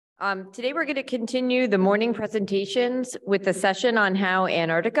Today, we're going to continue the morning presentations with a session on how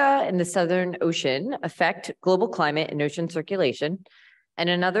Antarctica and the Southern Ocean affect global climate and ocean circulation, and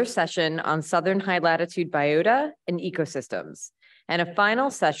another session on Southern high latitude biota and ecosystems, and a final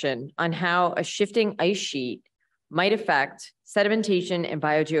session on how a shifting ice sheet might affect sedimentation and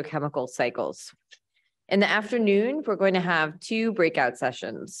biogeochemical cycles. In the afternoon, we're going to have two breakout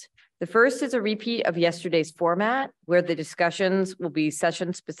sessions. The first is a repeat of yesterday's format, where the discussions will be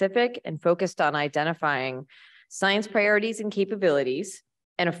session-specific and focused on identifying science priorities and capabilities,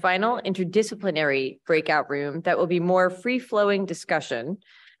 and a final interdisciplinary breakout room that will be more free-flowing discussion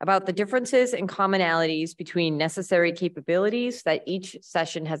about the differences and commonalities between necessary capabilities that each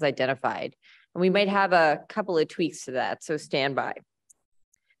session has identified. And we might have a couple of tweaks to that, so stand by.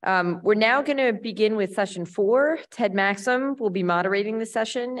 We're now going to begin with session 4. Ted Maxim will be moderating the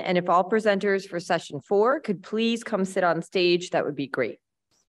session, and if all presenters for session 4 could please come sit on stage, that would be great.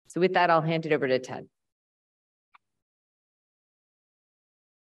 So with that, I'll hand it over to Ted.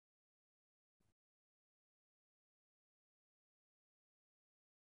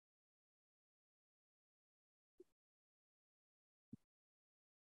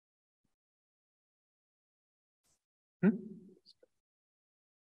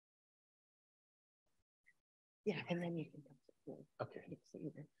 Yeah, and then you can. Okay.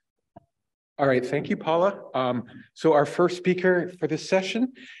 All right, thank you, Paula. So our first speaker for this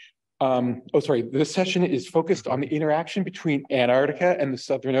session, this session is focused on the interaction between Antarctica and the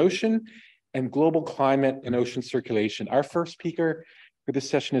Southern Ocean and global climate and ocean circulation. Our first speaker for this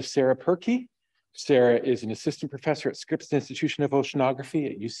session is Sarah Perkey. Sarah is an assistant professor at Scripps Institution of Oceanography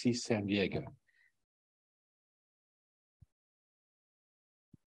at UC San Diego.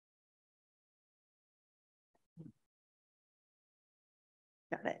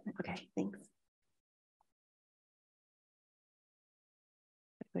 Got it. Okay, thanks.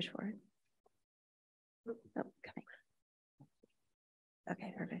 Push forward. Oh, coming.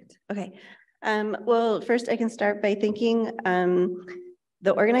 Okay, perfect. Okay. Well, first I can start by thanking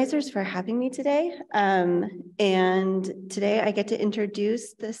the organizers for having me today. And today I get to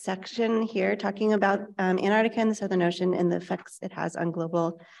introduce the section here talking about Antarctica and the Southern Ocean and the effects it has on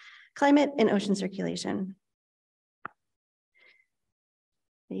global climate and ocean circulation.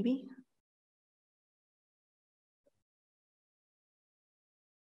 Maybe.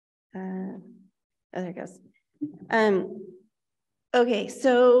 Oh, there it goes. Okay,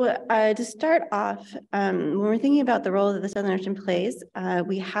 so to start off, when we're thinking about the role that the Southern Ocean plays,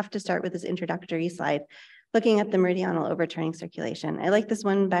 we have to start with this introductory slide, looking at the meridional overturning circulation. I like this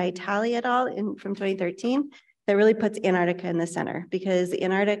one by Talley et al. From 2013 that really puts Antarctica in the center, because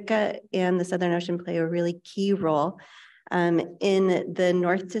Antarctica and the Southern Ocean play a really key role in the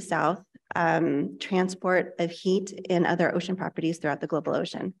north to south transport of heat and other ocean properties throughout the global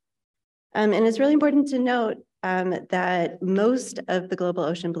ocean. And it's really important to note that most of the global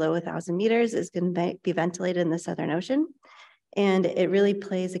ocean below 1,000 meters is going to be ventilated in the Southern Ocean. And it really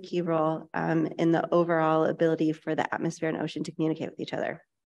plays a key role in the overall ability for the atmosphere and ocean to communicate with each other.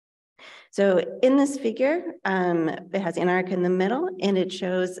 So in this figure, it has Antarctica in the middle, and it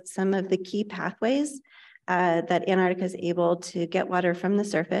shows some of the key pathways that Antarctica is able to get water from the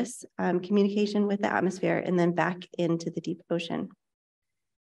surface, communication with the atmosphere, and then back into the deep ocean.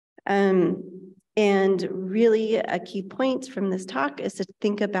 And really a key point from this talk is to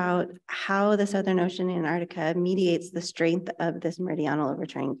think about how the Southern Ocean and Antarctica mediates the strength of this meridional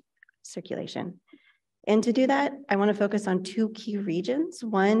overturning circulation. And to do that, I want to focus on two key regions.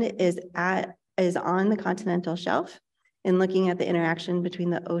 One is on the continental shelf, and looking at the interaction between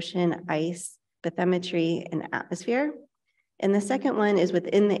the ocean, ice, bathymetry, and atmosphere. And the second one is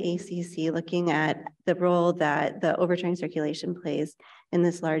within the ACC, looking at the role that the overturning circulation plays in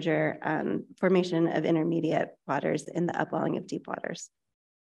this larger formation of intermediate waters in the upwelling of deep waters.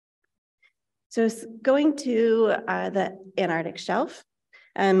 So going to the Antarctic shelf,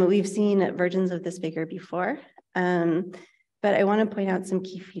 we've seen versions of this figure before, but I want to point out some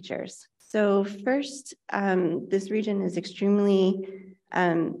key features. So first, this region is extremely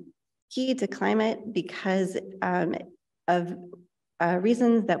key to climate because of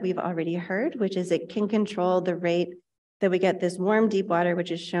reasons that we've already heard, which is it can control the rate that we get this warm deep water,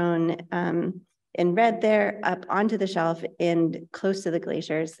 which is shown in red there, up onto the shelf and close to the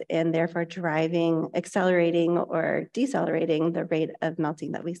glaciers, and therefore accelerating or decelerating the rate of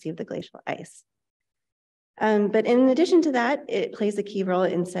melting that we see of the glacial ice. But in addition to that, it plays a key role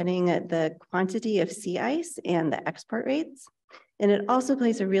in setting the quantity of sea ice and the export rates. And it also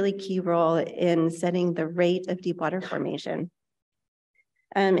plays a really key role in setting the rate of deep water formation.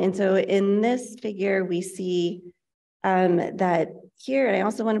 And so in this figure, we see that here, I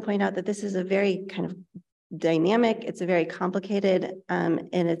also want to point out that this is a very kind of dynamic, it's a very complicated, and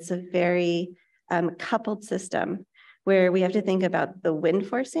it's a very coupled system where we have to think about the wind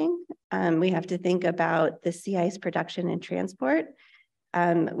forcing, we have to think about the sea ice production and transport,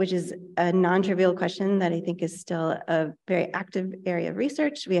 which is a non-trivial question that I think is still a very active area of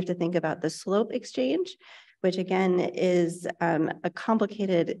research. We have to think about the slope exchange, which again is a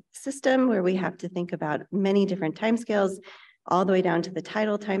complicated system where we have to think about many different timescales, all the way down to the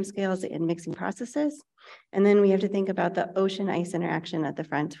tidal timescales and mixing processes. And then we have to think about the ocean ice interaction at the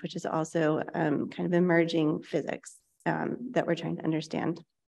front, which is also kind of emerging physics that we're trying to understand.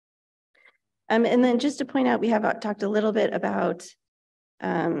 And then just to point out, we have talked a little bit about,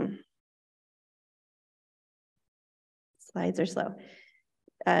 slides are slow.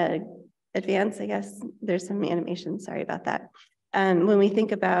 Advance, I guess, there's some animation, sorry about that. When we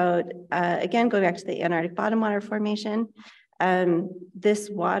think about, again, going back to the Antarctic bottom water formation, this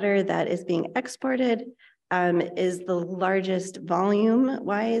water that is being exported is the largest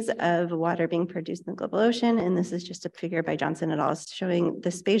volume-wise of water being produced in the global ocean. And this is just a figure by Johnson et al. Showing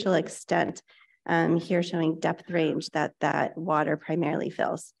the spatial extent, here showing depth range that that water primarily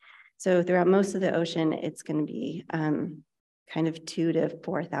fills. So throughout most of the ocean, it's going to be kind of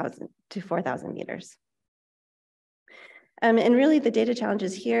 2,000 to 4,000 meters. And really the data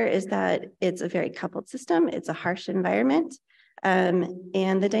challenges here is that it's a very coupled system, it's a harsh environment, and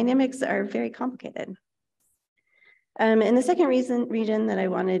the dynamics are very complicated. And the second region that I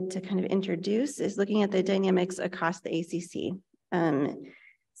wanted to kind of introduce is looking at the dynamics across the ACC.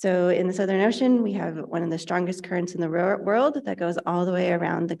 So in the Southern Ocean, we have one of the strongest currents in the world that goes all the way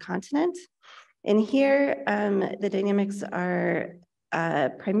around the continent. And here, the dynamics are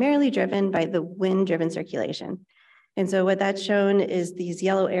primarily driven by the wind-driven circulation. And so what that's shown is these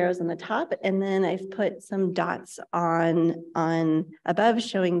yellow arrows on the top, and then I've put some dots on above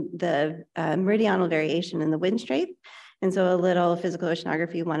showing the meridional variation in the wind strength. And so a little physical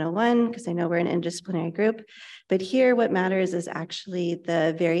oceanography 101, because I know we're an interdisciplinary group. But here what matters is actually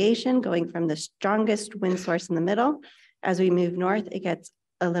the variation going from the strongest wind source in the middle. As we move north, it gets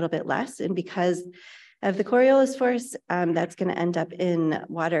a little bit less. And because of the Coriolis force, that's going to end up in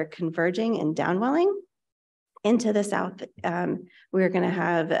water converging and downwelling. Into the south, we're going to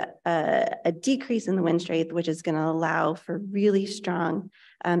have a decrease in the wind strength, which is going to allow for really strong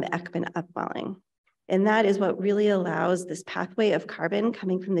Ekman upwelling. And that is what really allows this pathway of carbon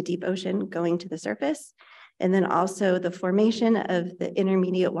coming from the deep ocean going to the surface. And then also the formation of the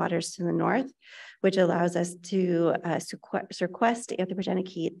intermediate waters to the north, which allows us to sequester anthropogenic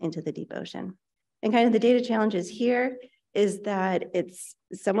heat into the deep ocean. And kind of the data challenges here is that it's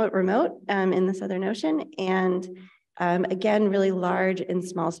somewhat remote in the Southern Ocean. And again, really large and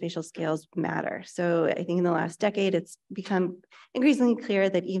small spatial scales matter. So I think in the last decade, it's become increasingly clear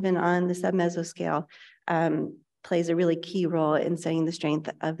that even on the submesoscale plays a really key role in setting the strength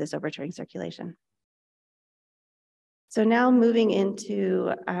of this overturning circulation. So now moving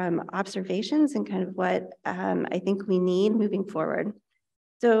into observations and kind of what I think we need moving forward.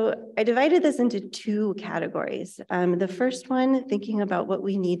 So I divided this into two categories. The first one, thinking about what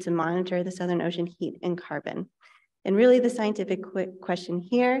we need to monitor the Southern Ocean heat and carbon. And really the scientific question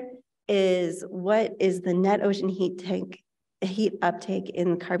here is, what is the net ocean heat uptake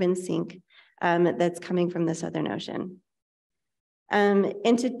in carbon sink that's coming from the Southern Ocean?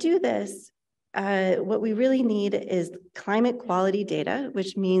 And to do this, what we really need is climate quality data,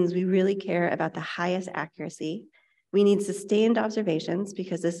 which means we really care about the highest accuracy. We need sustained observations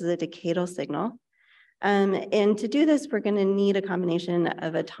because this is a decadal signal. And to do this, we're going to need a combination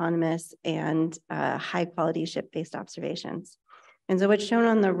of autonomous and high quality ship-based observations. And so what's shown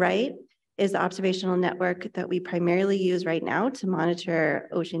on the right is the observational network that we primarily use right now to monitor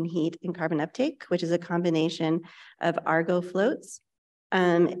ocean heat and carbon uptake, which is a combination of Argo floats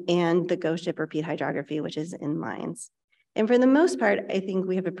and the ghost ship repeat hydrography, which is in lines. And for the most part, I think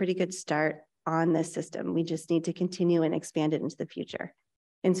we have a pretty good start on this system. We just need to continue and expand it into the future.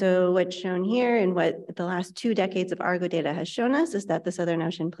 And so what's shown here and what the last 2 decades of Argo data has shown us is that the Southern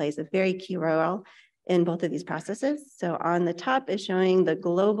Ocean plays a very key role in both of these processes. So on the top is showing the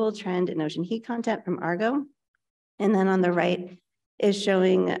global trend in ocean heat content from Argo. And then on the right is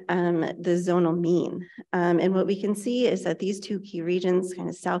showing the zonal mean. And what we can see is that these 2 key regions, kind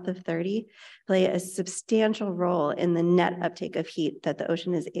of south of 30, play a substantial role in the net uptake of heat that the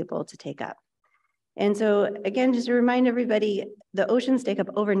ocean is able to take up. And so again, just to remind everybody, the oceans take up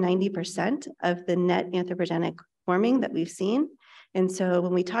over 90% of the net anthropogenic warming that we've seen. And so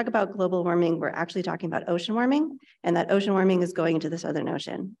when we talk about global warming, we're actually talking about ocean warming, and that ocean warming is going into the Southern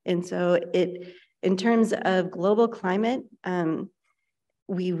Ocean. And so in terms of global climate,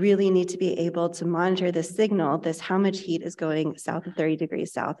 we really need to be able to monitor the signal, how much heat is going south of 30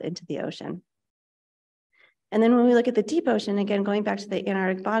 degrees south into the ocean. And then when we look at the deep ocean, again, going back to the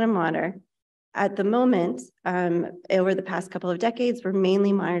Antarctic bottom water, at the moment, over the past couple of decades, we're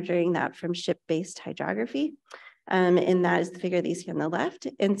mainly monitoring that from ship-based hydrography. And that is the figure that you see on the left.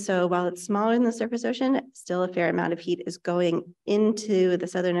 And so while it's smaller than the surface ocean, still a fair amount of heat is going into the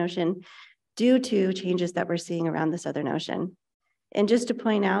Southern Ocean due to changes that we're seeing around the Southern Ocean. And just to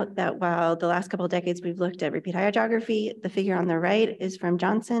point out that while the last couple of decades we've looked at repeat hydrography, the figure on the right is from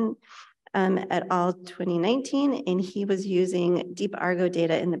Johnson et al. 2019, and he was using deep Argo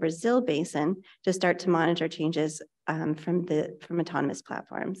data in the Brazil basin to start to monitor changes from autonomous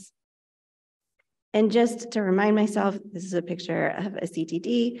platforms. And just to remind myself, this is a picture of a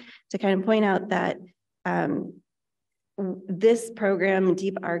CTD to kind of point out that this program,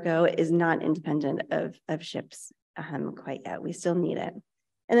 Deep Argo, is not independent of ships quite yet. We still need it.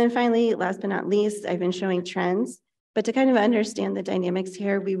 And then finally, last but not least, I've been showing trends, but to kind of understand the dynamics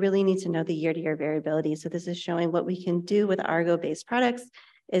here, we really need to know the year-to-year variability. So this is showing what we can do with Argo-based products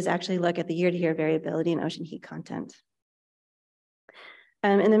is actually look at the year-to-year variability in ocean heat content.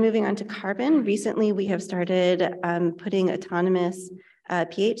 And then moving on to carbon, recently we have started putting autonomous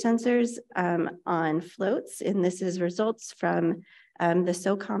pH sensors on floats, and this is results from the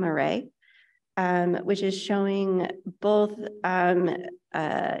SOCOM array, which is showing both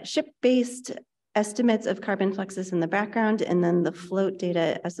ship-based estimates of carbon fluxes in the background and then the float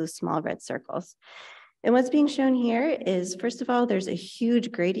data as those small red circles. And what's being shown here is, first of all, there's a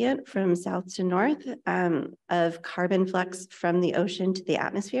huge gradient from south to north of carbon flux from the ocean to the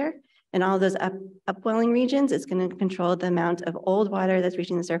atmosphere. And all those upwelling regions, it's going to control the amount of old water that's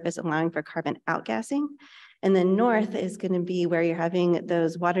reaching the surface, allowing for carbon outgassing. And then north is going to be where you're having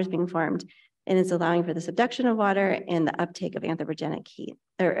those waters being formed, and it's allowing for the subduction of water and the uptake of anthropogenic heat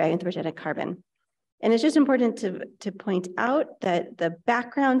or anthropogenic carbon. And it's just important to point out that the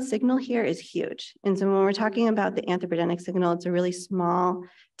background signal here is huge. And so when we're talking about the anthropogenic signal, it's a really small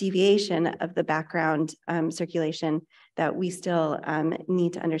deviation of the background circulation that we still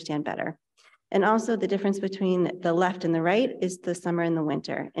need to understand better. And also the difference between the left and the right is the summer and the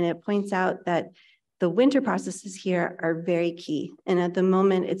winter. And it points out that the winter processes here are very key. And at the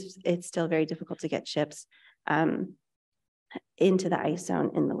moment, it's still very difficult to get ships into the ice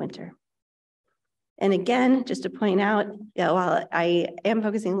zone in the winter. And again, just to point out, while I am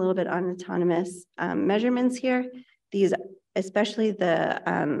focusing a little bit on autonomous measurements here, these, especially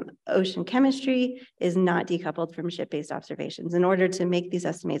the ocean chemistry, is not decoupled from ship-based observations. In order to make these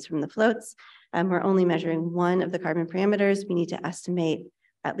estimates from the floats, we're only measuring one of the carbon parameters. We need to estimate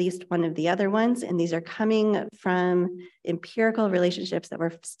at least one of the other ones, and these are coming from empirical relationships that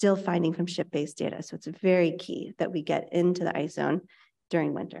we're still finding from ship-based data. So it's very key that we get into the ice zone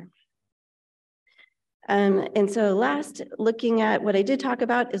during winter. And so last, looking at what I did talk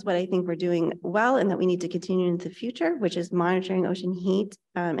about is what I think we're doing well and that we need to continue into the future, which is monitoring ocean heat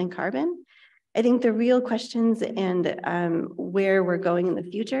and carbon. I think the real questions and where we're going in the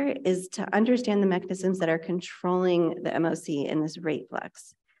future is to understand the mechanisms that are controlling the MOC in this rate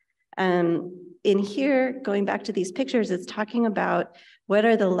flux. In here, going back to these pictures, it's talking about what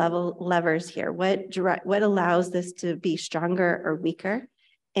are the levers here, what allows this to be stronger or weaker,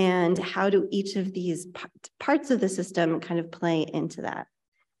 and how do each of these parts of the system kind of play into that.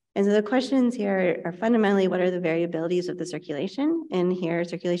 And so the questions here are fundamentally, what are the variabilities of the circulation? And here,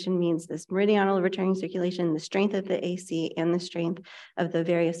 circulation means this meridional returning circulation, the strength of the AC, and the strength of the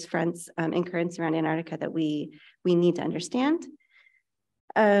various fronts and currents around Antarctica that we need to understand.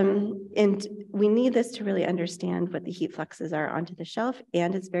 And we need this to really understand what the heat fluxes are onto the shelf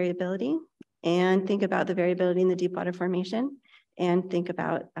and its variability, and think about the variability in the deep water formation, and think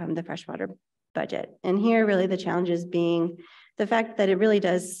about the freshwater budget. And here, really, the challenges being the fact that it really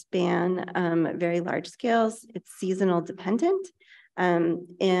does span very large scales, it's seasonal dependent,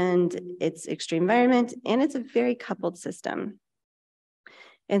 and it's extreme environment, and it's a very coupled system.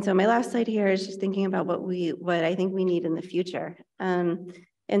 And so my last slide here is just thinking about what I think we need in the future. And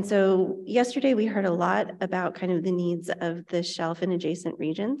so yesterday we heard a lot about kind of the needs of the shelf and adjacent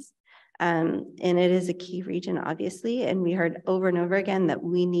regions. And it is a key region, obviously, and we heard over and over again that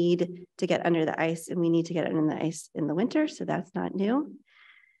we need to get under the ice, and we need to get under the ice in the winter, so that's not new.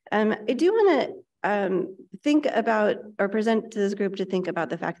 I do want to think about or present to this group to think about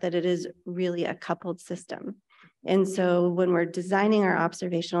the fact that it is really a coupled system. And so when we're designing our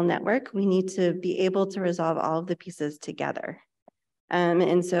observational network, we need to be able to resolve all of the pieces together.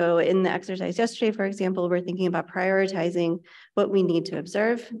 And so in the exercise yesterday, for example, we're thinking about prioritizing what we need to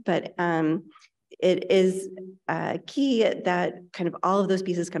observe, but it is key that kind of all of those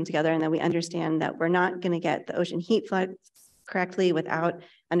pieces come together and that we understand that we're not going to get the ocean heat flux correctly without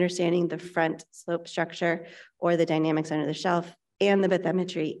understanding the front slope structure or the dynamics under the shelf and the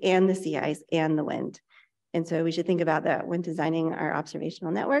bathymetry and the sea ice and the wind. And so we should think about that when designing our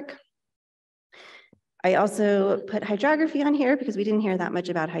observational network. I also put hydrography on here because we didn't hear that much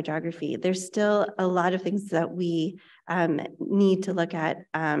about hydrography. There's still a lot of things that we need to look at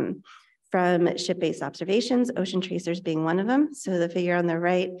from ship-based observations, ocean tracers being one of them. So the figure on the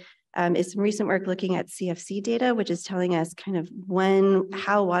right is some recent work looking at CFC data, which is telling us kind of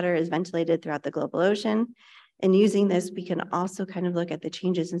how water is ventilated throughout the global ocean. And using this, we can also kind of look at the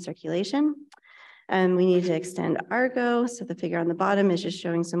changes in circulation. We need to extend Argo. So the figure on the bottom is just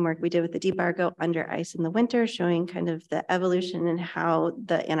showing some work we did with the deep Argo under ice in the winter, showing kind of the evolution and how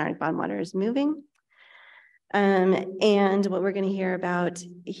the Antarctic bottom water is moving. And what we're going to hear about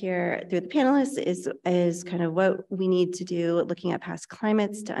here through the panelists is kind of what we need to do looking at past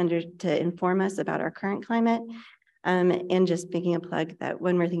climates to inform us about our current climate. And just making a plug that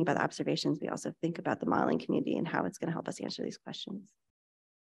when we're thinking about the observations, we also think about the modeling community and how it's going to help us answer these questions.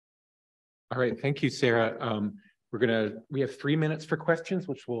 All right, thank you, Sarah. We have 3 minutes for questions,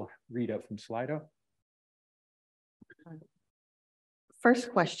 which we'll read out from Slido.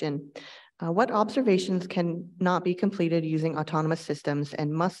 First question, what observations cannot be completed using autonomous systems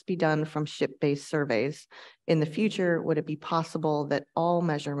and must be done from ship-based surveys? In the future, would it be possible that all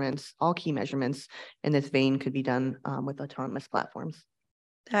key measurements in this vein could be done with autonomous platforms?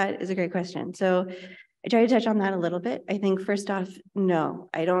 That is a great question. So I try to touch on that a little bit. I think first off, no,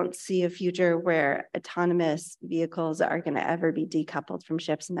 I don't see a future where autonomous vehicles are going to ever be decoupled from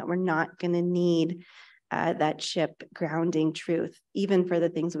ships and that we're not going to need that ship grounding truth, even for the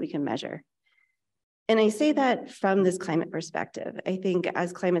things that we can measure. And I say that from this climate perspective. I think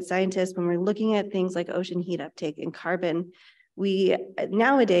as climate scientists, when we're looking at things like ocean heat uptake and carbon, we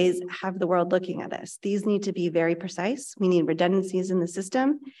nowadays have the world looking at us. These need to be very precise. We need redundancies in the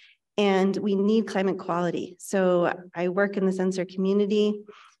system. And we need climate quality. So I work in the sensor community.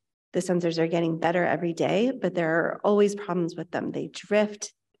 The sensors are getting better every day, but there are always problems with them. They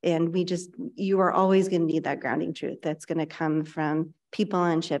drift, and you are always going to need that grounding truth that's going to come from people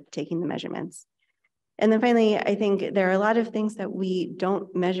on ship taking the measurements. And then finally, I think there are a lot of things that we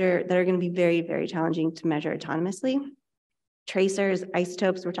don't measure that are going to be very, very challenging to measure autonomously. Tracers,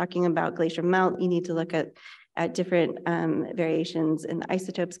 isotopes, we're talking about glacier melt. You need to look at different variations in the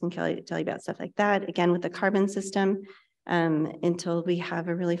isotopes can tell you about stuff like that. Again, with the carbon system, until we have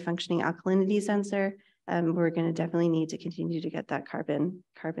a really functioning alkalinity sensor, we're going to definitely need to continue to get that carbon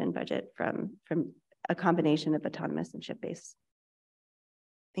budget from a combination of autonomous and ship-based.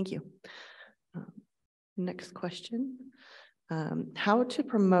 Thank you. Next question. How to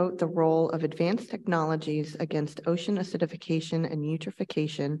promote the role of advanced technologies against ocean acidification and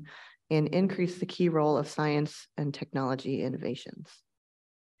eutrophication and increase the key role of science and technology innovations?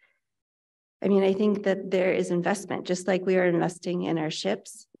 I mean, I think that there is investment, just like we are investing in our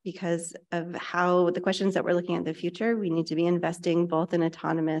ships because of how the questions that we're looking at in the future, we need to be investing both in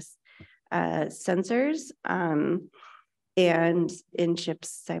autonomous sensors and in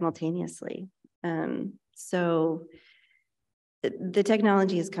ships simultaneously. So the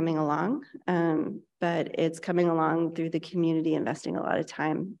technology is coming along, but it's coming along through the community investing a lot of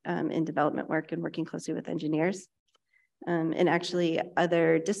time in development work and working closely with engineers and actually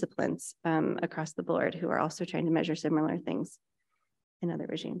other disciplines across the board who are also trying to measure similar things in other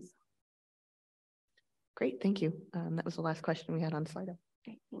regimes. Great, thank you. That was the last question we had on Slido.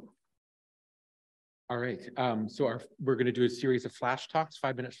 Okay, thanks. All right, so we're going to do a series of flash talks,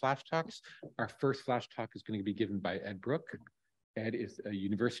 5-minute flash talks. Our first flash talk is going to be given by Ed Brooke. Ed is a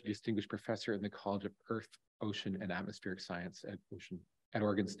university distinguished professor in the College of Earth, Ocean, and Atmospheric Science at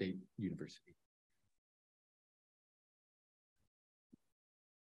Oregon State University.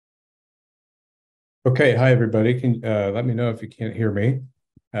 Okay, hi everybody. Can let me know if you can't hear me.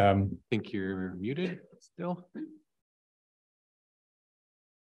 I think you're muted still.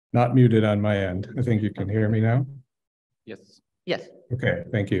 Not muted on my end. I think you can hear me now. Yes. Yes. Okay,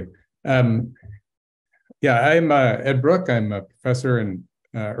 thank you. Yeah, I'm Ed Brooke. I'm a professor in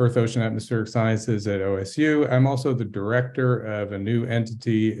Earth, Ocean, Atmospheric Sciences at OSU. I'm also the director of a new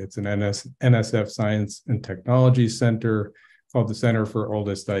entity. It's an NSF Science and Technology Center called the Center for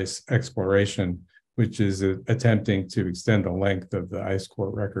Oldest Ice Exploration, which is attempting to extend the length of the ice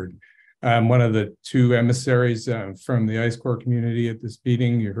core record. One of the two emissaries from the ice core community at this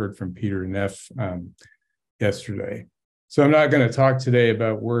meeting. You heard from Peter Neff yesterday. So I'm not going to talk today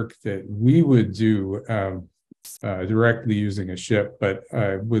about work that we would do directly using a ship, but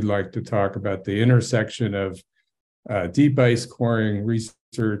I would like to talk about the intersection of deep ice coring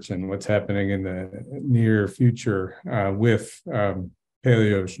research and what's happening in the near future with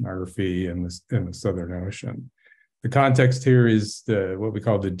paleoceanography in the Southern Ocean. The context here is what we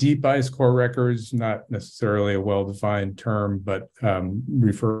call the deep ice core records, not necessarily a well-defined term, but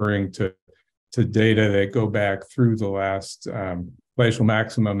referring to data that go back through the last glacial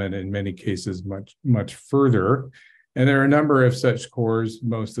maximum, and in many cases much further. And there are a number of such cores.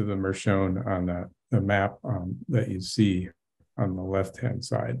 Most of them are shown on the map that you see on the left-hand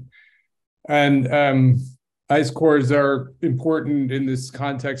side. And ice cores are important in this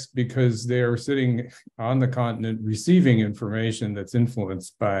context because they are sitting on the continent receiving information that's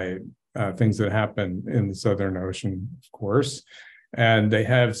influenced by things that happen in the Southern Ocean, of course. And they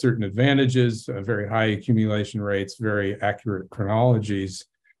have certain advantages, very high accumulation rates, very accurate chronologies,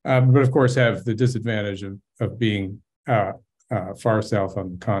 but of course have the disadvantage of being far south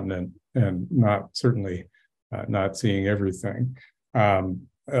on the continent and certainly not seeing everything.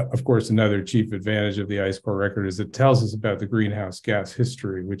 Of course, another chief advantage of the ice core record is it tells us about the greenhouse gas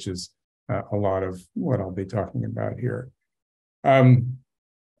history, which is a lot of what I'll be talking about here.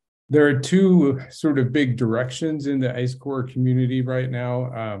 There are two sort of big directions in the ice core community right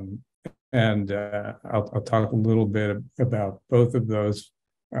now, and I'll talk a little bit about both of those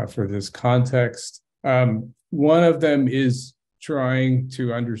for this context. One of them is trying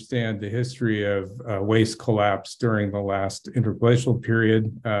to understand the history of waste collapse during the last interglacial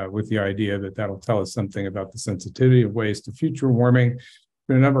period with the idea that that'll tell us something about the sensitivity of waste to future warming.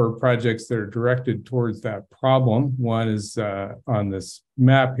 There are a number of projects that are directed towards that problem. One is on this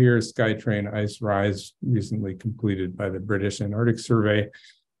map here, Skytrain Ice Rise, recently completed by the British Antarctic Survey.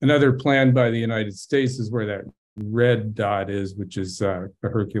 Another planned by the United States is where that red dot is, which is the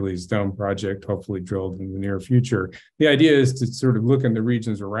Hercules Dome project, hopefully drilled in the near future. The idea is to sort of look in the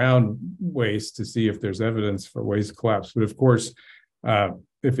regions around waste to see if there's evidence for waste collapse. But of course,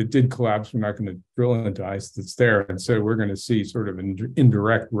 if it did collapse, we're not going to drill into ice that's there. And so we're going to see sort of an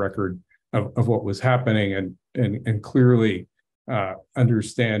indirect record of what was happening and clearly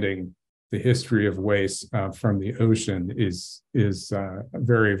understanding the history of waste from the ocean is a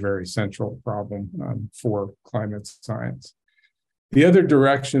very, very central problem for climate science. The other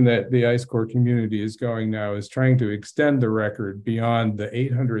direction that the ice core community is going now is trying to extend the record beyond the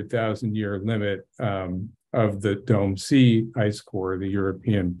 800,000 year limit of the Dome C ice core, the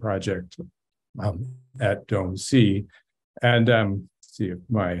European project at Dome C. And see if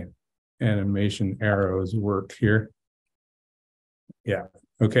my animation arrows work here. Yeah.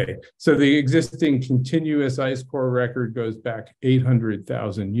 Okay, so the existing continuous ice core record goes back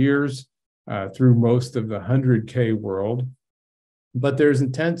 800,000 years through most of the 100K world. But there's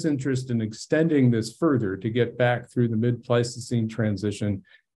intense interest in extending this further to get back through the mid-Pleistocene transition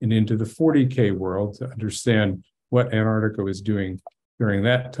and into the 40K world to understand what Antarctica was doing during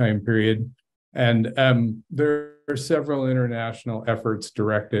that time period. And there are several international efforts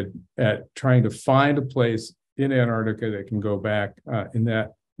directed at trying to find a place in Antarctica that can go back in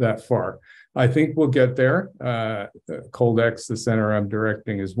that far. I think we'll get there. Coldex, the center I'm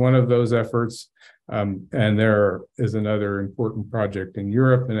directing, is one of those efforts. And there is another important project in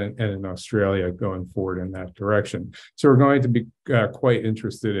Europe and in Australia going forward in that direction. So we're going to be quite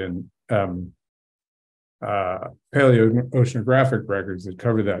interested in paleoceanographic records that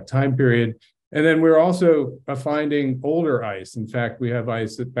cover that time period. And then we're also finding older ice. In fact, we have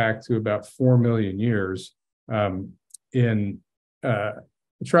ice that back to about 4 million years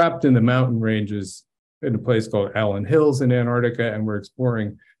trapped in the mountain ranges in a place called Allen Hills in Antarctica, and we're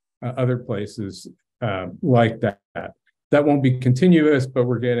exploring other places like that. That won't be continuous, but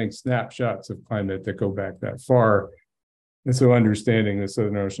we're getting snapshots of climate that go back that far. And so understanding the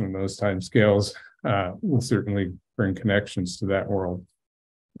Southern Ocean and those time scales will certainly bring connections to that world.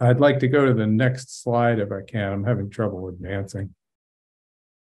 I'd like to go to the next slide if I can. I'm having trouble advancing.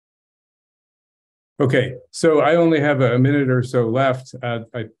 Okay, so I only have a minute or so left.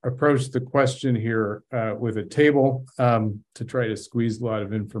 I approached the question here with a table to try to squeeze a lot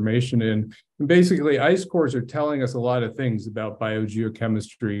of information in. And basically, ice cores are telling us a lot of things about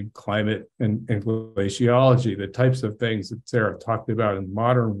biogeochemistry, climate, and glaciology, the types of things that Sarah talked about in the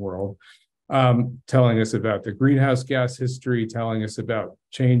modern world, telling us about the greenhouse gas history, telling us about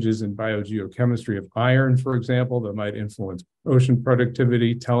changes in biogeochemistry of iron, for example, that might influence ocean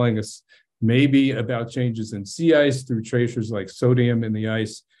productivity, telling us maybe about changes in sea ice through tracers like sodium in the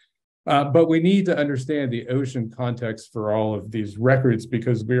ice. But we need to understand the ocean context for all of these records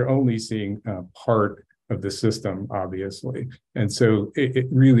because we're only seeing part of the system, obviously. And so it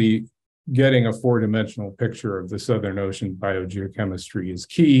really getting a four-dimensional picture of the Southern Ocean biogeochemistry is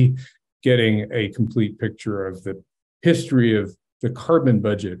key. Getting a complete picture of the history of the carbon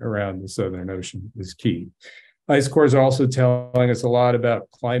budget around the Southern Ocean is key. Ice cores are also telling us a lot about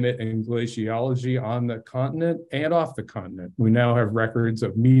climate and glaciology on the continent and off the continent. We now have records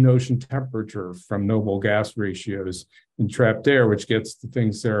of mean ocean temperature from noble gas ratios in trapped air, which gets the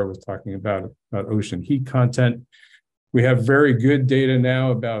things Sarah was talking about ocean heat content. We have very good data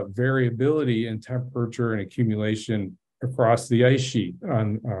now about variability in temperature and accumulation across the ice sheet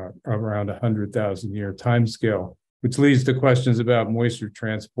on around 100,000 year timescale, which leads to questions about moisture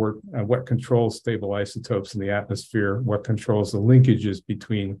transport, what controls stable isotopes in the atmosphere, what controls the linkages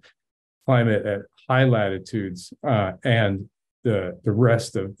between climate at high latitudes and the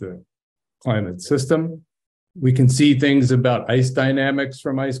rest of the climate system. We can see things about ice dynamics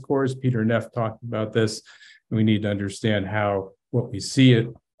from ice cores. Peter Neff talked about this. We need to understand how what we see it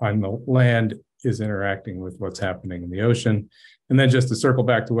on the land is interacting with what's happening in the ocean. And then just to circle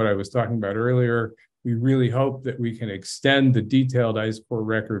back to what I was talking about earlier, we really hope that we can extend the detailed ice core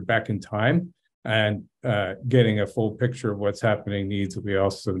record back in time, and getting a full picture of what's happening needs that we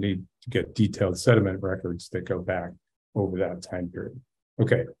also need to get detailed sediment records that go back over that time period.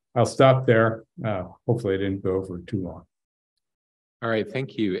 Okay, I'll stop there. Hopefully I didn't go over too long. All right,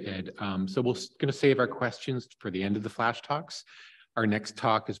 thank you, Ed. So we're going to save our questions for the end of the flash talks. Our next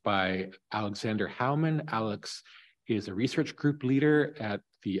talk is by Alexander Haumann. Alex is a research group leader at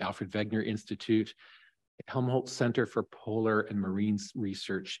the Alfred Wegener Institute, Helmholtz Center for Polar and Marine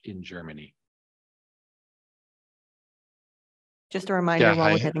Research in Germany. Just a reminder,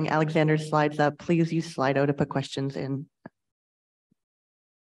 while we're getting Alexander's slides up, please use Slido to put questions in.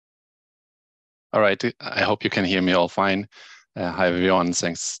 All right, I hope you can hear me all fine. Hi, everyone.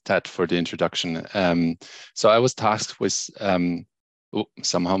 Thanks, Ted, for the introduction. So I was tasked with,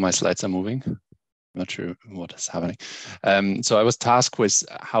 somehow my slides are moving. I'm not sure what is happening. So I was tasked with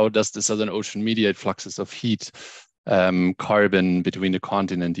how does the Southern Ocean mediate fluxes of heat, carbon between the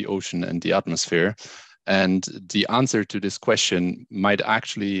continent, the ocean, and the atmosphere? And the answer to this question might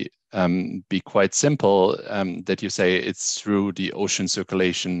actually be quite simple, that you say it's through the ocean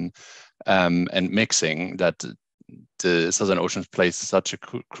circulation and mixing that the Southern Ocean plays such a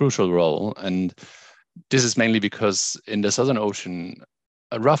crucial role. And this is mainly because in the Southern Ocean,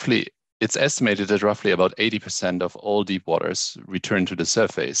 it's estimated that roughly about 80% of all deep waters return to the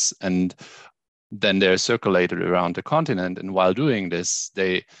surface, and then they're circulated around the continent. And while doing this,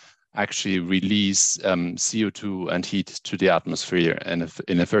 they actually release CO2 and heat to the atmosphere in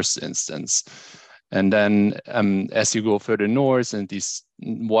the first instance. And then as you go further north and these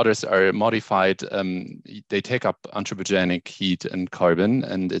waters are modified, they take up anthropogenic heat and carbon,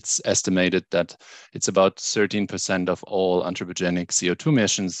 and it's estimated that it's about 13% of all anthropogenic CO2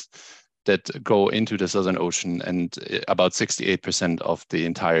 emissions that go into the Southern Ocean, and about 68% of the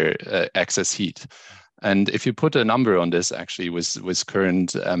entire excess heat. And if you put a number on this, actually, with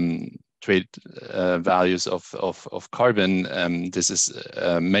current trade values of carbon, this is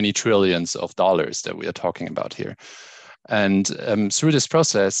many trillions of dollars that we are talking about here. And through this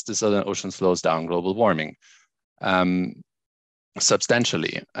process, the Southern Ocean slows down global warming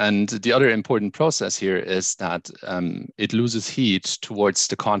substantially. And the other important process here is that it loses heat towards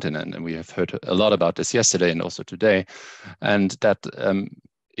the continent. And we have heard a lot about this yesterday and also today. And that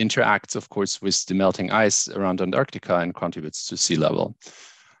interacts, of course, with the melting ice around Antarctica and contributes to sea level.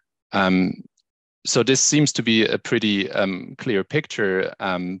 So this seems to be a pretty clear picture,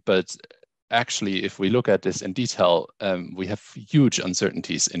 but actually, if we look at this in detail, we have huge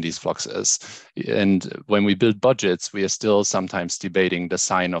uncertainties in these fluxes. And when we build budgets, we are still sometimes debating the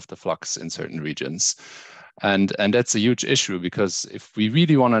sign of the flux in certain regions. And that's a huge issue, because if we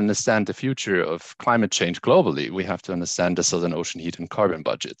really want to understand the future of climate change globally, we have to understand the Southern Ocean heat and carbon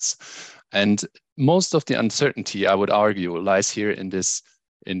budgets. And most of the uncertainty, I would argue, lies here in this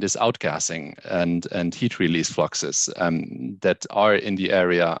outgassing and heat release fluxes that are in the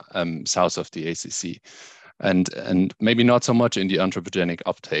area south of the ACC, and maybe not so much in the anthropogenic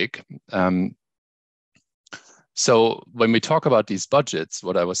uptake. So when we talk about these budgets,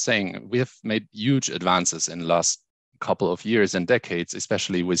 what I was saying, we have made huge advances in the last couple of years and decades,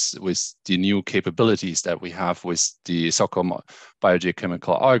 especially with the new capabilities that we have with the SOCOM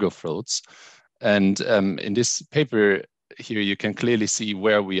biogeochemical Argo floats. And in this paper here, you can clearly see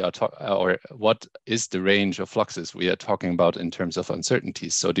where we are, or what is the range of fluxes we are talking about in terms of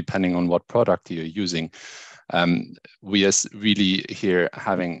uncertainties. So depending on what product you're using, we are really here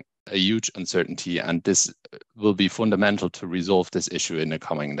having a huge uncertainty, and this will be fundamental to resolve this issue in the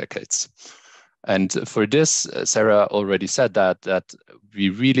coming decades. And for this, Sarah already said that we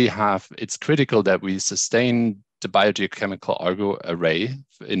really have, it's critical that we sustain the biogeochemical Argo array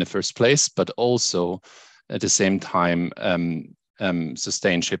in the first place, but also at the same time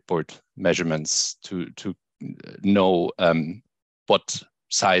sustain shipboard measurements to know what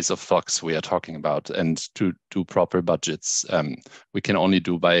size of flux we are talking about and to do proper budgets. We can only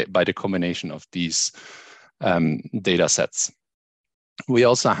do by the combination of these data sets. We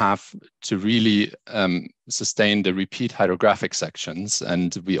also have to really sustain the repeat hydrographic sections,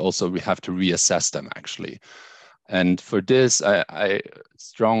 and we have to reassess them actually. And for this, I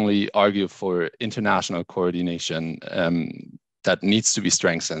strongly argue for international coordination that needs to be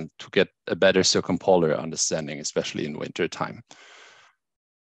strengthened to get a better circumpolar understanding, especially in winter time.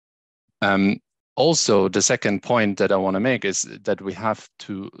 Also, the second point that I want to make is that we have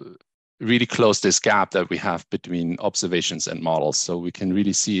to really close this gap that we have between observations and models. So we can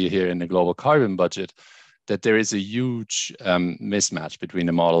really see here in the global carbon budget that there is a huge mismatch between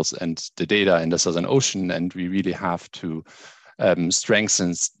the models and the data in the Southern Ocean, and we really have to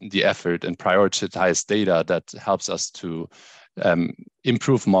strengthen the effort and prioritize data that helps us to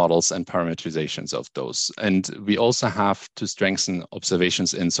improve models and parameterizations of those. And we also have to strengthen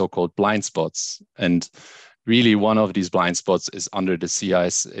observations in so-called blind spots. And really one of these blind spots is under the sea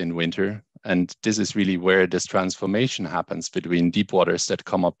ice in winter. And this is really where this transformation happens between deep waters that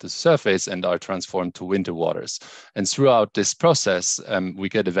come up to the surface and are transformed to winter waters. And throughout this process, we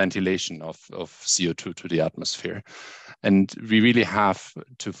get a ventilation of CO2 to the atmosphere. And we really have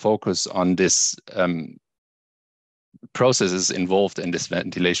to focus on this processes involved in this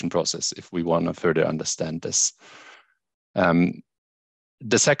ventilation process if we want to further understand this.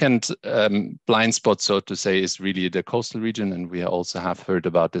 The second blind spot, so to say, is really the coastal region, and we also have heard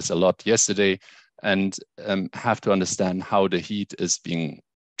about this a lot yesterday, and have to understand how the heat is being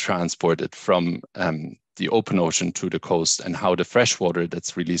transported from the open ocean to the coast, and how the fresh water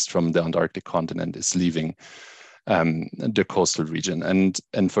that's released from the Antarctic continent is leaving the coastal region.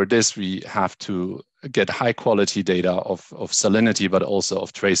 And for this, we have to get high quality data of salinity, but also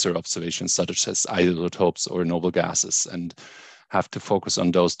of tracer observations such as isotopes or noble gases, and have to focus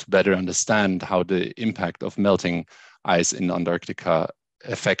on those to better understand how the impact of melting ice in Antarctica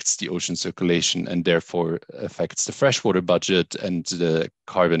affects the ocean circulation and therefore affects the freshwater budget and the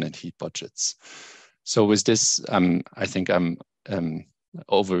carbon and heat budgets. So with this, I think I'm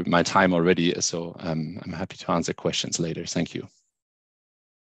over my time already, so I'm happy to answer questions later. Thank you.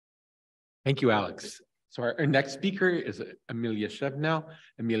 Thank you, Alex. So our next speaker is Amelia Shevnell.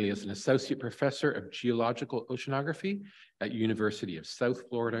 Amelia is an associate professor of geological oceanography at University of South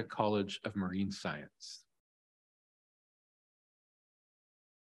Florida College of Marine Science.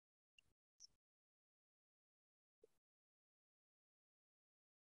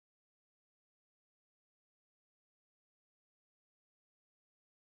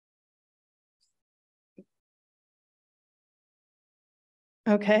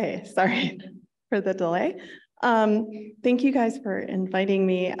 Okay, sorry for the delay. Thank you guys for inviting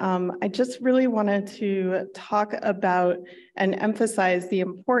me. I just really wanted to talk about and emphasize the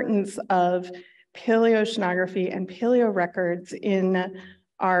importance of paleoceanography and paleo records in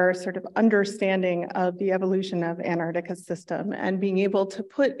our sort of understanding of the evolution of Antarctica's system and being able to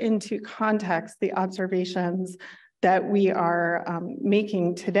put into context the observations that we are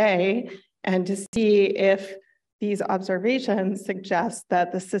making today, and to see if these observations suggest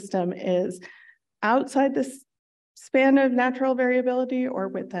that the system is outside the span of natural variability or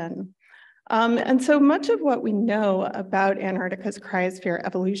within. And so much of what we know about Antarctica's cryosphere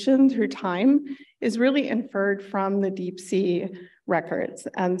evolution through time is really inferred from the deep sea records.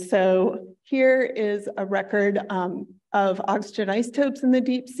 And so here is a record of oxygen isotopes in the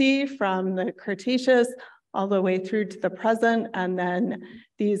deep sea from the Cretaceous all the way through to the present. And then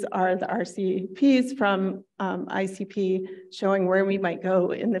these are the RCPs from ICP showing where we might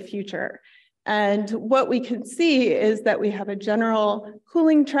go in the future. And what we can see is that we have a general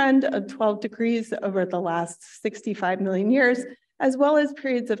cooling trend of 12 degrees over the last 65 million years, as well as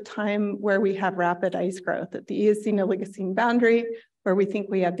periods of time where we have rapid ice growth at the Eocene-Oligocene boundary, where we think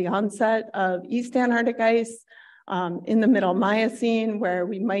we have the onset of East Antarctic ice, in the middle Miocene, where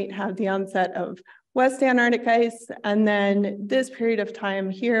we might have the onset of West Antarctic ice, and then this period of time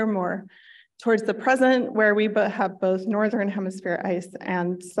here more towards the present, where we have both Northern Hemisphere ice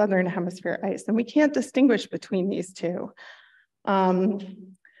and Southern Hemisphere ice, and we can't distinguish between these two. And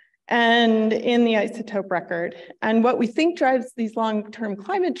in the isotope record. And what we think drives these long-term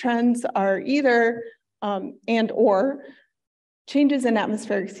climate trends are either and or changes in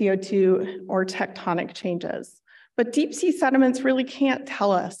atmospheric CO2 or tectonic changes. But deep sea sediments really can't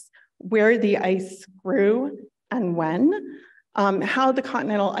tell us where the ice grew and when, how the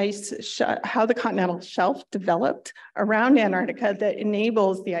continental shelf developed around Antarctica that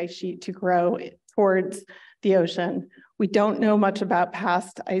enables the ice sheet to grow towards the ocean. We don't know much about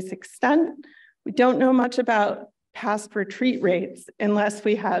past ice extent. We don't know much about past retreat rates unless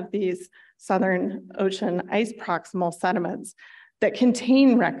we have these Southern Ocean ice proximal sediments that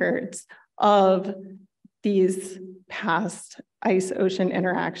contain records of these past ice-ocean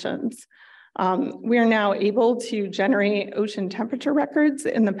interactions. We are now able to generate ocean temperature records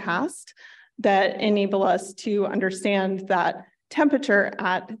in the past that enable us to understand that temperature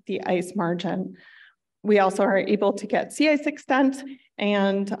at the ice margin. We also are able to get sea ice extent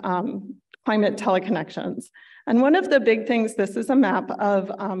and climate teleconnections. And one of the big things, this is a map of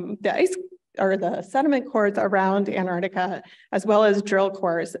the ice or the sediment cores around Antarctica, as well as drill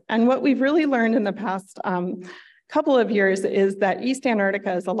cores. And what we've really learned in the past couple of years is that East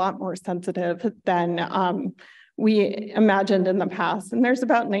Antarctica is a lot more sensitive than we imagined in the past. And there's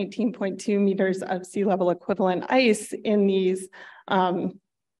about 19.2 meters of sea level equivalent ice in these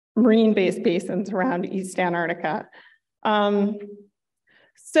marine-based basins around East Antarctica.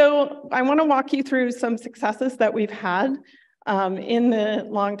 So I want to walk you through some successes that we've had in the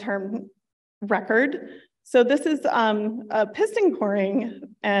long-term record. So this is a piston coring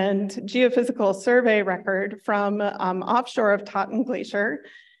and geophysical survey record from offshore of Totten Glacier.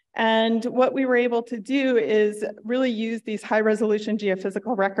 And what we were able to do is really use these high-resolution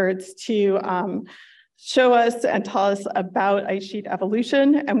geophysical records to show us and tell us about ice sheet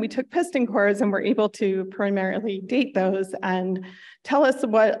evolution. And we took piston cores and were able to primarily date those and tell us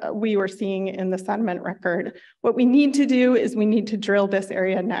what we were seeing in the sediment record. What we need to do is we need to drill this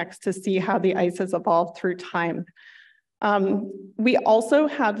area next to see how the ice has evolved through time. We also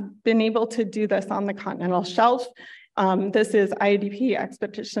have been able to do this on the continental shelf. This is IADP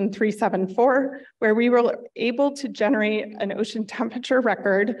Expedition 374, where we were able to generate an ocean temperature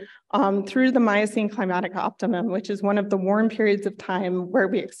record through the Miocene climatic optimum, which is one of the warm periods of time where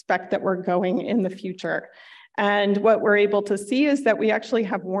we expect that we're going in the future. And what we're able to see is that we actually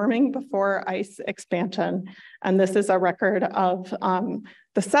have warming before ice expansion. And this is a record of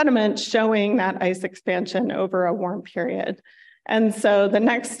the sediment showing that ice expansion over a warm period. And so the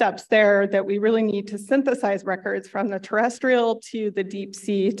next steps there that we really need to synthesize records from the terrestrial to the deep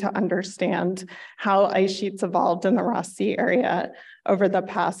sea to understand how ice sheets evolved in the Ross Sea area over the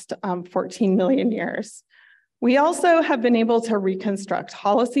past 14 million years. We also have been able to reconstruct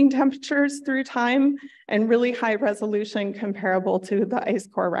Holocene temperatures through time and really high resolution comparable to the ice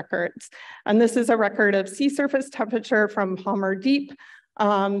core records. And this is a record of sea surface temperature from Palmer Deep.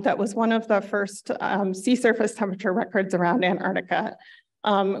 That was one of the first sea surface temperature records around Antarctica.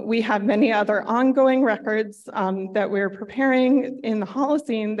 We have many other ongoing records that we're preparing in the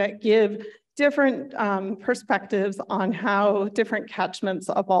Holocene that give different perspectives on how different catchments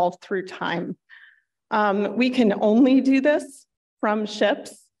evolved through time. We can only do this from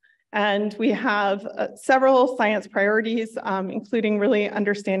ships, and we have several science priorities, including really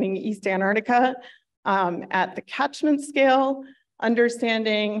understanding East Antarctica at the catchment scale,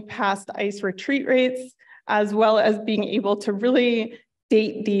 understanding past ice retreat rates, as well as being able to really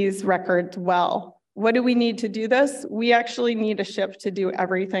date these records well. What do we need to do this? We actually need a ship to do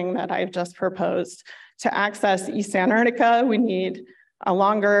everything that I've just proposed. To access East Antarctica, we need a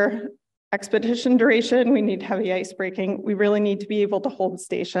longer expedition duration, we need heavy ice breaking, we really need to be able to hold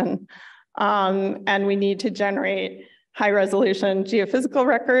station, and we need to generate high resolution geophysical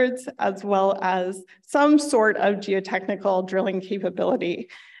records, as well as some sort of geotechnical drilling capability.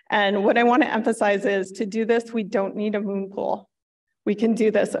 And what I want to emphasize is to do this, we don't need a moon pool. We can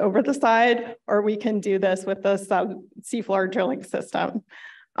do this over the side, or we can do this with the seafloor drilling system.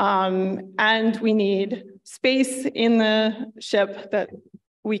 And we need space in the ship that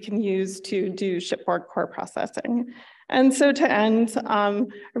we can use to do shipboard core processing. And so to end, I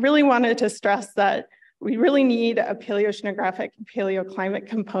really wanted to stress that we really need a paleoceanographic paleoclimate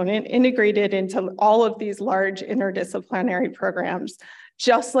component integrated into all of these large interdisciplinary programs,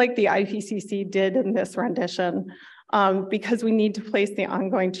 just like the IPCC did in this rendition, because we need to place the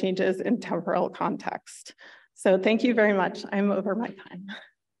ongoing changes in temporal context. So thank you very much. I'm over my time.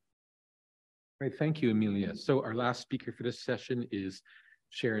 Great, thank you, Amelia. So our last speaker for this session is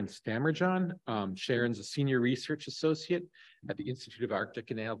Sharon Stammerjohn. Sharon's a senior research associate at the Institute of Arctic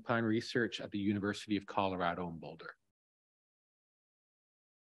and Alpine Research at the University of Colorado in Boulder.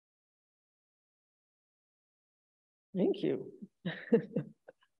 Thank you.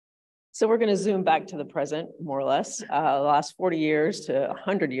 So we're going to zoom back to the present, more or less, the last 40 years to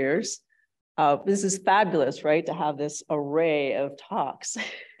 100 years. This is fabulous, right, to have this array of talks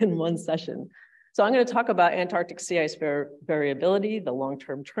in one session. So I'm going to talk about Antarctic sea ice variability, the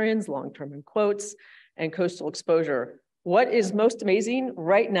long-term trends, long-term in quotes, and coastal exposure. What is most amazing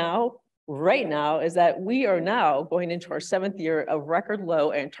right now is that we are now going into our 7th year of record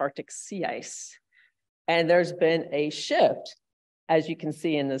low Antarctic sea ice. And there's been a shift, as you can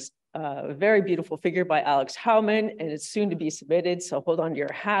see in this very beautiful figure by Alex Howman, and it's soon to be submitted, so hold on to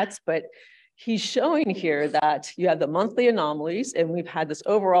your hats. But he's showing here that you have the monthly anomalies, and we've had this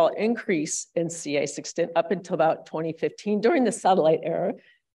overall increase in sea ice extent up until about 2015 during the satellite era.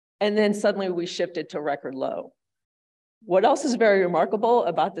 And then suddenly we shifted to record low. What else is very remarkable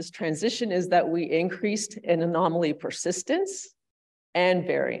about this transition is that we increased in anomaly persistence and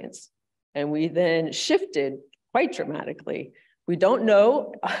variance. And we then shifted quite dramatically. We don't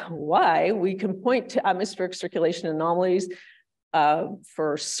know why. We can point to atmospheric circulation anomalies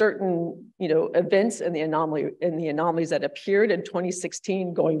for certain, events in the anomalies that appeared in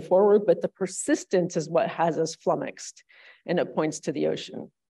 2016 going forward, but the persistence is what has us flummoxed, and it points to the ocean.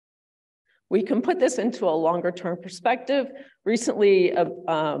 We can put this into a longer term perspective. Recently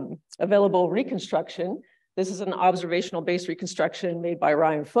available reconstruction. This is an observational based reconstruction made by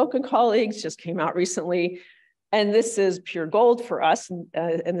Ryan Folk and colleagues, just came out recently. And this is pure gold for us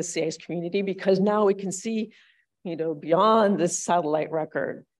in the sea ice community, because now we can see, beyond this satellite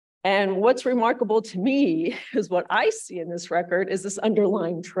record. And what's remarkable to me is what I see in this record is this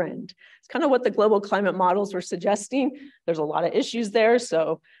underlying trend. It's kind of what the global climate models were suggesting. There's a lot of issues there,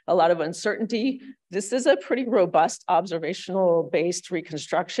 so a lot of uncertainty. This is a pretty robust observational based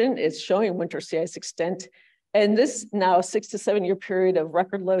reconstruction. It's showing winter sea ice extent. And this now 6 to 7 year period of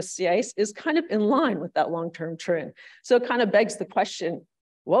record low sea ice is kind of in line with that long-term trend. So it kind of begs the question,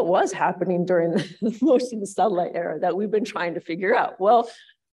 what was happening during most of the satellite era that we've been trying to figure out? Well,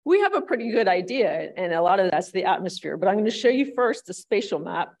 we have a pretty good idea, and a lot of that's the atmosphere, but I'm going to show you first the spatial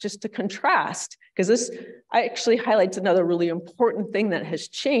map just to contrast, because this actually highlights another really important thing that has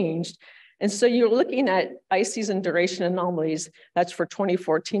changed. And so you're looking at ice season duration anomalies. That's for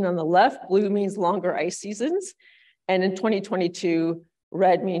 2014 on the left. Blue means longer ice seasons. And in 2022,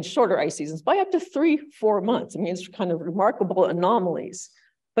 red means shorter ice seasons by up to 3-4 months. I mean, it's kind of remarkable anomalies.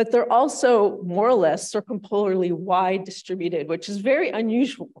 But they're also more or less circumpolarly wide distributed, which is very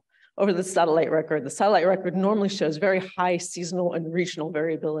unusual over the satellite record. The satellite record normally shows very high seasonal and regional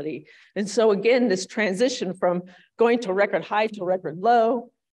variability. And so again, this transition from going to record high to record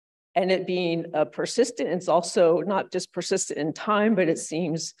low, and it being persistent, it's also not just persistent in time, but it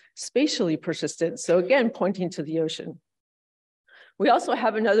seems spatially persistent. So again, pointing to the ocean. We also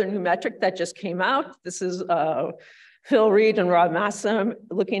have another new metric that just came out. This is Phil Reed and Rob Massam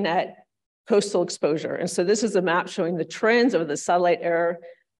looking at coastal exposure. And so this is a map showing the trends over the satellite era.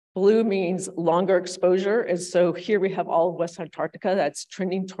 Blue means longer exposure. And so here we have all of West Antarctica that's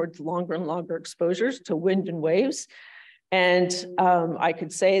trending towards longer and longer exposures to wind and waves. And I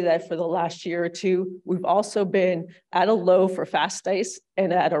could say that for the last year or two, we've also been at a low for fast ice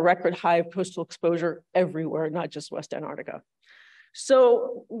and at a record high of coastal exposure everywhere, not just West Antarctica.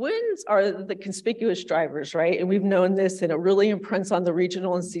 So winds are the conspicuous drivers, right? And we've known this, and it really imprints on the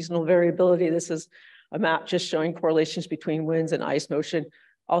regional and seasonal variability. This is a map just showing correlations between winds and ice motion,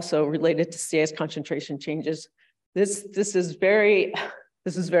 also related to sea ice concentration changes. This is very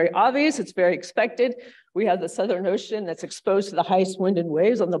obvious. It's very expected. We have the Southern Ocean that's exposed to the highest wind and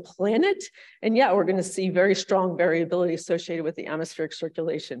waves on the planet. And yeah, we're going to see very strong variability associated with the atmospheric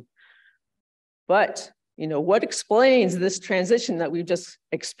circulation. But what explains this transition that we've just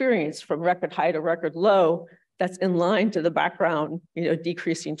experienced from record high to record low that's in line to the background,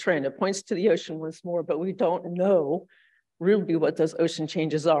 decreasing trend? It points to the ocean once more, but we don't know really what those ocean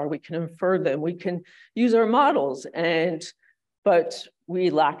changes are. We can infer them, we can use our models, but we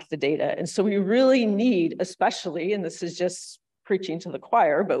lack the data. And so we really need, especially, and this is just preaching to the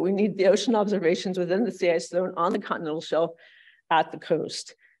choir, but we need the ocean observations within the sea ice zone on the continental shelf at the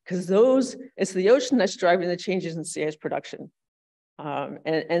coast. Because it's the ocean that's driving the changes in sea ice production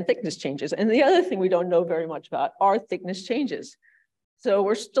and thickness changes. And the other thing we don't know very much about are thickness changes. So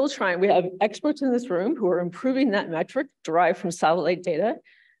we're still trying. We have experts in this room who are improving that metric derived from satellite data.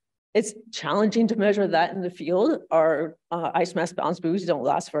 It's challenging to measure that in the field. Our ice mass balance buoys don't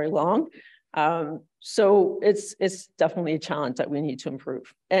last very long. So it's definitely a challenge that we need to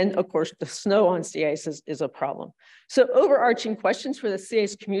improve. And of course, the snow on sea ice is a problem. So overarching questions for the sea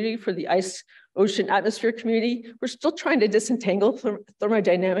ice community, for the ice ocean atmosphere community, we're still trying to disentangle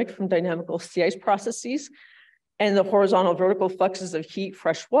thermodynamic from dynamical sea ice processes and the horizontal vertical fluxes of heat,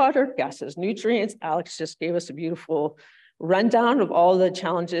 fresh water, gases, nutrients. Alex just gave us a beautiful rundown of all the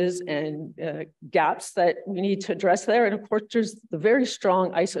challenges and gaps that we need to address there. And of course, there's the very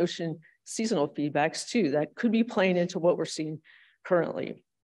strong ice ocean seasonal feedbacks too, that could be playing into what we're seeing currently.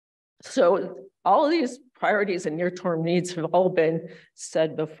 So all of these priorities and near-term needs have all been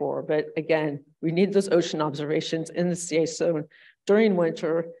said before, but again, we need those ocean observations in the sea ice zone during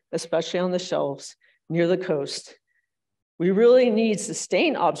winter, especially on the shelves near the coast. We really need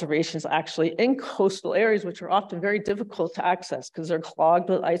sustained observations actually in coastal areas, which are often very difficult to access because they're clogged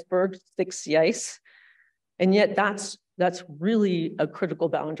with icebergs, thick sea ice. And yet that's really a critical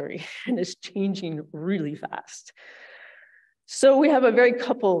boundary and it's changing really fast. So we have a very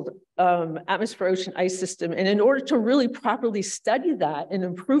coupled atmosphere-ocean ice system. And in order to really properly study that and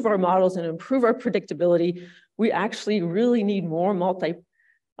improve our models and improve our predictability, we actually really need more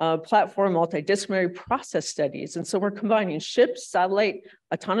multi-platform, multidisciplinary process studies. And so we're combining ships, satellite,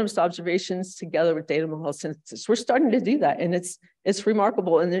 autonomous observations together with data model synthesis. We're starting to do that, and it's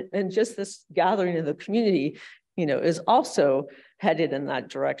remarkable. And just this gathering of the community, is also headed in that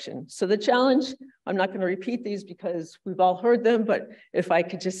direction. So the challenge, I'm not going to repeat these because we've all heard them, but if I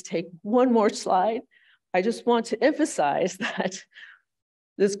could just take one more slide, I just want to emphasize that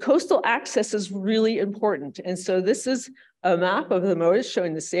this coastal access is really important. And so this is a map of the MODIS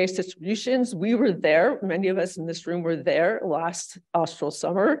showing the sea ice distributions. We were there, many of us in this room were there last austral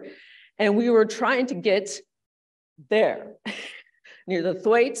summer, and we were trying to get there. Near the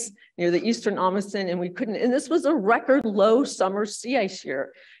Thwaites, near the Eastern Amundsen, and we couldn't. And this was a record low summer sea ice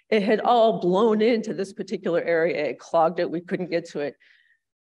year. It had all blown into this particular area. It clogged it. We couldn't get to it.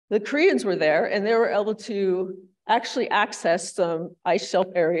 The Koreans were there, and they were able to actually access some ice shelf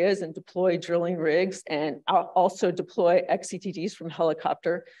areas and deploy drilling rigs and also deploy XCTDs from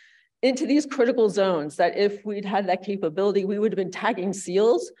helicopter into these critical zones that if we'd had that capability, we would have been tagging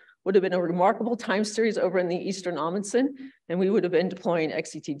seals, would have been a remarkable time series over in the Eastern Amundsen, and we would have been deploying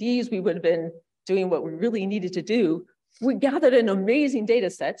XCTDs. We would have been doing what we really needed to do. We gathered an amazing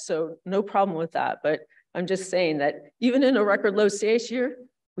data set, so no problem with that. But I'm just saying that even in a record low sea ice year,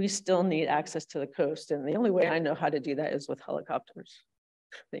 we still need access to the coast. And the only way I know how to do that is with helicopters.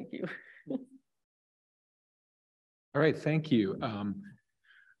 Thank you. All right, thank you.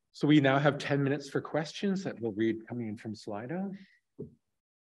 So we now have 10 minutes for questions that we'll read coming in from Slido.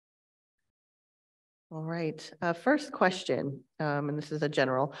 All right, first question, and this is a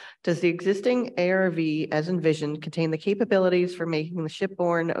general. Does the existing ARV as envisioned contain the capabilities for making the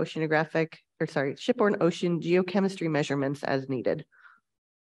shipborne ocean geochemistry measurements as needed?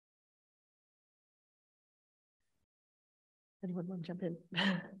 Anyone want to jump in?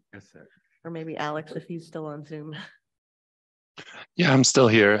 Yes, sir. Or maybe Alex, if he's still on Zoom. Yeah, I'm still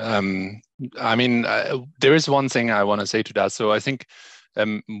here. There is one thing I want to say to that. So I think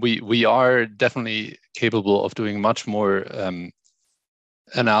we are definitely capable of doing much more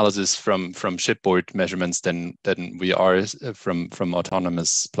analysis from shipboard measurements than we are from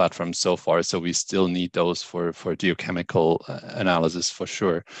autonomous platforms so far. So we still need those for geochemical analysis for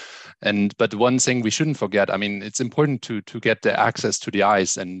sure. But one thing we shouldn't forget, it's important to get the access to the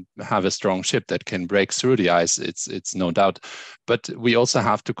ice and have a strong ship that can break through the ice. It's no doubt. But we also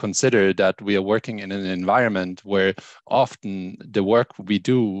have to consider that we are working in an environment where often the work we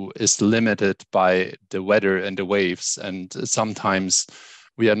do is limited by the weather and the waves, and sometimes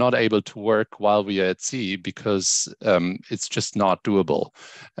we are not able to work while we are at sea because it's just not doable.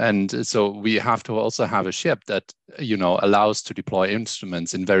 And so we have to also have a ship that, allows to deploy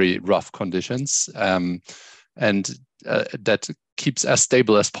instruments in very rough conditions and that keeps as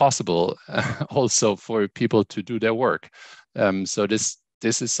stable as possible also for people to do their work. So this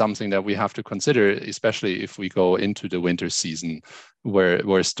is something that we have to consider, especially if we go into the winter season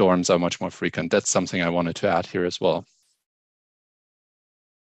where storms are much more frequent. That's something I wanted to add here as well.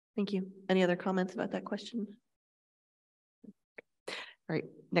 Thank you. Any other comments about that question? All right,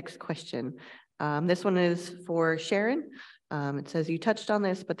 next question. This one is for Sharon. It says, you touched on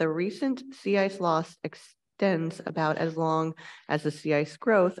this, but the recent sea ice loss extends about as long as the sea ice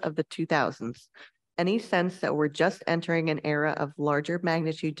growth of the 2000s. Any sense that we're just entering an era of larger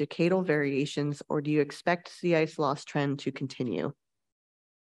magnitude decadal variations, or do you expect sea ice loss trend to continue?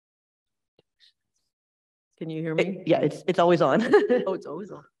 Can you hear me? Yeah, it's always on. Oh, it's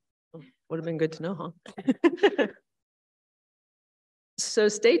always on. Would have been good to know, huh? So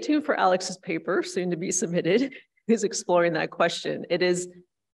stay tuned for Alex's paper, soon to be submitted, who's exploring that question. It's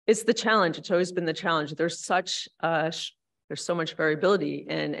the challenge. It's always been the challenge. There's so much variability,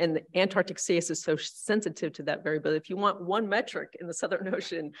 and the Antarctic sea ice is so sensitive to that variability. If you want one metric in the Southern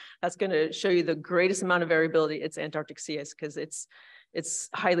Ocean that's going to show you the greatest amount of variability, it's Antarctic sea ice, because it's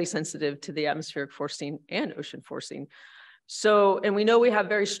highly sensitive to the atmospheric forcing and ocean forcing. So, and we know we have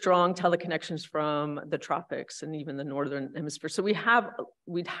very strong teleconnections from the tropics and even the northern hemisphere. So we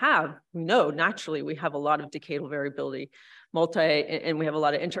know naturally we have a lot of decadal variability, and we have a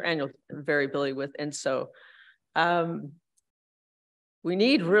lot of interannual variability with ENSO. We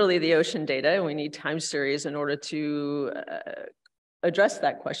need really the ocean data, and we need time series in order to address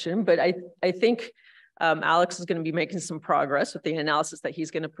that question. But I think Alex is going to be making some progress with the analysis that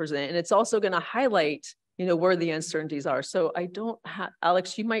he's going to present, and it's also going to highlight, where the uncertainties are. So I don't have,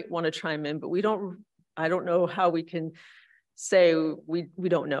 Alex, you might want to chime in, but I don't know how we can say we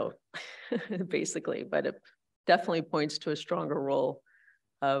don't know, basically, but it definitely points to a stronger role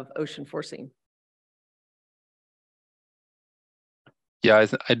of ocean forcing. Yeah,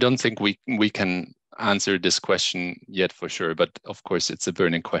 I don't think we can answer this question yet for sure, but of course it's a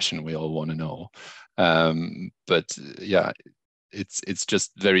burning question we all want to know. But yeah, it's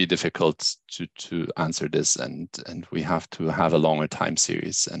just very difficult to answer this, and we have to have a longer time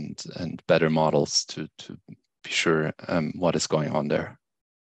series and better models to be sure what is going on there.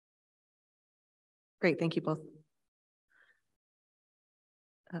 Great, thank you both.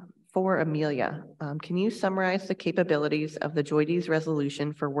 For Amelia, can you summarize the capabilities of the JOIDES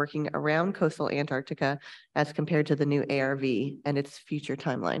resolution for working around coastal Antarctica as compared to the new ARV and its future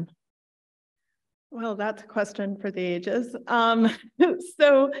timeline? Well, that's a question for the ages.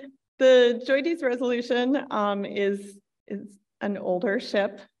 So the JOIDES resolution is an older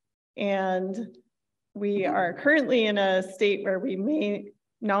ship, and we are currently in a state where we may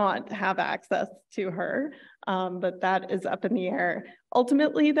not have access to her, but that is up in the air.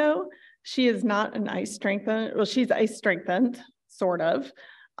 Ultimately, though, she is not an ice strengthened. Well, she's ice strengthened, sort of,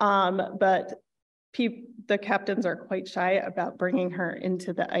 but the captains are quite shy about bringing her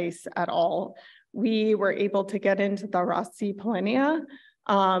into the ice at all. We were able to get into the Ross Sea Pollinia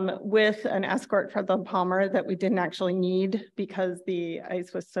with an escort from the Palmer that we didn't actually need because the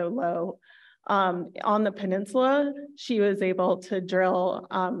ice was so low. On the peninsula, she was able to drill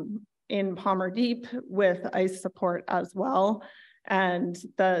in Palmer Deep with ice support as well. And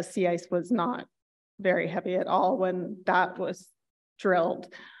the sea ice was not very heavy at all when that was drilled.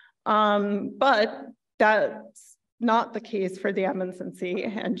 But that's not the case for the Amundsen Sea,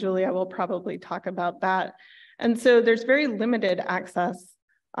 and Julia will probably talk about that. And so there's very limited access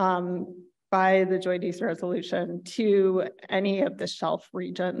by the JOIDES resolution to any of the shelf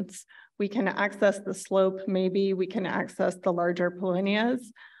regions. We can access the slope, maybe we can access the larger Pollinias,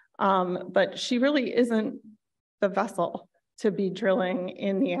 but she really isn't the vessel to be drilling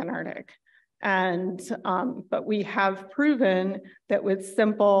in the Antarctic. And, but we have proven that with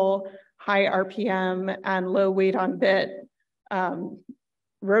simple high RPM and low weight on bit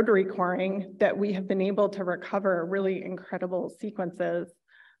rotary coring that we have been able to recover really incredible sequences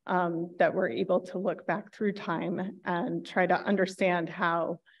that we're able to look back through time and try to understand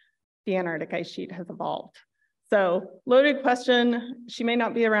how the Antarctic ice sheet has evolved. So loaded question, she may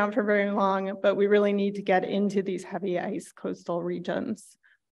not be around for very long, but we really need to get into these heavy ice coastal regions.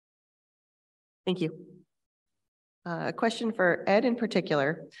 Thank you. A question for Ed in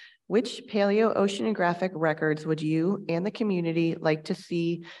particular. Which paleoceanographic records would you and the community like to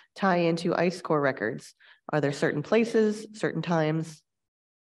see tie into ice core records? Are there certain places, certain times?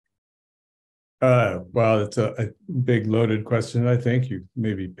 Well, it's a big loaded question. I think you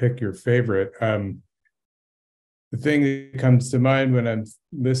maybe pick your favorite. The thing that comes to mind when I'm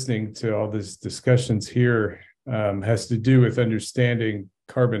listening to all these discussions here has to do with understanding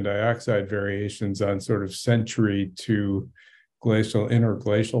carbon dioxide variations on sort of century to glacial,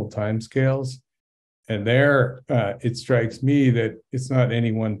 interglacial timescales. And there, it strikes me that it's not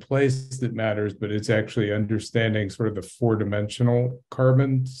any one place that matters, but it's actually understanding sort of the four-dimensional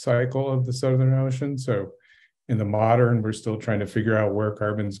carbon cycle of the Southern Ocean. So in the modern, we're still trying to figure out where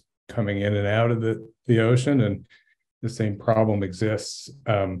carbon's coming in and out of the ocean, and the same problem exists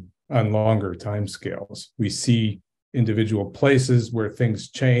on longer timescales. We see individual places where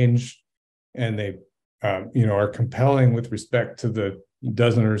things change, and they are compelling with respect to the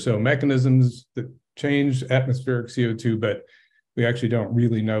dozen or so mechanisms that change atmospheric CO2, but we actually don't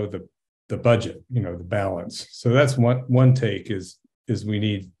really know the budget, the balance. So that's one take is we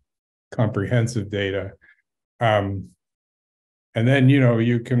need comprehensive data. And then,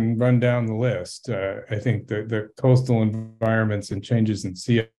 you can run down the list. I think the coastal environments and changes in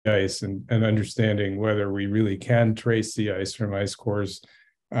sea ice and understanding whether we really can trace sea ice from ice cores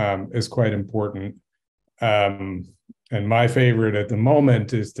is quite important. And my favorite at the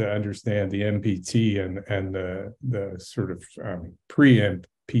moment is to understand the MPT and the sort of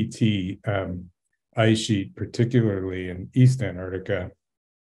pre-MPT ice sheet, particularly in East Antarctica.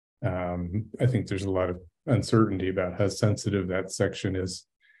 I think there's a lot of uncertainty about how sensitive that section is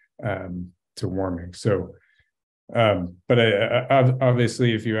to warming. So, but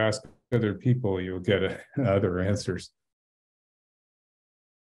obviously, if you ask other people, you'll get other answers.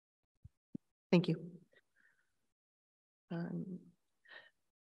 Thank you.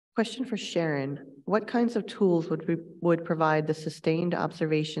 Question for Sharon. What kinds of tools would provide the sustained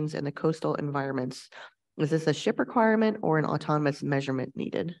observations in the coastal environments? Is this a ship requirement or an autonomous measurement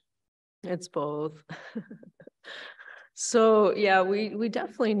needed? It's both. So yeah, we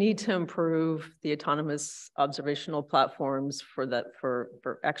definitely need to improve the autonomous observational platforms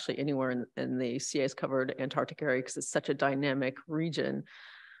for actually anywhere in the sea ice covered Antarctic area, because it's such a dynamic region.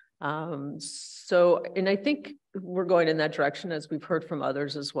 And I think we're going in that direction, as we've heard from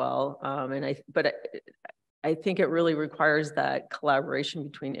others as well. But I think it really requires that collaboration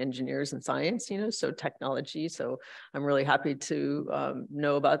between engineers and science, so technology. So I'm really happy to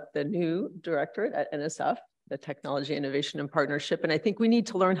know about the new directorate at NSF, the Technology, Innovation, and Partnership. And I think we need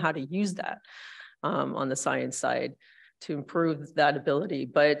to learn how to use that on the science side to improve that ability.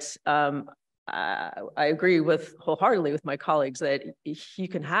 But I agree wholeheartedly with my colleagues that you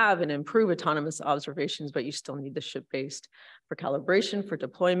can have and improve autonomous observations, but you still need the ship-based for calibration, for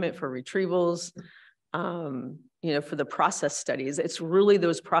deployment, for retrievals, for the process studies. It's really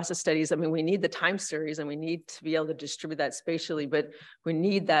those process studies. I mean, we need the time series and we need to be able to distribute that spatially, but we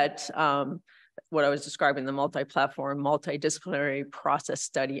need that, what I was describing, the multi-platform, multidisciplinary process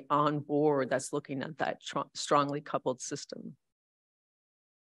study on board that's looking at that strongly coupled system.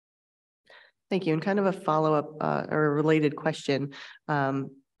 Thank you. And kind of a follow-up or a related question.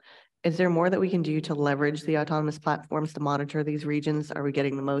 Is there more that we can do to leverage the autonomous platforms to monitor these regions? Are we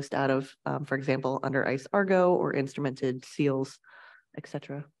getting the most out of, for example, under ice Argo or instrumented seals, et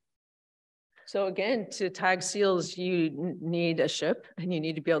cetera? So again, to tag seals, you need a ship and you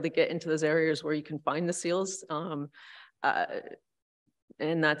need to be able to get into those areas where you can find the seals.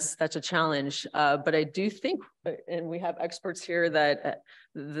 And that's a challenge. But I do think, and we have experts here, that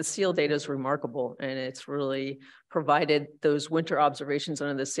the seal data is remarkable, and it's really provided those winter observations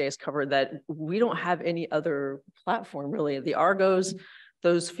under the sea ice cover that we don't have any other platform really. The Argos,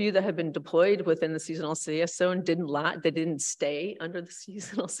 those few that have been deployed within the seasonal sea ice zone they didn't stay under the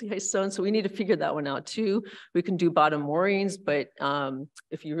seasonal sea ice zone. So we need to figure that one out too. We can do bottom moorings, but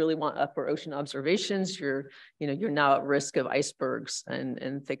if you really want upper ocean observations, you're now at risk of icebergs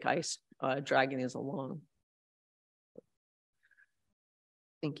and thick ice dragging these along.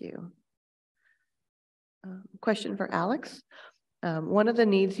 Thank you. Question for Alex. One of the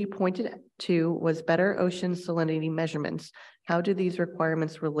needs you pointed to was better ocean salinity measurements. How do these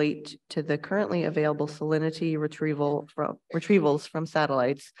requirements relate to the currently available salinity retrievals from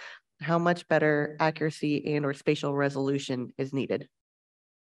satellites? How much better accuracy and/or spatial resolution is needed?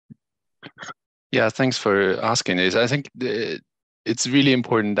 Yeah, thanks for asking this. I think it's really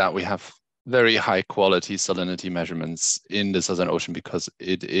important that we have very high quality salinity measurements in the Southern Ocean, because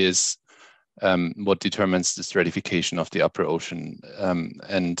it is what determines the stratification of the upper ocean.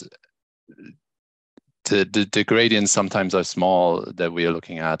 And the gradients sometimes are small that we are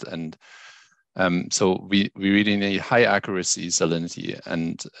looking at. And so we really need high accuracy salinity,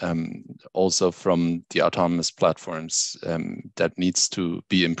 and also from the autonomous platforms that needs to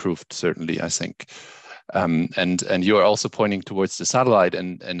be improved, certainly, I think. And you are also pointing towards the satellite,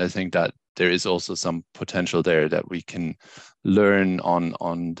 and I think that there is also some potential there that we can learn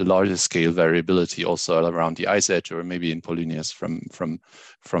on the larger scale variability also around the ice edge, or maybe in polynyas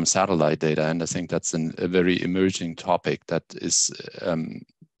from satellite data. And I think that's a very emerging topic that is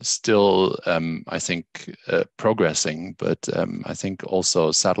still, I think, progressing, but I think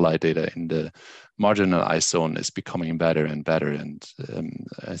also satellite data in the marginal ice zone is becoming better and better. And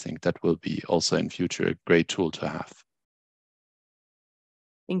I think that will be also in future a great tool to have.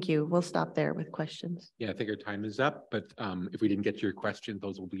 Thank you. We'll stop there with questions. Yeah, I think our time is up, but if we didn't get to your question,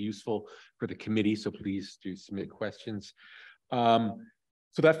 those will be useful for the committee. So please do submit questions.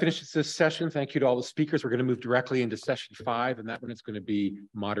 So that finishes this session. Thank you to all the speakers. We're going to move directly into session 5, and that one is going to be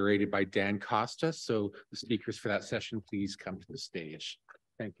moderated by Dan Costa. So the speakers for that session, please come to the stage.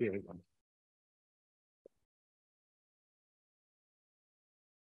 Thank you, everyone.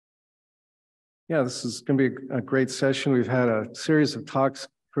 Yeah, this is going to be a great session. We've had a series of talks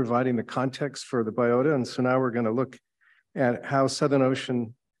providing the context for the biota. And so now we're going to look at how Southern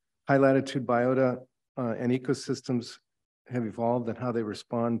Ocean high latitude biota and ecosystems have evolved and how they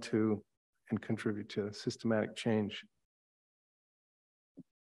respond to and contribute to systematic change.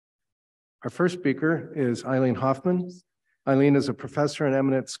 Our first speaker is Eileen Hoffman. Eileen is a professor and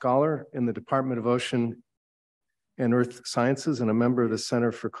eminent scholar in the Department of Ocean and Earth Sciences and a member of the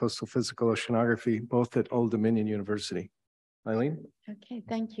Center for Coastal Physical Oceanography, both at Old Dominion University. Eileen? Okay,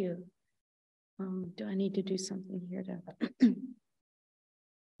 thank you. Do I need to do something here to?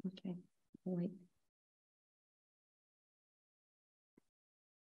 Okay, wait.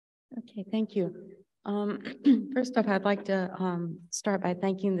 Okay, thank you. First off, I'd like to start by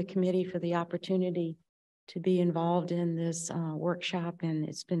thanking the committee for the opportunity to be involved in this workshop, and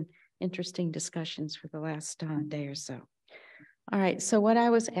it's been interesting discussions for the last day or so. All right, so what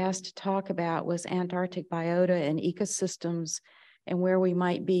I was asked to talk about was Antarctic biota and ecosystems and where we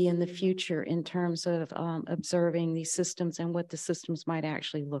might be in the future in terms of observing these systems and what the systems might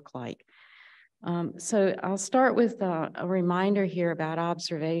actually look like. So I'll start with a reminder here about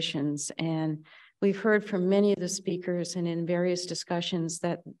observations. And we've heard from many of the speakers and in various discussions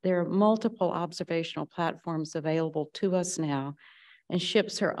that there are multiple observational platforms available to us now, and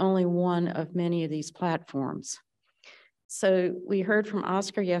ships are only one of many of these platforms. So we heard from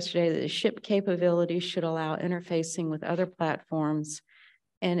Oscar yesterday that the ship capabilities should allow interfacing with other platforms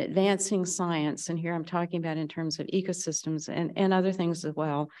and advancing science, and here I'm talking about in terms of ecosystems and other things as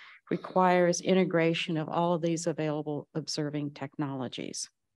well, requires integration of all of these available observing technologies.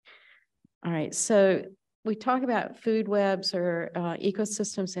 All right, so we talk about food webs or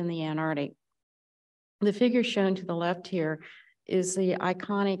ecosystems in the Antarctic. The figure shown to the left here is the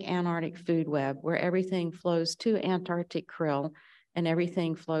iconic Antarctic food web, where everything flows to Antarctic krill and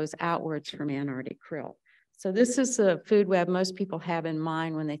everything flows outwards from Antarctic krill. So this is the food web most people have in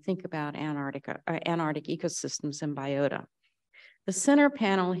mind when they think about Antarctic ecosystems and biota. The center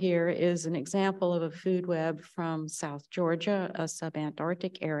panel here is an example of a food web from South Georgia, a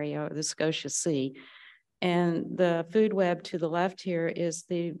subantarctic area of the Scotia Sea. And the food web to the left here is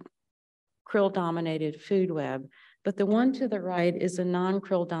the krill-dominated food web. But the one to the right is a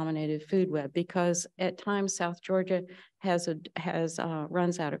non-krill dominated food web, because at times South Georgia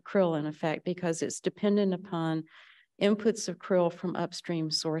runs out of krill, in effect, because it's dependent upon inputs of krill from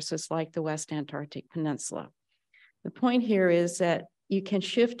upstream sources like the West Antarctic Peninsula. The point here is that you can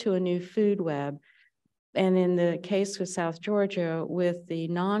shift to a new food web. And in the case with South Georgia, with the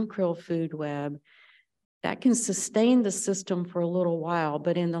non-krill food web, that can sustain the system for a little while,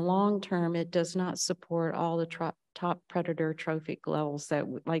 but in the long term, it does not support all the top predator trophic levels that,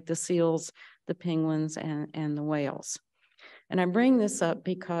 like the seals, the penguins, and the whales. And I bring this up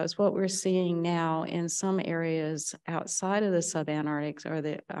because what we're seeing now in some areas outside of the subantarctic or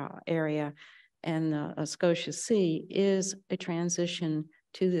the area and the Scotia Sea is a transition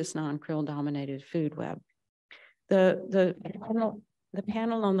to this non-krill dominated food web. The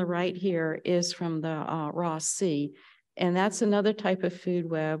panel on the right here is from the Ross Sea, and that's another type of food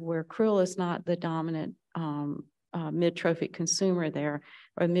web where krill is not the dominant mid-trophic consumer there,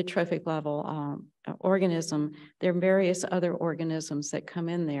 or mid-trophic level organism. There are various other organisms that come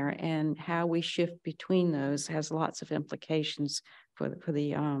in there, and how we shift between those has lots of implications for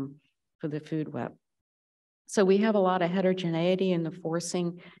the food web. So we have a lot of heterogeneity in the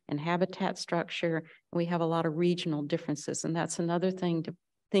forcing and habitat structure, and we have a lot of regional differences. And that's another thing to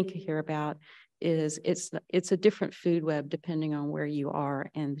think here about, is it's a different food web depending on where you are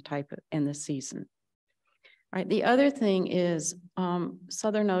and the type of, and the season. All right, the other thing is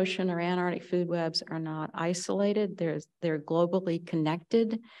Southern Ocean or Antarctic food webs are not isolated. They're globally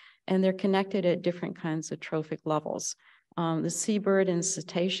connected, and they're connected at different kinds of trophic levels. The seabird and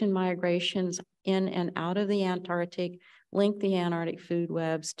cetacean migrations in and out of the Antarctic link the Antarctic food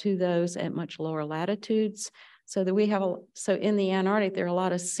webs to those at much lower latitudes. So that so in the Antarctic, there are a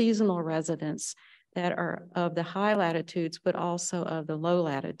lot of seasonal residents that are of the high latitudes, but also of the low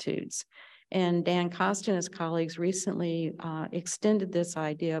latitudes. And Dan Costa and his colleagues recently extended this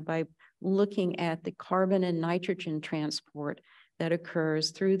idea by looking at the carbon and nitrogen transport that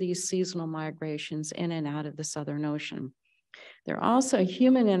occurs through these seasonal migrations in and out of the Southern Ocean. There are also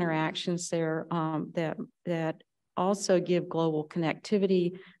human interactions there that also give global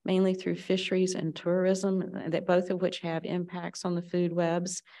connectivity, mainly through fisheries and tourism, that both of which have impacts on the food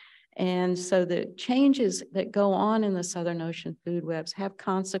webs. And so the changes that go on in the Southern Ocean food webs have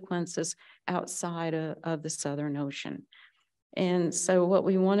consequences outside of the Southern Ocean. And so what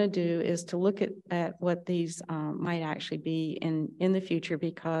we want to do is to look at what these might actually be in the future,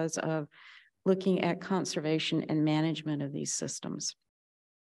 because of looking at conservation and management of these systems.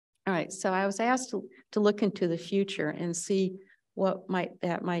 All right, so I was asked to look into the future and see what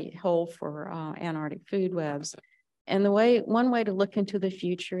that might hold for Antarctic food webs. And one way to look into the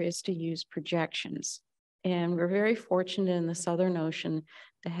future is to use projections. And we're very fortunate in the Southern Ocean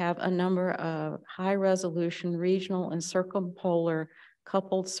to have a number of high resolution regional and circumpolar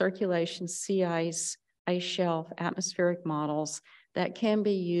coupled circulation sea ice ice shelf atmospheric models that can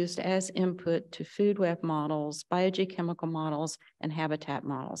be used as input to food web models, biogeochemical models, and habitat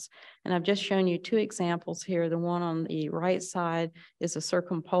models. And I've just shown you two examples here. The one on the right side is a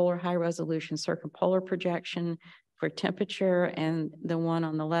circumpolar, high resolution circumpolar projection for temperature, and the one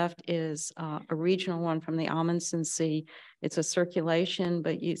on the left is a regional one from the Amundsen Sea. It's a circulation,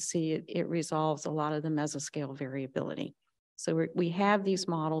 but you see it resolves a lot of the mesoscale variability. So we have these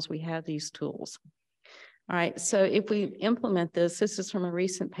models, we have these tools. All right, so if we implement this, this is from a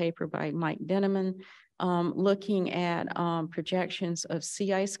recent paper by Mike Denneman, looking at projections of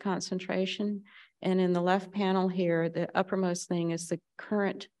sea ice concentration. And in the left panel here, the uppermost thing is the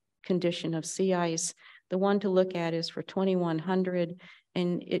current condition of sea ice. The one to look at is for 2100,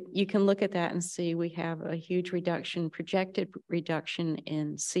 and you can look at that and see we have a huge reduction, projected reduction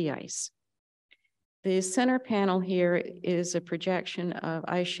in sea ice. The center panel here is a projection of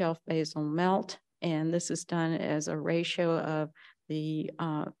ice shelf basal melt, and this is done as a ratio of the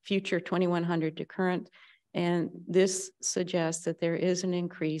future 2100 to current. And this suggests that there is an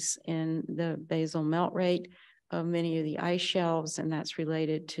increase in the basal melt rate of many of the ice shelves, and that's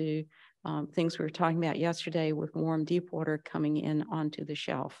related to things we were talking about yesterday with warm deep water coming in onto the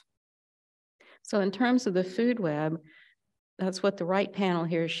shelf. So in terms of the food web, that's what the right panel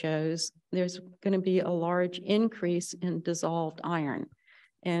here shows. There's going to be a large increase in dissolved iron.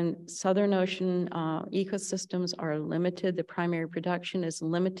 And Southern Ocean ecosystems are limited. The primary production is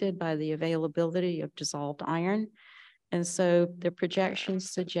limited by the availability of dissolved iron. And so the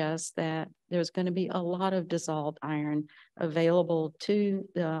projections suggest that there's going to be a lot of dissolved iron available to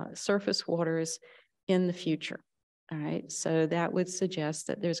the surface waters in the future. All right, so that would suggest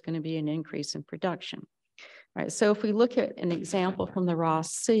that there's going to be an increase in production. All right, so if we look at an example from the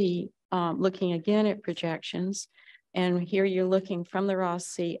Ross Sea, looking again at projections, and here you're looking from the Ross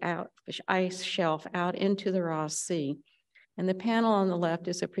Sea out, ice shelf out into the Ross Sea. And the panel on the left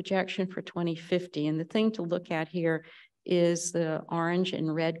is a projection for 2050. And the thing to look at here is the orange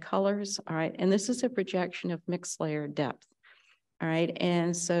and red colors. All right. And this is a projection of mixed layer depth. All right.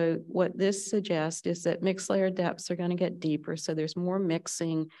 And so what this suggests is that mixed layer depths are going to get deeper. So there's more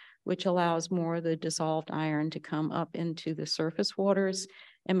mixing, which allows more of the dissolved iron to come up into the surface waters.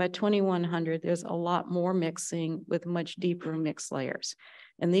 And by 2100, there's a lot more mixing with much deeper mixed layers.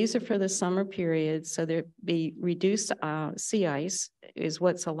 And these are for the summer period. So there'd be reduced sea ice is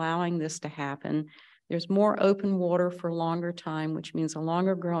what's allowing this to happen. There's more open water for longer time, which means a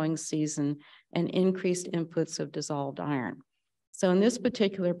longer growing season and increased inputs of dissolved iron. So in this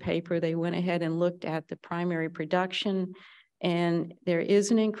particular paper, they went ahead and looked at the primary production, and there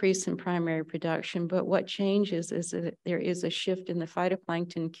is an increase in primary production, but what changes is that there is a shift in the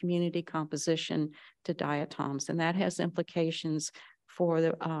phytoplankton community composition to diatoms, and that has implications for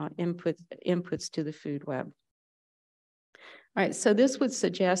the inputs to the food web. All right, so this would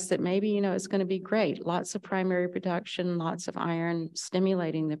suggest that maybe, it's going to be great. Lots of primary production, lots of iron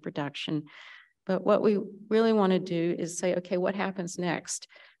stimulating the production. But what we really want to do is say, okay, what happens next?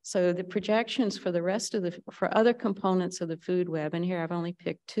 So the projections for the rest of for other components of the food web, and here I've only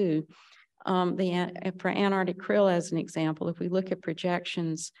picked two, for Antarctic krill as an example, if we look at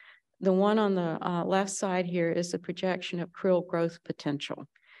projections, the one on the left side here is a projection of krill growth potential.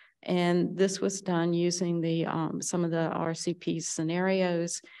 And this was done using the some of the RCP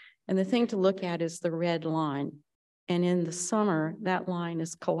scenarios. And the thing to look at is the red line. And in the summer, that line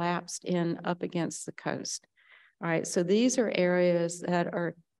is collapsed in up against the coast. All right, so these are areas that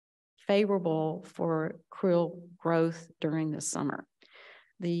are favorable for krill growth during the summer.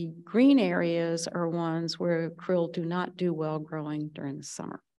 The green areas are ones where krill do not do well growing during the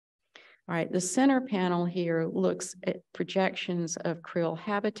summer. All right, the center panel here looks at projections of krill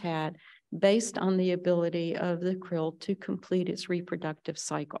habitat based on the ability of the krill to complete its reproductive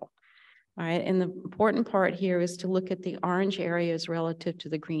cycle. All right, and the important part here is to look at the orange areas relative to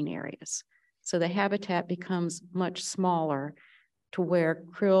the green areas. So the habitat becomes much smaller to where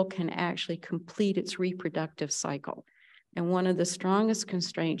krill can actually complete its reproductive cycle. And one of the strongest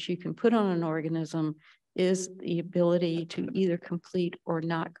constraints you can put on an organism is the ability to either complete or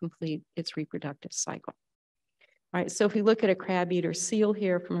not complete its reproductive cycle. All right, so if we look at a crab-eater seal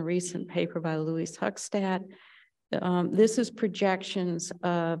here from a recent paper by Louis Huckstadt, this is projections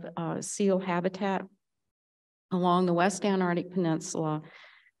of seal habitat along the West Antarctic Peninsula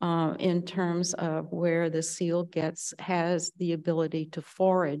in terms of where the seal has the ability to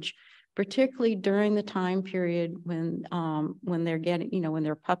forage, particularly during the time period when they're getting, when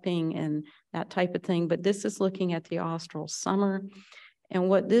they're pupping and that type of thing. But this is looking at the austral summer. And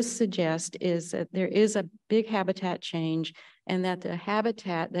what this suggests is that there is a big habitat change and that the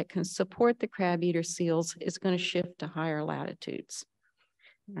habitat that can support the crab eater seals is going to shift to higher latitudes.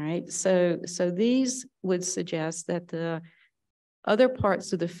 All right, so these would suggest that the other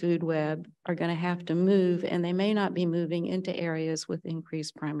parts of the food web are going to have to move, and they may not be moving into areas with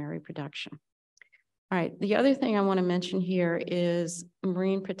increased primary production. All right, the other thing I want to mention here is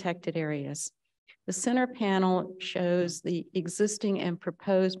marine protected areas. The center panel shows the existing and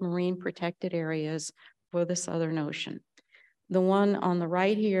proposed marine protected areas for the Southern Ocean. The one on the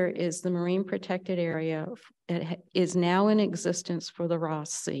right here is the marine protected area that is now in existence for the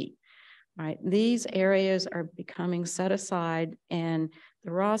Ross Sea. All right, these areas are becoming set aside, and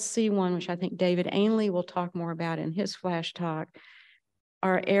the Ross Sea one, which I think David Ainley will talk more about in his flash talk,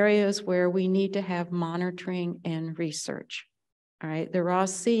 are areas where we need to have monitoring and research. All right, the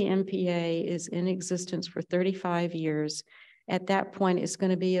Ross Sea MPA is in existence for 35 years. At that point, it's going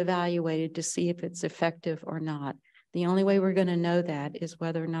to be evaluated to see if it's effective or not. The only way we're going to know that is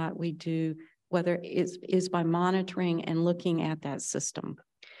whether or not we do, whether it is by monitoring and looking at that system.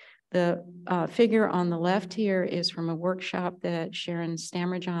 The figure on the left here is from a workshop that Sharon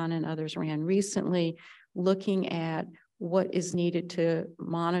Stammerjohn and others ran recently, looking at what is needed to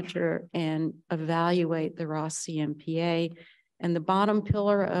monitor and evaluate the Ross Sea MPA. And the bottom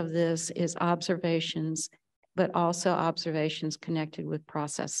pillar of this is observations, but also observations connected with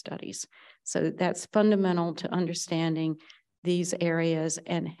process studies. So that's fundamental to understanding these areas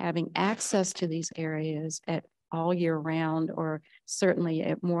and having access to these areas at all year round, or certainly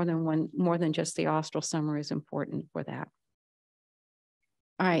at more than just the austral summer is important for that.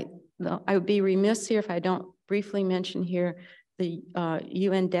 All right, I would be remiss here if I don't briefly mention here the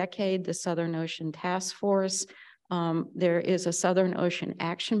UN Decade, the Southern Ocean Task Force. There is a Southern Ocean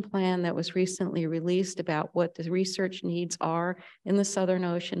Action Plan that was recently released about what the research needs are in the Southern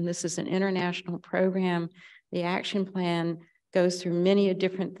Ocean. This is an international program. The action plan goes through many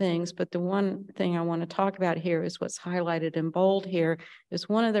different things, but the one thing I want to talk about here is what's highlighted in bold here is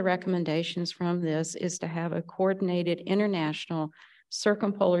one of the recommendations from this is to have a coordinated international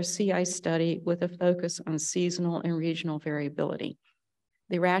circumpolar sea ice study with a focus on seasonal and regional variability.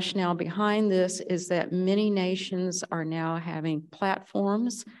 The rationale behind this is that many nations are now having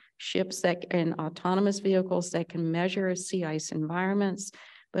platforms, ships that and autonomous vehicles that can measure sea ice environments.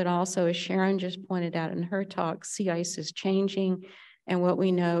 But also, as Sharon just pointed out in her talk, sea ice is changing. And what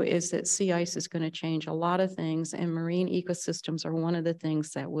we know is that sea ice is going to change a lot of things, and marine ecosystems are one of the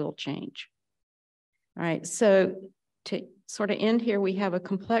things that will change. All right, so to sort of end here, we have a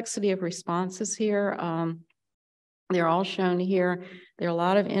complexity of responses here. They're all shown here. There are a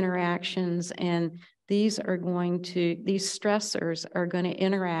lot of interactions, and these stressors are going to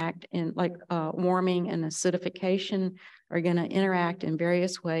interact in like warming and acidification are going to interact in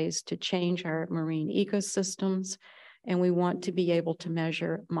various ways to change our marine ecosystems. And we want to be able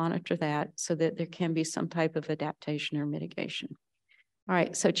to monitor that so that there can be some type of adaptation or mitigation. All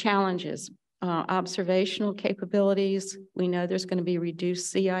right, so challenges. Observational capabilities. We know there's going to be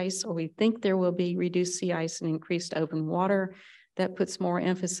reduced sea ice, or we think there will be reduced sea ice and increased open water. That puts more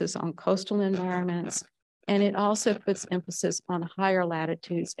emphasis on coastal environments. And it also puts emphasis on higher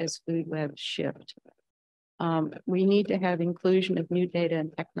latitudes as food webs shift. We need to have inclusion of new data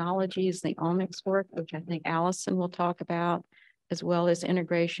and technologies, the omics work, which I think Allison will talk about, as well as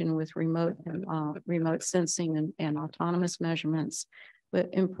integration with remote sensing and autonomous measurements. But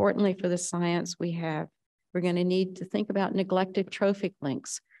importantly for the science we're going to need to think about neglected trophic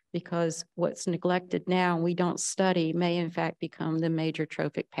links, because what's neglected now we don't study may in fact become the major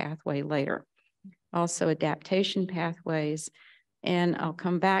trophic pathway later. Also adaptation pathways. And I'll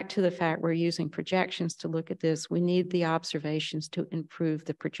come back to the fact we're using projections to look at this. We need the observations to improve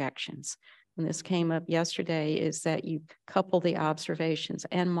the projections. And this came up yesterday, is that you couple the observations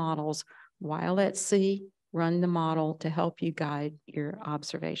and models while at sea, run the model to help you guide your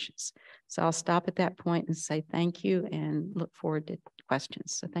observations. So I'll stop at that point and say thank you and look forward to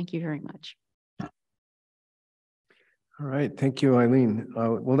questions. So thank you very much. All right, thank you, Eileen.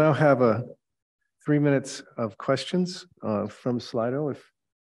 We'll now have 3 minutes of questions from Slido. Do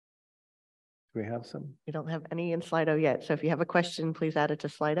we have some? We don't have any in Slido yet. So if you have a question, please add it to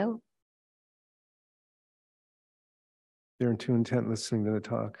Slido. They're too intent listening to the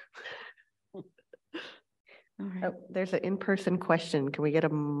talk. Right. Oh, there's an in-person question. Can we get a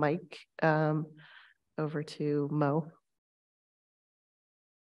mic over to Mo?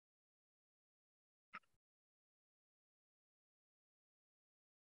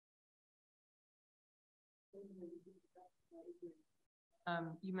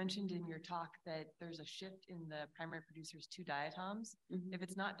 You mentioned in your talk that there's a shift in the primary producers to diatoms. If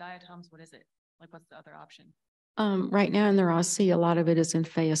it's not diatoms, what is it? Like, what's the other option? Right now in the Ross Sea, a lot of it is in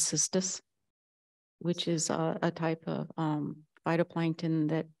Phaeocystis, which is a type of phytoplankton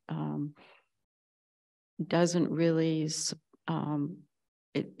that doesn't really,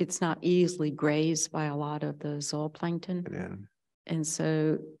 it's not easily grazed by a lot of the zooplankton. Yeah. And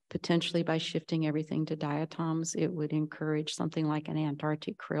so potentially by shifting everything to diatoms, it would encourage something like an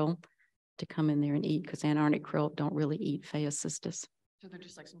Antarctic krill to come in there and eat, because Antarctic krill don't really eat Phaeocystis. So they're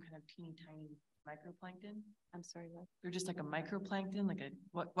just like some kind of teeny tiny microplankton? I'm sorry, what? They're just like a microplankton, like a,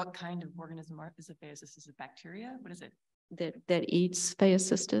 what kind of organism is a Phaeocystis? Is it bacteria? What is it? That eats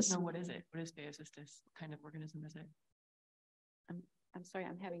Phaeocystis? No, what is it? What is Phaeocystis? What kind of organism is it? I'm sorry,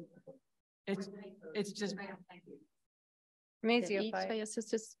 I'm having. It's just. That eats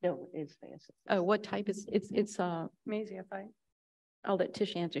Phaeocystis? No, it's Phaeocystis. Oh, what type is, it's Mesiophyte. I'll let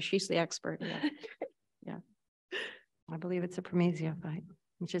Tish answer. She's the expert. Yeah. Yeah. I believe it's a promesiophyte,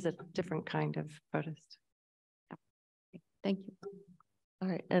 which is a different kind of protist. Thank you. All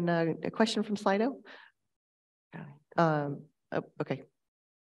right, and a question from Slido. Okay,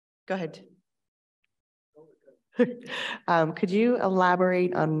 go ahead. Could you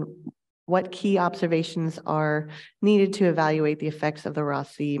elaborate on what key observations are needed to evaluate the effects of the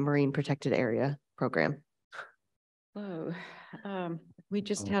Ross Sea Marine Protected Area program? Whoa. We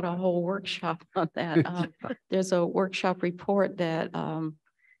just had a whole workshop on that. There's a workshop report that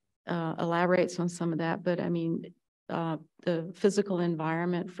elaborates on some of that, but I mean, the physical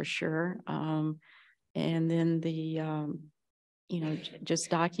environment for sure. And then the, just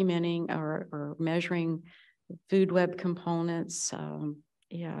documenting or measuring food web components.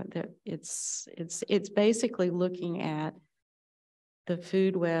 Yeah, that it's basically looking at the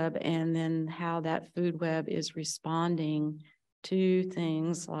food web and then how that food web is responding to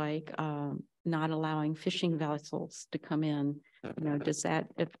things like not allowing fishing vessels to come in. Does that,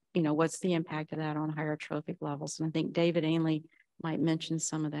 what's the impact of that on higher trophic levels? And I think David Ainley might mention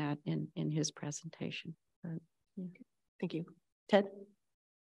some of that in his presentation. But, yeah. Thank you. Ted?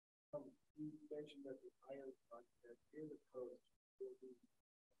 You mentioned that the iron content in the coast will be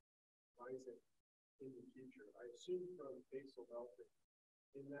rising in the future. I assume from basal melting.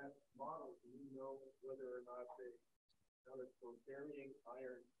 In that model, do you know whether or not they accounted for varying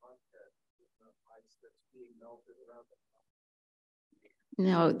iron content in the ice that's being melted around the top?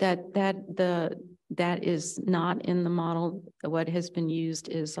 No, that is not in the model. What has been used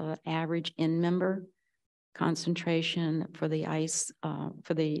is average end member concentration for the ice,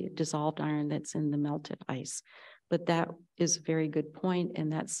 for the dissolved iron that's in the melted ice. But that is a very good point,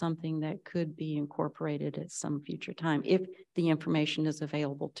 and that's something that could be incorporated at some future time if the information is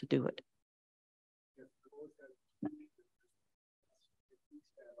available to do it.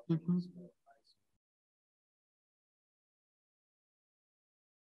 Mm-hmm.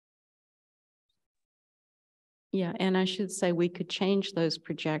 Yeah, and I should say we could change those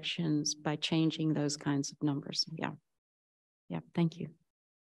projections by changing those kinds of numbers. Yeah. Yeah, thank you.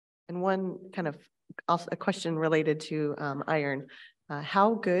 And one kind of also a question related to iron.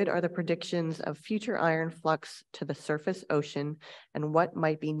 How good are the predictions of future iron flux to the surface ocean, and what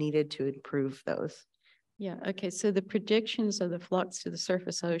might be needed to improve those? Yeah, okay, so the predictions of the flux to the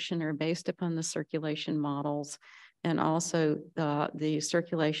surface ocean are based upon the circulation models and also the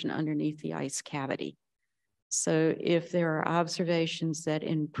circulation underneath the ice cavity. So if there are observations that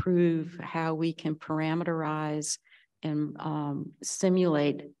improve how we can parameterize and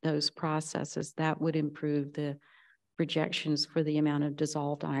simulate those processes, that would improve the projections for the amount of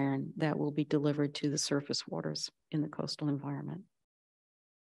dissolved iron that will be delivered to the surface waters in the coastal environment.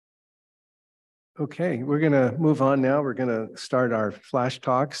 Okay, we're going to move on now. We're going to start our flash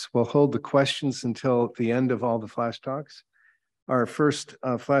talks. We'll hold the questions until the end of all the flash talks. Our first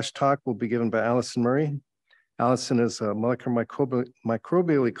flash talk will be given by Allison Murray. Allison is a molecular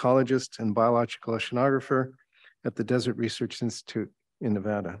microbial ecologist and biological oceanographer at the Desert Research Institute in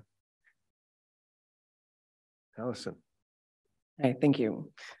Nevada. Allison. Hi, thank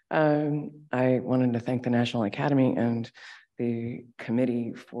you. I wanted to thank the National Academy and the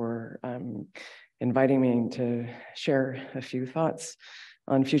committee for inviting me to share a few thoughts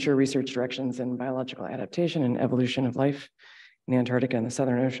on future research directions in biological adaptation and evolution of life in Antarctica and the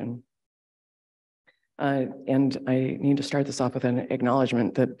Southern Ocean. And I need to start this off with an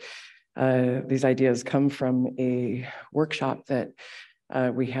acknowledgement that these ideas come from a workshop that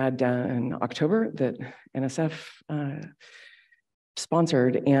we had down in October that NSF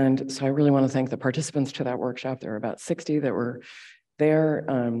sponsored. And so I really want to thank the participants to that workshop. There were about 60 that were there.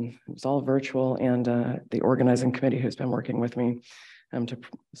 It was all virtual, and the organizing committee who's been working with me to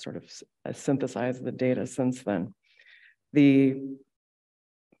sort of synthesize the data since then. The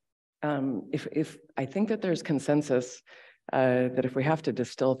if I think that there's consensus that if we have to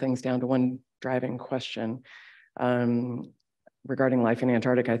distill things down to one driving question regarding life in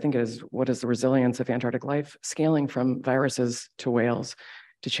Antarctica, I think it is, what is the resilience of Antarctic life, scaling from viruses to whales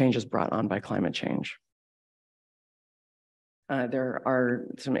to changes brought on by climate change? There are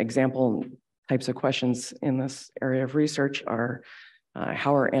some example types of questions in this area of research are,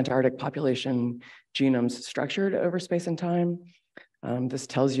 how are Antarctic population genomes structured over space and time? This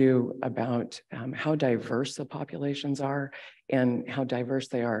tells you about how diverse the populations are, and how diverse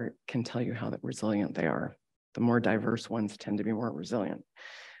they are can tell you how resilient they are. The more diverse ones tend to be more resilient.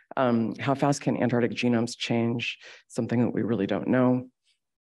 How fast can Antarctic genomes change? Something that we really don't know.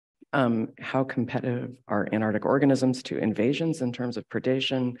 How competitive are Antarctic organisms to invasions in terms of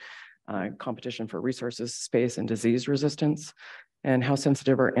predation, competition for resources, space, and disease resistance? And how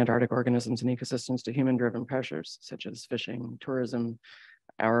sensitive are Antarctic organisms and ecosystems to human-driven pressures, such as fishing, tourism,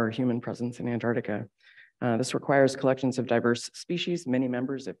 our human presence in Antarctica? This requires collections of diverse species, many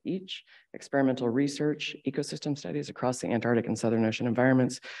members of each, experimental research, ecosystem studies across the Antarctic and Southern Ocean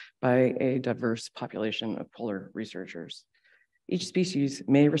environments by a diverse population of polar researchers. Each species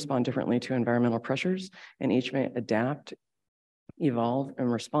may respond differently to environmental pressures, and each may adapt, evolve,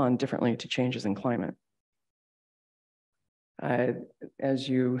 and respond differently to changes in climate. As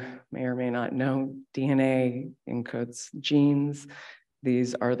you may or may not know, DNA encodes genes.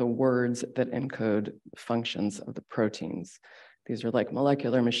 These are the words that encode functions of the proteins. These are like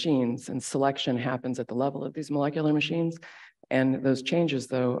molecular machines, and selection happens at the level of these molecular machines. And those changes,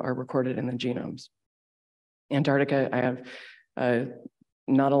 though, are recorded in the genomes. Antarctica, I have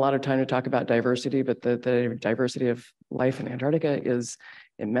not a lot of time to talk about diversity, but the diversity of life in Antarctica is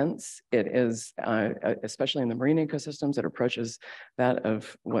immense. It is, especially in the marine ecosystems, it approaches that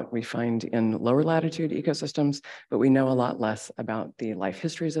of what we find in lower latitude ecosystems, but we know a lot less about the life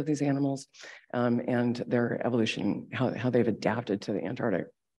histories of these animals and their evolution, how they've adapted to the Antarctic.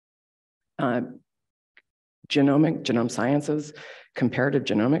 Genome sciences, comparative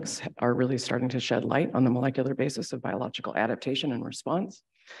genomics are really starting to shed light on the molecular basis of biological adaptation and response.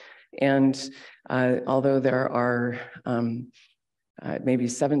 And although there are maybe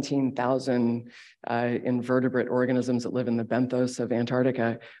 17,000 invertebrate organisms that live in the benthos of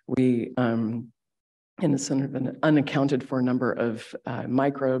Antarctica, we, in a sort of an unaccounted for number of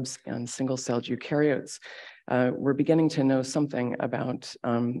microbes and single-celled eukaryotes, we're beginning to know something about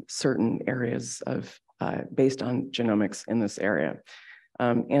certain areas of based on genomics in this area.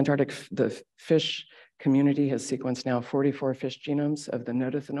 The fish community has sequenced now 44 fish genomes of the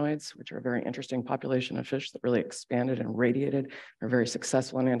notothenoids, which are a very interesting population of fish that really expanded and radiated, are very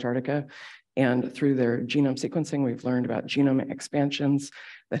successful in Antarctica. And through their genome sequencing, we've learned about genome expansions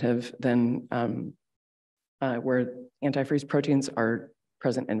that have then, where antifreeze proteins are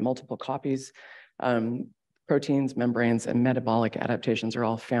present in multiple copies. Proteins, membranes, and metabolic adaptations are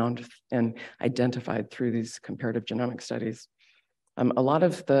all found and identified through these comparative genomic studies. A lot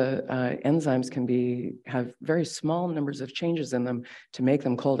of the enzymes can have very small numbers of changes in them to make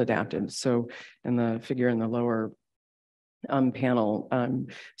them cold adapted. So in the figure in the lower panel,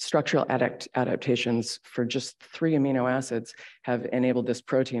 structural adaptations for just 3 amino acids have enabled this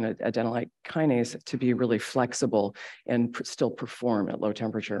protein, adenylate kinase, to be really flexible and still perform at low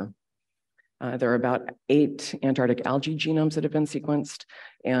temperature. There are about 8 Antarctic algae genomes that have been sequenced,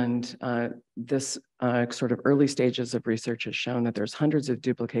 and this sort of early stages of research has shown that there's hundreds of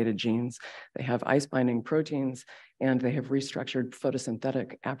duplicated genes. They have ice-binding proteins, and they have restructured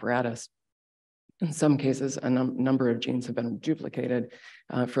photosynthetic apparatus. In some cases, a number of genes have been duplicated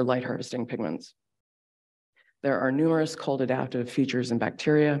for light harvesting pigments. There are numerous cold adaptive features in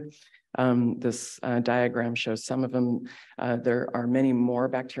bacteria. This diagram shows some of them. There are many more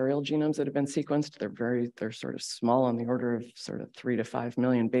bacterial genomes that have been sequenced. They're sort of small, on the order of sort of 3 to 5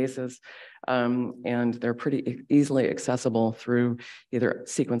 million bases. And they're pretty easily accessible through either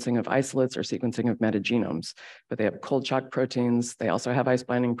sequencing of isolates or sequencing of metagenomes. But they have cold shock proteins. They also have ice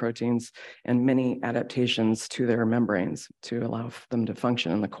binding proteins and many adaptations to their membranes to allow them to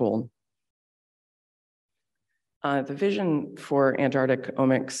function in the cold. The vision for Antarctic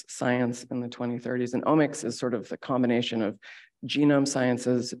omics science in the 2030s, and omics is sort of the combination of genome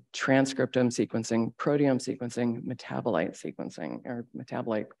sciences, transcriptome sequencing, proteome sequencing, metabolite sequencing, or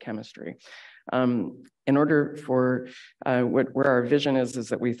metabolite chemistry. In order for where our vision is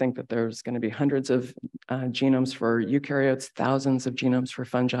that we think that there's going to be hundreds of genomes for eukaryotes, thousands of genomes for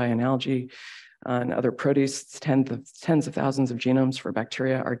fungi and algae, and other protists, tens of thousands of genomes for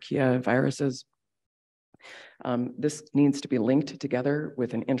bacteria, archaea, viruses. This needs to be linked together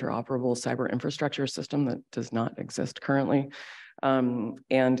with an interoperable cyber infrastructure system that does not exist currently.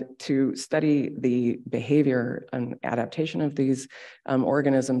 And to study the behavior and adaptation of these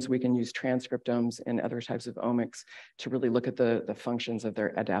organisms, we can use transcriptomes and other types of omics to really look at the functions of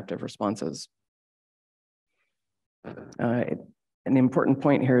their adaptive responses. An important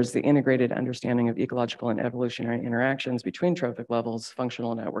point here is the integrated understanding of ecological and evolutionary interactions between trophic levels,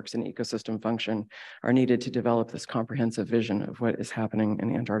 functional networks, and ecosystem function are needed to develop this comprehensive vision of what is happening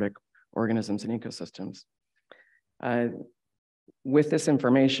in Antarctic organisms and ecosystems. With this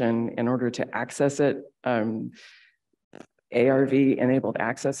information, in order to access it, ARV-enabled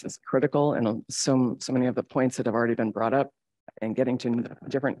access is critical, and so many of the points that have already been brought up and getting to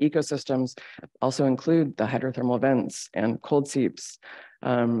different ecosystems also include the hydrothermal vents and cold seeps,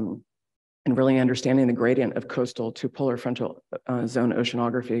 and really understanding the gradient of coastal to polar frontal zone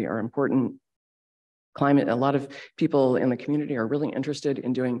oceanography are important. Climate, a lot of people in the community are really interested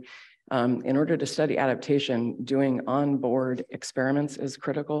in doing, in order to study adaptation, doing onboard experiments is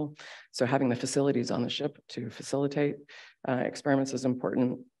critical. So having the facilities on the ship to facilitate experiments is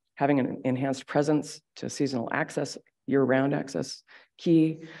important. Having an enhanced presence to seasonal access, year-round access,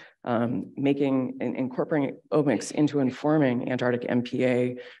 key. Incorporating omics into informing Antarctic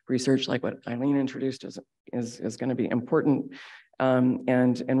MPA research, like what Eileen introduced, is going to be important.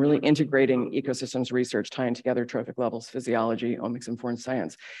 And really integrating ecosystems research, tying together trophic levels, physiology, omics-informed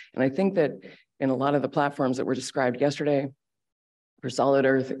science. And I think that in a lot of the platforms that were described yesterday, for solid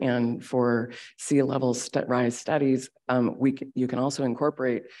Earth and for sea level rise studies, you can also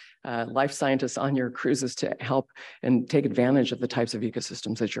incorporate life scientists on your cruises to help and take advantage of the types of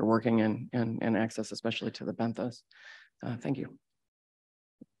ecosystems that you're working in and access, especially to the benthos. Thank you.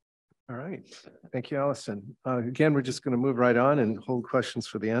 All right. Thank you, Allison. Again, we're just going to move right on and hold questions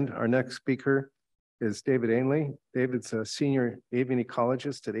for the end. Our next speaker is David Ainley. David's a senior avian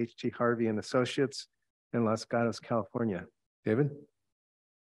ecologist at H.T. Harvey and Associates in Los Gatos, California. David?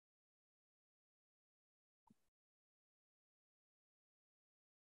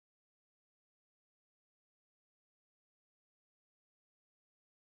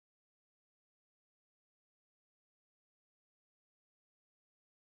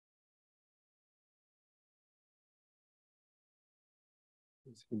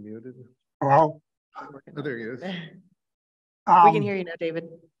 Is he muted? Hello? Oh, there he is. We can hear you now, David.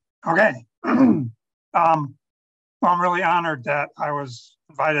 Okay. Well, I'm really honored that I was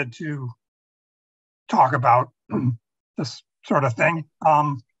invited to talk about this sort of thing.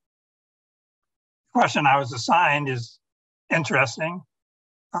 The question I was assigned is interesting.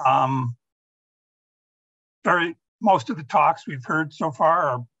 Most of the talks we've heard so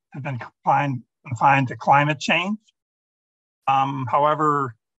far have been confined to climate change.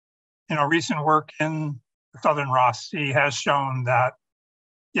 However, recent work in the Southern Ross Sea has shown that,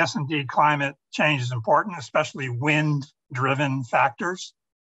 yes, indeed, climate change is important, especially wind-driven factors,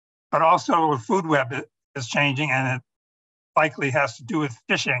 but also the food web is changing, and it likely has to do with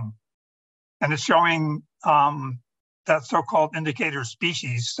fishing. And it's showing that so-called indicator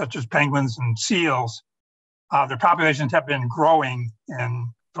species, such as penguins and seals, their populations have been growing in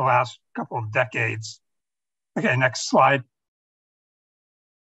the last couple of decades. Okay, next slide.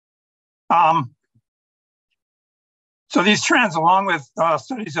 So these trends, along with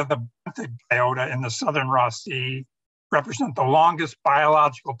studies of the benthic biota in the Southern Ross Sea, represent the longest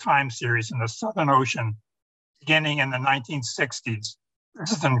biological time series in the Southern Ocean, beginning in the 1960s.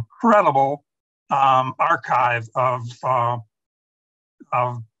 This is an incredible archive of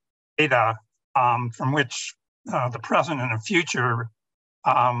data from which the present and the future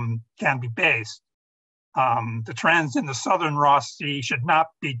can be based. The trends in the Southern Ross Sea should not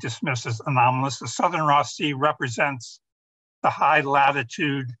be dismissed as anomalous. The Southern Ross Sea represents the high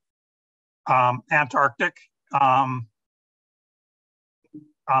latitude Antarctic.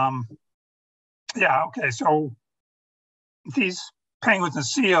 So these penguins and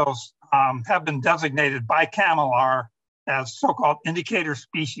seals have been designated by CAMLR as so-called indicator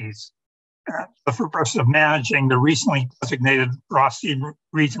species for the purpose of managing the recently designated Ross Sea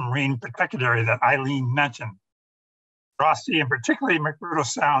region marine protected area that Eileen mentioned. Ross Sea, and particularly McMurdo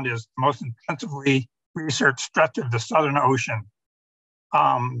Sound, is the most intensively researched stretch of the Southern Ocean.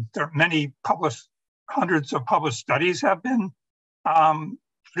 There are many hundreds of published studies have been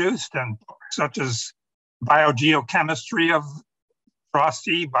produced, and such as Biogeochemistry of Ross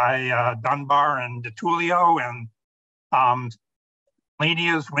Sea by Dunbar and DiTullio, and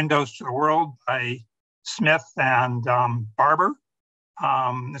Lenia's Windows to the World by Smith and Barber.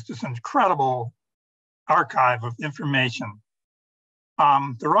 This is an incredible archive of information.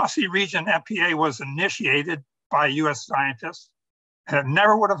 The Ross Sea region MPA was initiated by US scientists, and it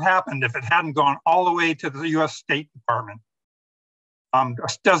never would have happened if it hadn't gone all the way to the US State Department.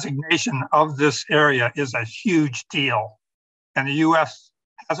 designation of this area is a huge deal. And the U.S.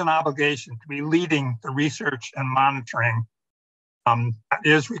 has an obligation to be leading the research and monitoring that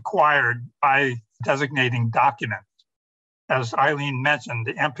is required by designating documents. As Eileen mentioned,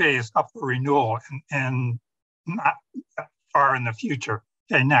 the MPA is up for renewal and not that far in the future.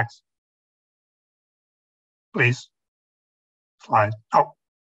 Okay, next. Please. Slide. Oh,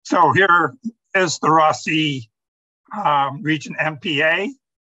 so here is the Ross Sea region MPA.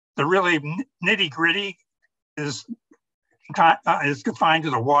 The really nitty-gritty is confined to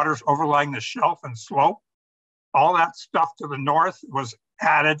the waters overlying the shelf and slope. All that stuff to the north was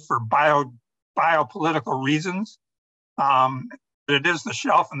added for biopolitical reasons. It is the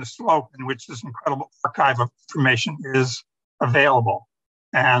shelf and the slope in which this incredible archive of information is available.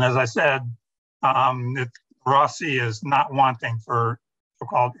 And as I said, Ross Sea is not wanting for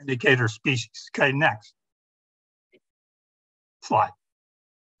so-called indicator species. Okay, next. Slide.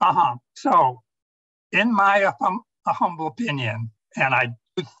 So, in my humble opinion, and I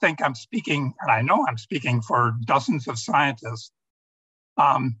do think I'm speaking, and I know I'm speaking for dozens of scientists,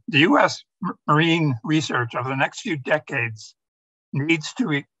 the U.S. marine research over the next few decades needs to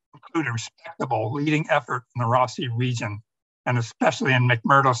include a respectable leading effort in the Ross Sea region, and especially in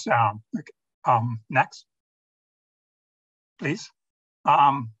McMurdo Sound. Next, please.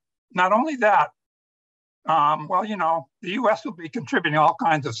 Not only that, well, you know, the U.S. will be contributing all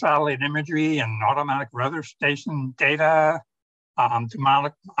kinds of satellite imagery and automatic weather station data to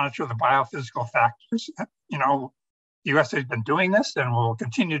monitor the biophysical factors. You know, the U.S. has been doing this and will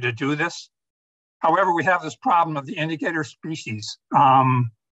continue to do this. However, we have this problem of the indicator species, and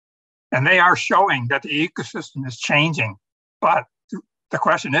they are showing that the ecosystem is changing. But the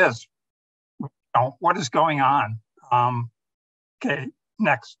question is, you know, what is going on? Okay,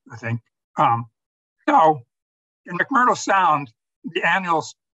 next, I think. So in McMurdo Sound, the annual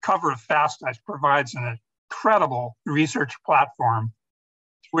cover of Fast Ice provides an incredible research platform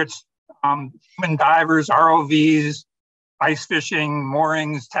to which human divers, ROVs, ice fishing,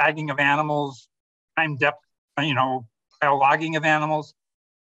 moorings, tagging of animals, time depth, you know, biologging of animals,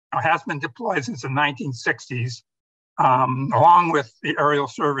 has been deployed since the 1960s, along with the aerial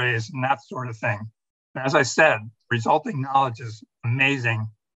surveys and that sort of thing. As I said, resulting knowledge is amazing.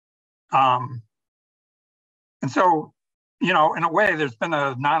 And so, you know, in a way, there's been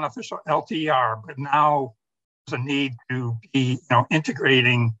a non-official LTR, but now there's a need to be, you know,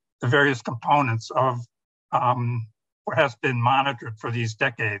 integrating the various components of what has been monitored for these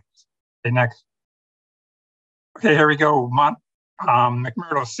decades. Okay, next. Okay, here we go.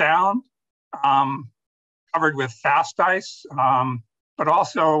 McMurdo Sound, covered with fast ice, but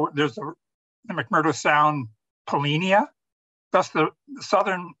also there's the McMurdo Sound polynya. Thus, the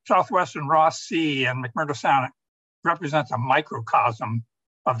southwestern Ross Sea and McMurdo Sound represents a microcosm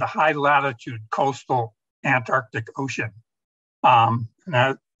of the high latitude coastal Antarctic Ocean. And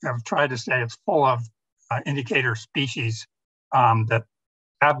I've tried to say it's full of indicator species that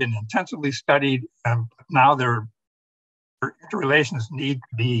have been intensively studied, but now their interrelations need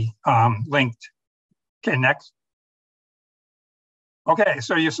to be linked. Okay, next. Okay,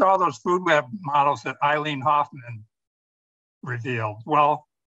 so you saw those food web models that Eileen Hoffman revealed. Well,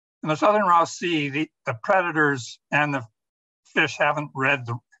 in the southern Ross Sea, the predators and the fish haven't read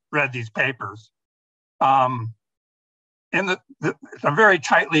these papers. It's a very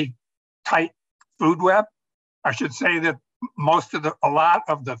tight food web. I should say that a lot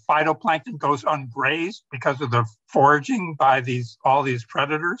of the phytoplankton goes ungrazed because of the foraging by all these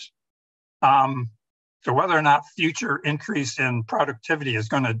predators. So whether or not future increase in productivity is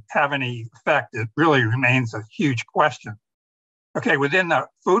going to have any effect, it really remains a huge question. Okay, within the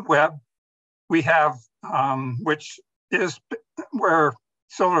food web, we have, which is where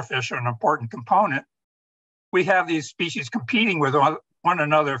silverfish are an important component, we have these species competing with one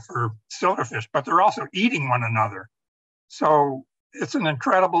another for silverfish, but they're also eating one another. So it's an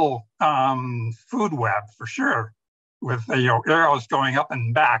incredible food web for sure, with arrows going up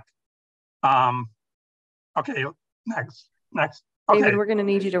and back. Okay, next. Okay. David, we're going to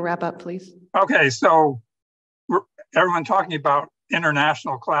need you to wrap up, please. Okay, so everyone talking about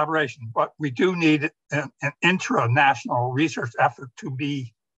international collaboration, but we do need an intra-national research effort to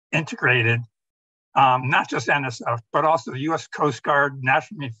be integrated, not just NSF, but also the U.S. Coast Guard,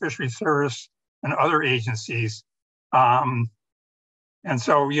 National Marine Fisheries Service, and other agencies. And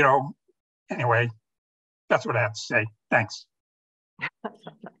so, you know, anyway, that's what I have to say. Thanks.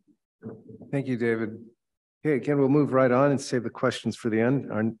 Thank you, David. Okay, again, we'll move right on and save the questions for the end.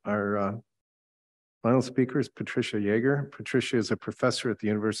 Our final speaker is Patricia Yeager. Patricia is a professor at the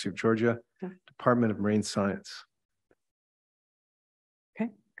University of Georgia, Department of Marine Science.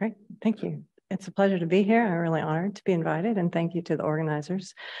 Great, thank you. It's a pleasure to be here. I'm really honored to be invited, and thank you to the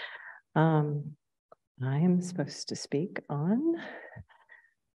organizers. I am supposed to speak on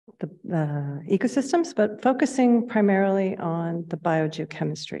the ecosystems, but focusing primarily on the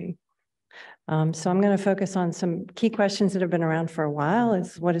biogeochemistry. So I'm going to focus on some key questions that have been around for a while.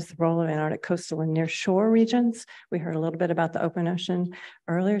 Is what is the role of Antarctic coastal and nearshore regions? We heard a little bit about the open ocean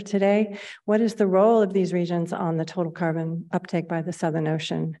earlier today. What is the role of these regions on the total carbon uptake by the Southern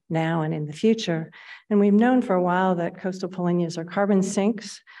Ocean now and in the future? And we've known for a while that coastal polynyas are carbon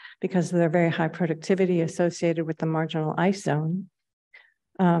sinks because of their very high productivity associated with the marginal ice zone.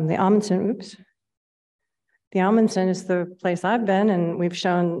 The Amundsen is the place I've been, and we've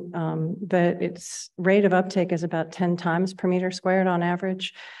shown that its rate of uptake is about 10 times per meter squared on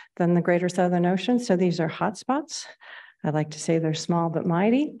average than the greater Southern Ocean. So these are hotspots. I like to say they're small but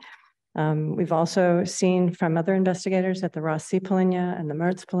mighty. We've also seen from other investigators that the Ross Sea polynya and the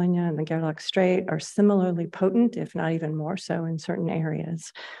Mertz polynya and the Gerlach Strait are similarly potent, if not even more so in certain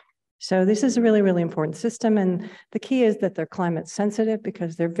areas. So this is a really, really important system. And the key is that they're climate sensitive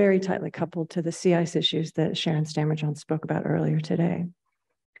because they're very tightly coupled to the sea ice issues that Sharon Stammerjohn spoke about earlier today.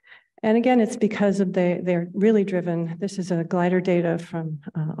 And again, it's because of they're really driven. This is a glider data from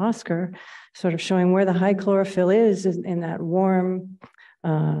Oscar, sort of showing where the high chlorophyll is in that warm,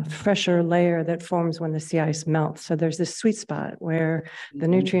 fresher layer that forms when the sea ice melts. So there's this sweet spot where the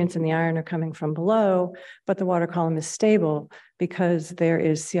nutrients and the iron are coming from below, but the water column is stable because there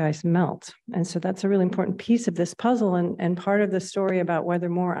is sea ice melt. And so that's a really important piece of this puzzle. And part of the story about whether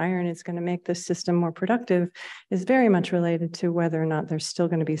more iron is going to make this system more productive is very much related to whether or not there's still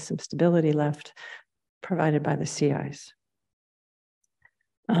going to be some stability left provided by the sea ice.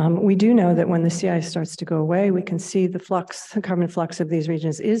 We do know that when the sea ice starts to go away, we can see the flux, the carbon flux of these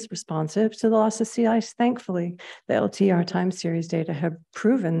regions is responsive to the loss of sea ice. Thankfully, the LTR time series data have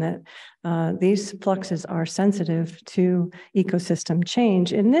proven that these fluxes are sensitive to ecosystem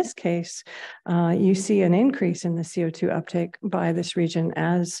change. In this case, you see an increase in the CO2 uptake by this region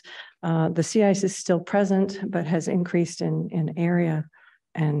as the sea ice is still present, but has increased in area,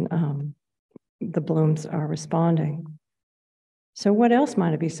 and the blooms are responding. So what else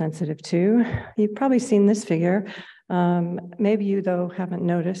might it be sensitive to? You've probably seen this figure. Maybe you, though, haven't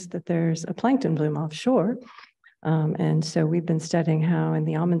noticed that there's a plankton bloom offshore. And so we've been studying how in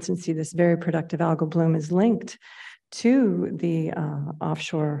the Amundsen Sea, this very productive algal bloom is linked to the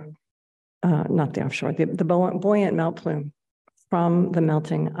the buoyant melt plume from the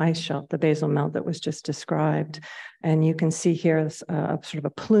melting ice shelf, the basal melt that was just described. And you can see here sort of a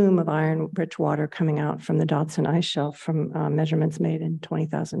plume of iron-rich water coming out from the Dodson ice shelf from measurements made in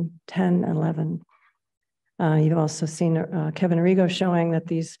 2010-11. You've also seen Kevin Arrigo showing that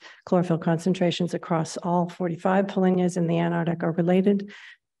these chlorophyll concentrations across all 45 polynyas in the Antarctic are related,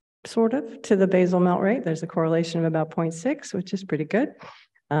 sort of, to the basal melt rate. There's a correlation of about 0.6, which is pretty good.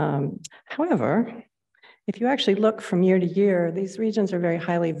 However, if you actually look from year to year, these regions are very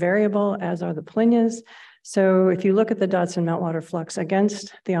highly variable, as are the polynyas. So if you look at the Dodson meltwater flux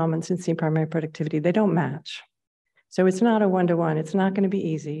against the Amundsen Sea primary productivity, they don't match. So it's not a one-to-one. It's not going to be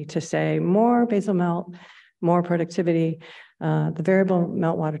easy to say more basal melt, more productivity. The variable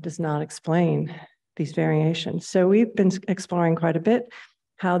meltwater does not explain these variations. So we've been exploring quite a bit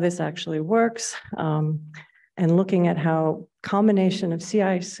how this actually works, and looking at how combination of sea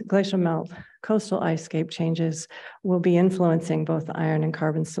ice, glacial melt, coastal ice scape changes will be influencing both the iron and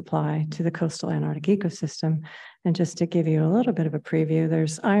carbon supply to the coastal Antarctic ecosystem. And just to give you a little bit of a preview,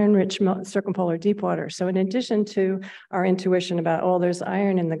 there's iron-rich circumpolar deep water. So in addition to our intuition about, oh, there's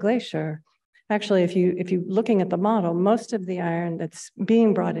iron in the glacier, actually, if you looking at the model, most of the iron that's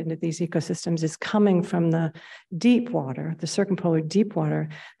being brought into these ecosystems is coming from the deep water, the circumpolar deep water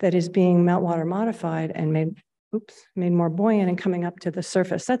that is being meltwater modified and made more buoyant and coming up to the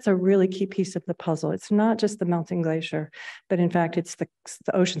surface. That's a really key piece of the puzzle. It's not just the melting glacier, but in fact, it's the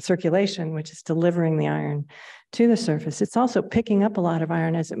ocean circulation, which is delivering the iron to the surface. It's also picking up a lot of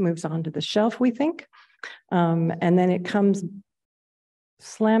iron as it moves onto the shelf, we think. And then it comes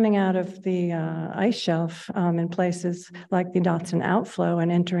slamming out of the ice shelf in places like the Dodson outflow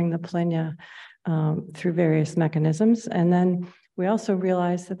and entering the polynya through various mechanisms. And then we also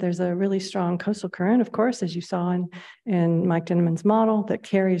realized that there's a really strong coastal current, of course, as you saw in Mike Dinneman's model, that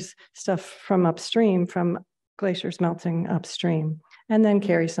carries stuff from upstream, from glaciers melting upstream, and then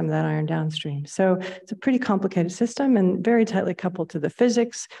carries some of that iron downstream. So it's a pretty complicated system and very tightly coupled to the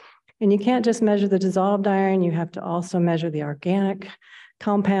physics. And you can't just measure the dissolved iron, you have to also measure the organic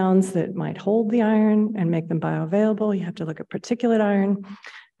compounds that might hold the iron and make them bioavailable. You have to look at particulate iron.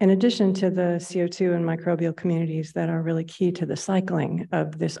 in addition to the CO2 and microbial communities that are really key to the cycling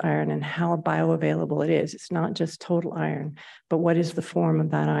of this iron and how bioavailable it is. It's not just total iron, but what is the form of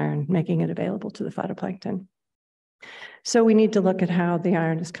that iron, making it available to the phytoplankton. So we need to look at how the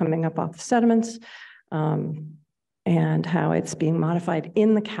iron is coming up off the sediments and how it's being modified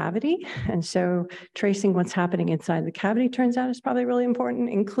in the cavity. And so tracing what's happening inside the cavity turns out is probably really important,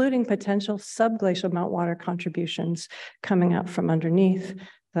 including potential subglacial meltwater contributions coming up from underneath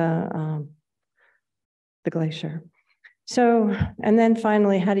the glacier. So, and then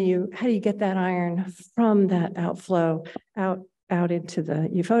finally, how do you get that iron from that outflow out into the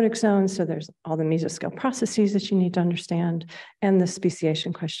euphotic zone? So there's all the mesoscale processes that you need to understand and the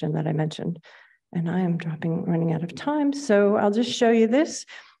speciation question that I mentioned. And I am running out of time. So I'll just show you this.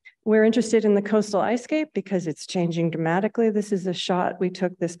 We're interested in the coastal ice cape because it's changing dramatically. This is a shot we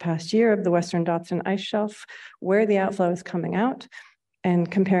took this past year of the Western Dotson ice shelf, where the outflow is coming out, and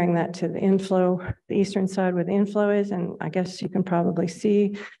comparing that to the inflow, the eastern side where the inflow is. And I guess you can probably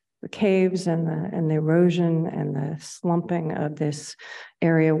see the caves and the erosion and the slumping of this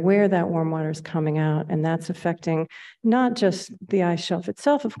area where that warm water is coming out. And that's affecting not just the ice shelf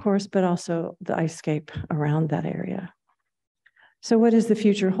itself, of course, but also the ice cape around that area. So what does the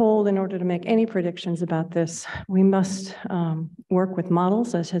future hold? In order to make any predictions about this, we must work with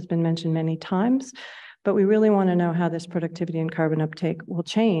models, as has been mentioned many times. But we really want to know how this productivity and carbon uptake will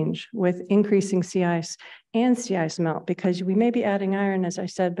change with increasing sea ice and sea ice melt, because we may be adding iron, as I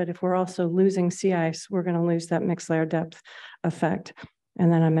said, but if we're also losing sea ice, we're going to lose that mixed layer depth effect.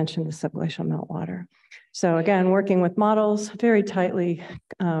 And then I mentioned the subglacial meltwater. So again, working with models, very tightly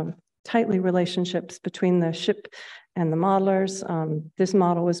relationships between the ship and the modelers. This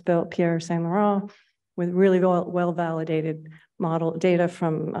model was built, Pierre Saint Laurent, with really well-validated model data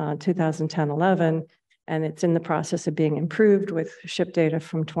from 2010-11. And it's in the process of being improved with ship data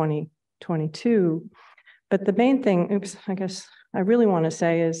from 2022. But the main thing, I guess I really want to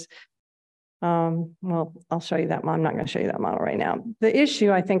say is, well, I'll show you that model. I'm not going to show you that model right now. The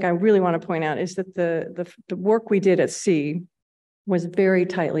issue I think I really want to point out is that the work we did at sea was very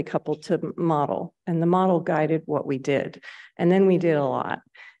tightly coupled to model, and the model guided what we did. And then we did a lot.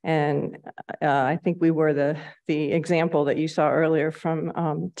 And I think we were the example that you saw earlier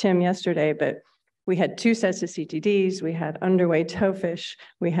from Tim yesterday, but we had 2 sets of CTDs, we had underway towfish,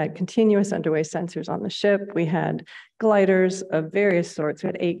 we had continuous underway sensors on the ship, we had gliders of various sorts.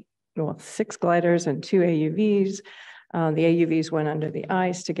 We had 6 gliders and 2 AUVs. The AUVs went under the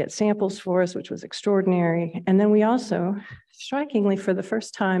ice to get samples for us, which was extraordinary. And then we also, strikingly for the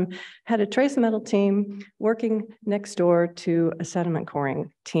first time, had a trace metal team working next door to a sediment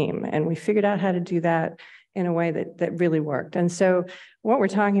coring team. And we figured out how to do that in a way that really worked. And so what we're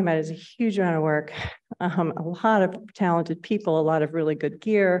talking about is a huge amount of work, a lot of talented people, a lot of really good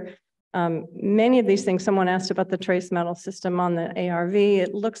gear. Many of these things, someone asked about the trace metal system on the ARV.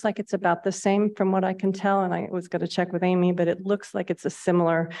 It looks like it's about the same from what I can tell, and I was going to check with Amy, but it looks like it's a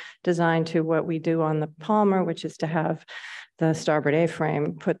similar design to what we do on the Palmer, which is to have the starboard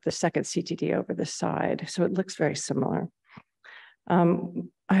A-frame put the second CTD over the side. So it looks very similar.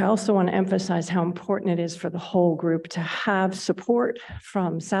 I also want to emphasize how important it is for the whole group to have support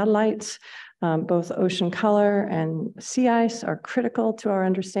from satellites. Both ocean color and sea ice are critical to our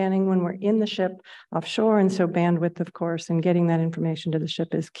understanding when we're in the ship offshore. And so bandwidth, of course, and getting that information to the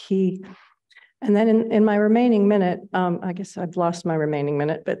ship is key. And then in my remaining minute, I guess I've lost my remaining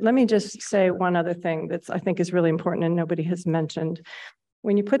minute, but let me just say one other thing that's I think is really important and nobody has mentioned.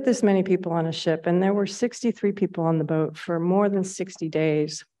 When you put this many people on a ship, and there were 63 people on the boat for more than 60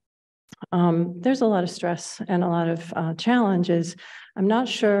 days, there's a lot of stress and a lot of challenges. I'm not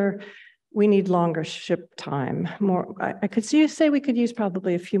sure we need longer ship time. I could say we could use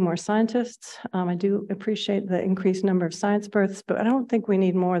probably a few more scientists. I do appreciate the increased number of science berths, but I don't think we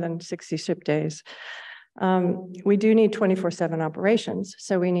need more than 60 ship days. We do need 24/7 operations.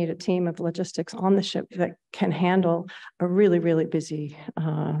 So we need a team of logistics on the ship that can handle a really, really busy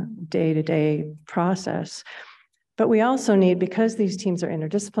day-to-day process. But we also need, because these teams are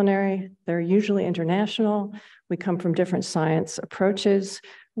interdisciplinary, they're usually international, we come from different science approaches,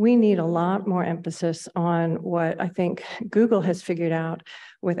 we need a lot more emphasis on what I think Google has figured out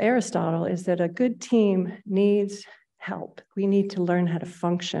with Aristotle, is that a good team needs help. We need to learn how to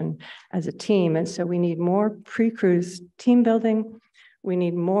function as a team. And so we need more pre-cruise team building. We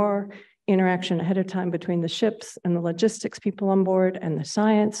need more interaction ahead of time between the ships and the logistics people on board and the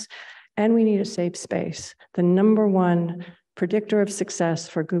science. And we need a safe space. The #1 predictor of success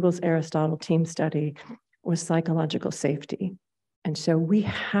for Google's Aristotle team study was psychological safety. And so we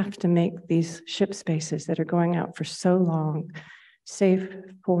have to make these ship spaces that are going out for so long safe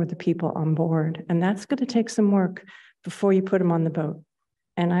for the people on board. And that's going to take some work before you put them on the boat.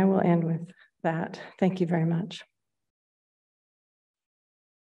 And I will end with that. Thank you very much.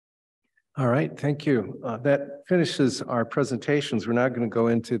 All right, thank you. That finishes our presentations. We're now going to go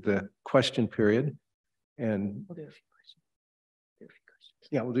into the question period. And We'll do a few questions.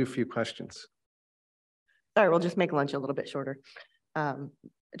 Yeah, we'll do a few questions. All right, we'll just make lunch a little bit shorter.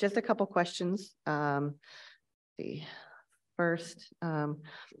 Just a couple questions. The first,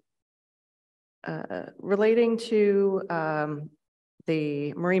 relating to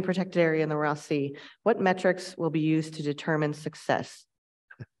the marine protected area in the Ross Sea, what metrics will be used to determine success?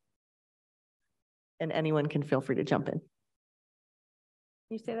 And anyone can feel free to jump in. Can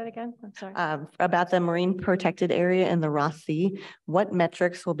you say that again? I'm sorry. About the marine protected area in the Ross Sea, what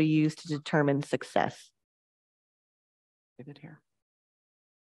metrics will be used to determine success? Leave it here.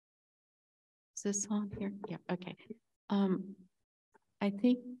 Is this on here? Yeah, okay. I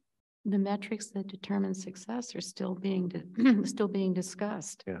think the metrics that determine success are still being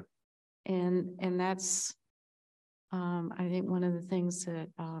discussed. Yeah. And that's I think one of the things that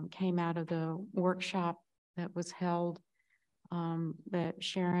came out of the workshop that was held that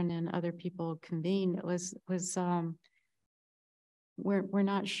Sharon and other people convened was we're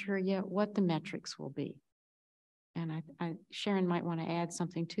not sure yet what the metrics will be. And Sharon might want to add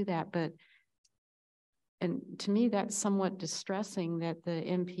something to that, and to me, that's somewhat distressing that the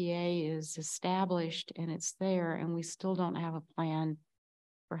MPA is established and it's there, and we still don't have a plan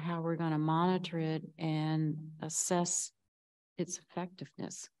for how we're going to monitor it and assess its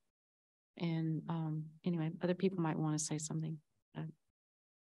effectiveness. And anyway, other people might want to say something.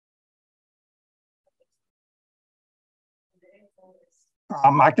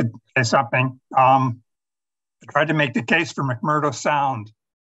 I could say something. I tried to make the case for McMurdo Sound.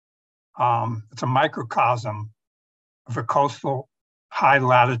 It's a microcosm of a coastal high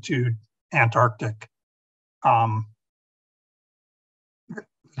latitude Antarctic. The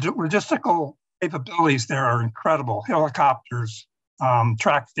logistical capabilities there are incredible. Helicopters,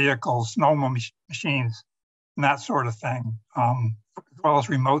 tracked vehicles, snowmobile machines, and that sort of thing, as well as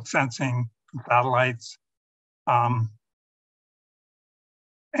remote sensing, satellites. And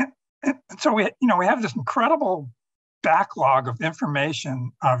so we have this incredible backlog of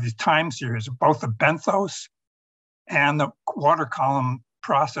information of these time series of both the benthos and the water column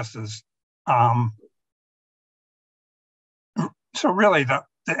processes. So really, the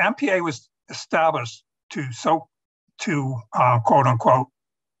MPA was established to quote unquote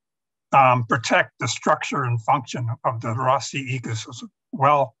protect the structure and function of the Ross Sea ecosystem.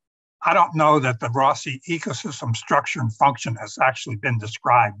 Well, I don't know that the Ross Sea ecosystem structure and function has actually been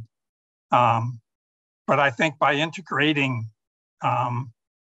described. But I think by integrating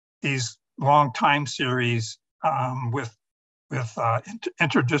these long time series with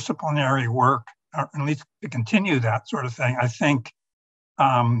interdisciplinary work, or at least to continue that sort of thing, I think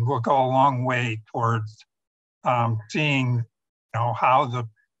will go a long way towards seeing how the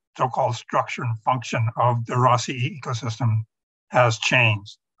so-called structure and function of the Ross Sea ecosystem has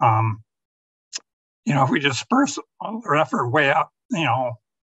changed. If we disperse all our effort way up,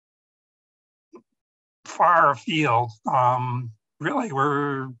 far afield, really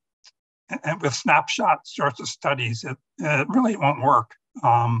and with snapshot sorts of studies, it really won't work.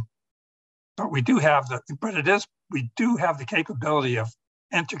 But we do have the capability of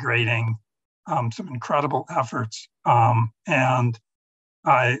integrating some incredible efforts, and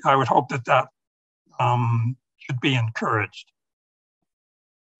I would hope that should be encouraged.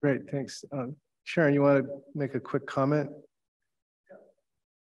 Great, thanks. Sharon, you want to make a quick comment?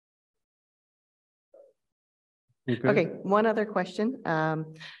 Okay, one other question.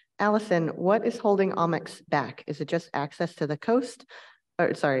 Allison, what is holding OMIX back? Is it just access to the coast?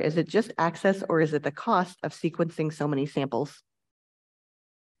 Or sorry, is it just access, or is it the cost of sequencing so many samples?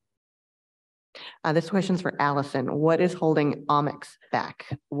 This question's for Allison. What is holding OMIX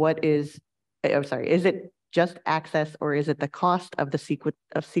back? Is it just access, or is it the cost of the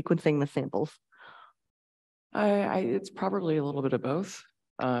sequencing the samples? It's probably a little bit of both.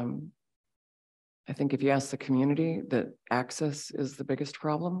 I think if you ask the community, that access is the biggest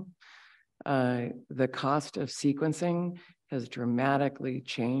problem. The cost of sequencing has dramatically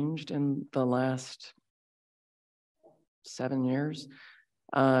changed in the last 7 years.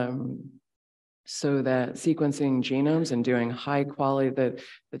 So that sequencing genomes and doing high quality, the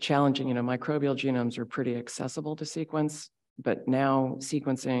challenging, microbial genomes are pretty accessible to sequence, but now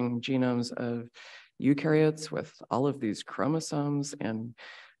sequencing genomes of eukaryotes with all of these chromosomes and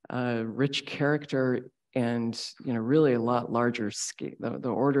rich character and really a lot larger scale, the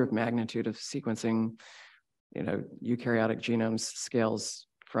order of magnitude of sequencing eukaryotic genomes scales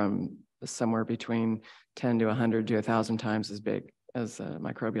from somewhere between 10 to 100 to 1,000 times as big as a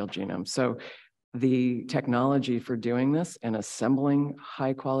microbial genome. So the technology for doing this and assembling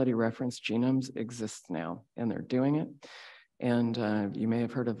high quality reference genomes exists now, and they're doing it. And you may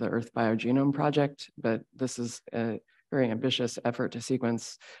have heard of the Earth Biogenome Project, but this is a very ambitious effort to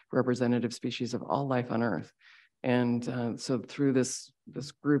sequence representative species of all life on Earth. And so through this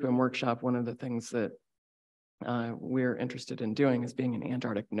group and workshop, one of the things that we're interested in doing is being an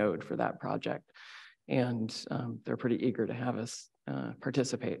Antarctic node for that project. And they're pretty eager to have us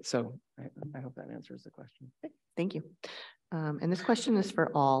participate. So I hope that answers the question. Thank you. And this question is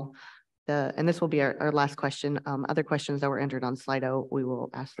for all. And this will be our last question. Other questions that were entered on Slido, we will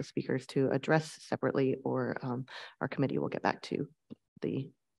ask the speakers to address separately, or our committee will get back to the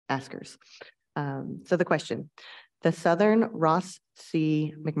askers. So the question: the southern Ross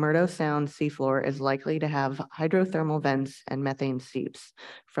Sea McMurdo Sound seafloor is likely to have hydrothermal vents and methane seeps.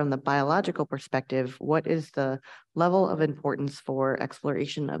 From the biological perspective, what is the level of importance for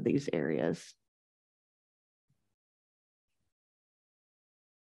exploration of these areas?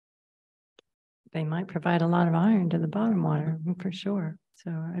 They might provide a lot of iron to the bottom water, for sure. So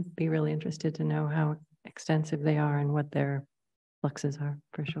I'd be really interested to know how extensive they are and what their fluxes are,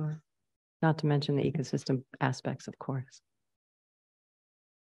 for sure. Not to mention the ecosystem aspects, of course.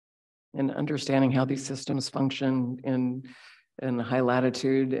 And understanding how these systems function in high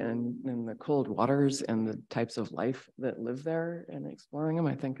latitude and in the cold waters and the types of life that live there, and exploring them,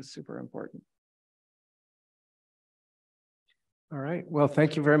 I think is super important. All right. Well,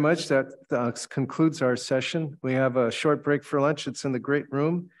 thank you very much. That concludes our session. We have a short break for lunch. It's in the great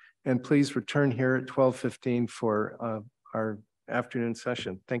room. And please return here at 12:15 for our afternoon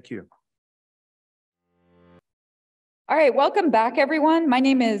session. Thank you. All right, welcome back, everyone. My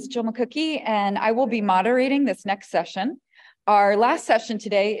name is Jill McCookie, and I will be moderating this next session. Our last session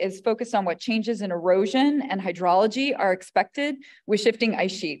today is focused on what changes in erosion and hydrology are expected with shifting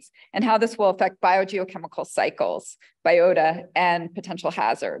ice sheets and how this will affect biogeochemical cycles, biota, and potential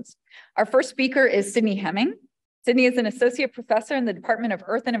hazards. Our first speaker is Sydney Hemming. Sydney is an associate professor in the Department of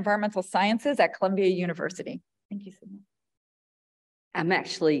Earth and Environmental Sciences at Columbia University. Thank you, Sydney. I'm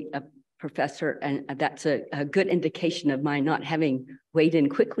actually a professor, and that's a good indication of my not having weighed in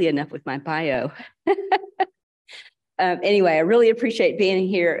quickly enough with my bio. Anyway, I really appreciate being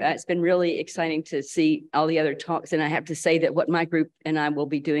here. It's been really exciting to see all the other talks. And I have to say that what my group and I will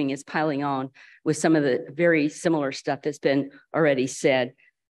be doing is piling on with some of the very similar stuff that's been already said.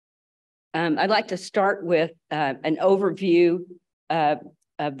 I'd like to start with an overview of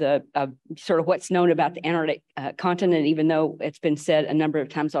sort of what's known about the Antarctic continent, even though it's been said a number of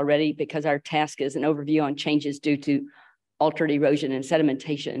times already, because our task is an overview on changes due to altered erosion and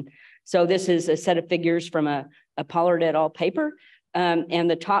sedimentation. So this is a set of figures from a Pollard et al. Paper, and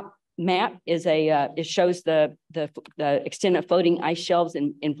the top map is it shows the extent of floating ice shelves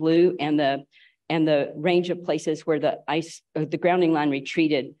in blue, and the range of places where the grounding line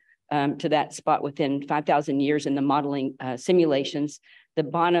retreated to that spot within 5,000 years in the modeling simulations. The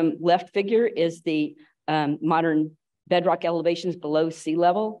bottom left figure is the modern bedrock elevations below sea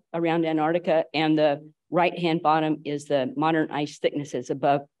level around Antarctica, and the right-hand bottom is the modern ice thicknesses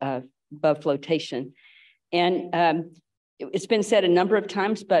above flotation. And it's been said a number of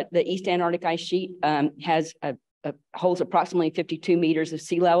times, but the East Antarctic ice sheet holds approximately 52 meters of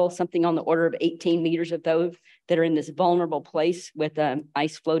sea level, something on the order of 18 meters of those that are in this vulnerable place with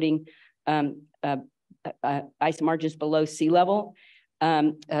ice floating, ice margins below sea level.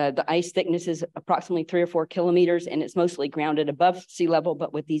 The ice thickness is approximately 3 or 4 kilometers, and it's mostly grounded above sea level,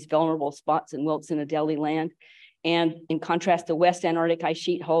 but with these vulnerable spots and wilts in the Adelie land. And in contrast, the West Antarctic ice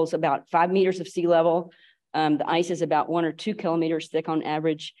sheet holds about 5 meters of sea level. The ice is about 1 or 2 kilometers thick on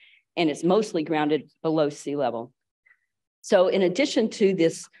average, and it's mostly grounded below sea level. So in addition to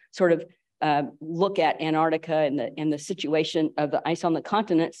this sort of look at Antarctica and the situation of the ice on the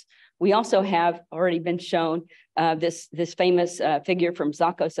continents, we also have already been shown this famous figure from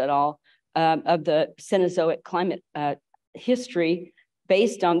Zakos et al. Of the Cenozoic climate history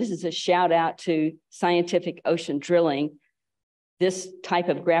based on, this is a shout out to scientific ocean drilling. This type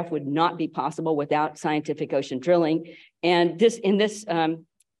of graph would not be possible without scientific ocean drilling. And in this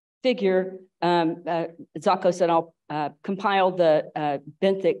figure, Zakos et al. Compiled the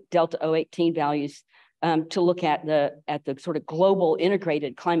benthic delta 018 values to look at the sort of global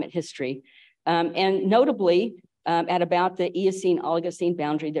integrated climate history. And notably, at about the Eocene-Oligocene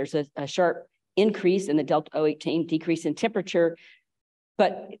boundary, there's a sharp increase in the delta 018, decrease in temperature.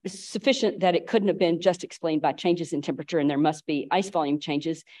 but sufficient that it couldn't have been just explained by changes in temperature, and there must be ice volume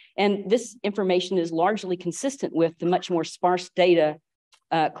changes. And this information is largely consistent with the much more sparse data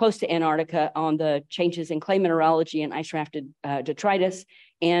close to Antarctica on the changes in clay mineralogy and ice-rafted detritus,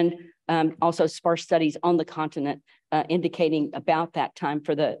 and also sparse studies on the continent indicating about that time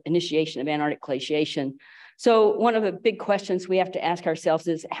for the initiation of Antarctic glaciation. So one of the big questions we have to ask ourselves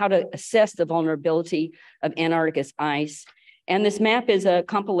is how to assess the vulnerability of Antarctica's ice. And this map is a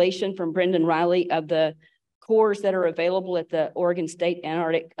compilation from Brendan Riley of the cores that are available at the Oregon State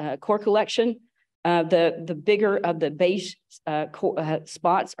Antarctic Core Collection. The bigger of the beige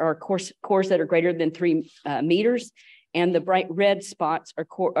spots are cores that are greater than 3 meters, and the bright red spots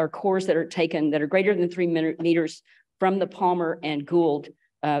are cores that are taken that are greater than 3 meters from the Palmer and Gould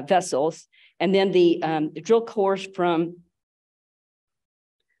vessels. And then the drill cores from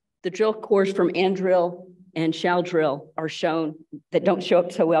Andrill and Shell drill are shown, that don't show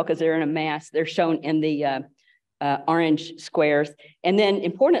up so well because they're in a mass. They're shown in the orange squares. And then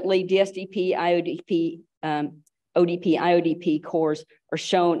importantly, DSDP, IODP, ODP, IODP cores are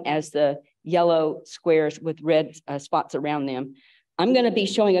shown as the yellow squares with red spots around them. I'm going to be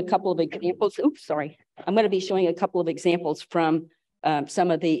showing a couple of examples. Oops, sorry. I'm going to be showing a couple of examples from some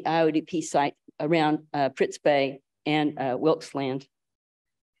of the IODP sites around Pritz Bay and Wilkes Land.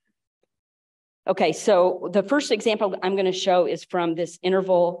 Okay, so the first example I'm going to show is from this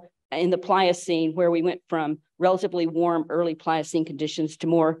interval in the Pliocene, where we went from relatively warm early Pliocene conditions to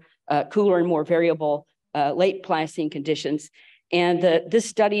more cooler and more variable late Pliocene conditions. And this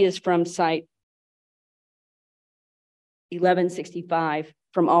study is from site 1165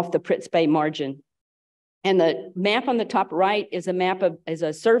 from off the Pritz Bay margin. And the map on the top right is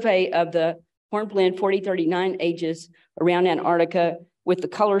a survey of the hornblende 4039 ages around Antarctica with the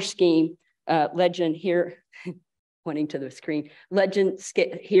color scheme legend here, pointing to the screen, legend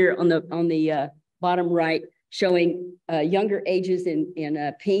here on the bottom right, showing younger ages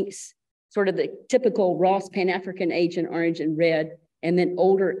in pinks, sort of the typical Ross Pan-African age in orange and red, and then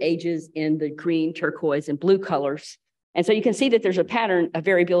older ages in the green, turquoise, and blue colors. And so you can see that there's a pattern of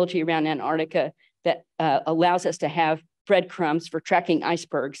variability around Antarctica that allows us to have breadcrumbs for tracking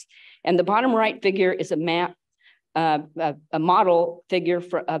icebergs. And the bottom right figure is a map, a model figure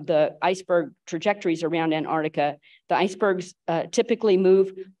of the iceberg trajectories around Antarctica. The icebergs typically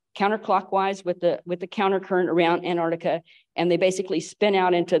move counterclockwise with the countercurrent around Antarctica, and they basically spin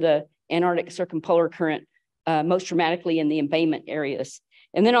out into the Antarctic circumpolar current, most dramatically in the embayment areas.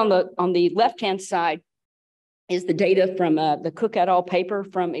 And then on the left-hand side is the data from the Cook et al. Paper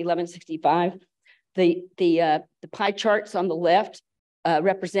from 1165. The pie charts on the left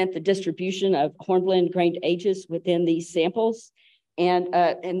represent the distribution of hornblende grained ages within these samples. And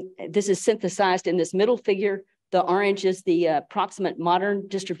this is synthesized in this middle figure. The orange is the approximate modern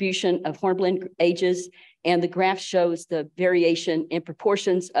distribution of hornblende ages, and the graph shows the variation in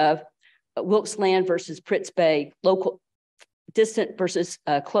proportions of Wilkes Land versus Pritz Bay, local, distant versus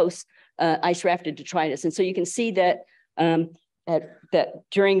close ice rafted detritus. And so you can see that that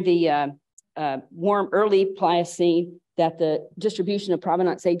during the warm early Pliocene, that the distribution of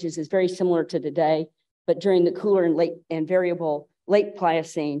provenance ages is very similar to today, but during the cooler and late and variable late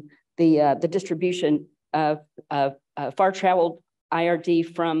Pliocene, the distribution of far traveled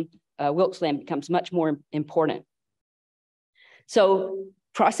IRD from Wilkes Land becomes much more important. So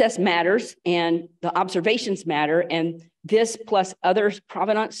process matters and the observations matter, and this plus other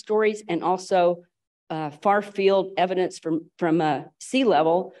provenance stories and also far field evidence from sea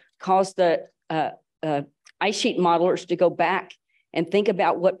level caused the ice sheet modelers to go back and think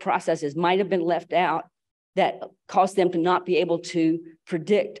about what processes might have been left out that caused them to not be able to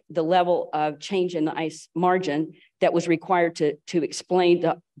predict the level of change in the ice margin that was required to explain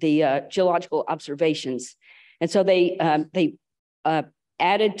the geological observations. And so they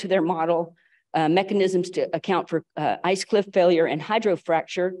added to their model mechanisms to account for ice cliff failure and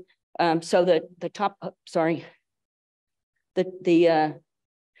hydrofracture. So the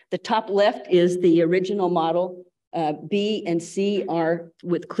top left is the original model. B and C are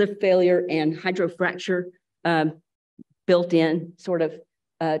with cliff failure and hydrofracture built in sort of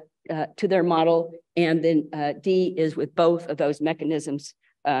to their model. And then D is with both of those mechanisms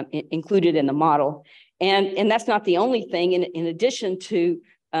included in the model. And that's not the only thing. In addition to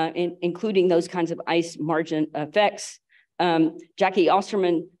including those kinds of ice margin effects, Jackie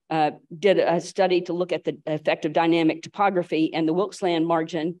Osterman did a study to look at the effect of dynamic topography, and the Wilkes Land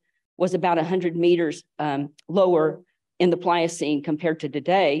margin was about 100 meters lower in the Pliocene compared to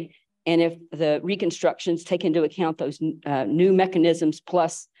today. And if the reconstructions take into account those new mechanisms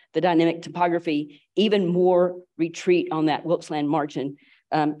plus the dynamic topography, even more retreat on that Wilkes Land margin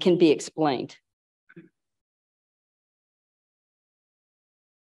can be explained.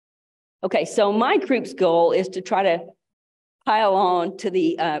 Okay, so my group's goal is to try to pile on to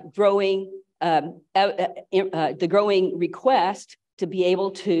the growing request to be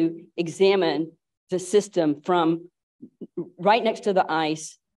able to examine the system from right next to the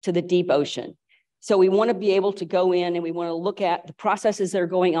ice to the deep ocean. So we want to be able to go in and we want to look at the processes that are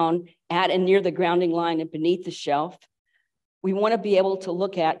going on at and near the grounding line and beneath the shelf. We want to be able to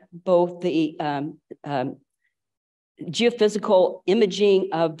look at both the geophysical imaging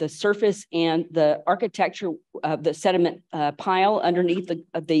of the surface and the architecture of the sediment pile underneath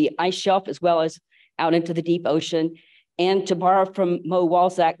the ice shelf, as well as out into the deep ocean. And to borrow from Mo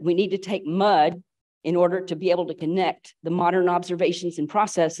Walczak, we need to take mud in order to be able to connect the modern observations and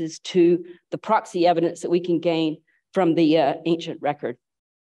processes to the proxy evidence that we can gain from the ancient record.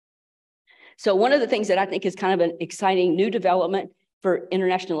 So one of the things that I think is kind of an exciting new development for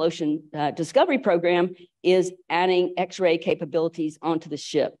International Ocean Discovery Program is adding X-ray capabilities onto the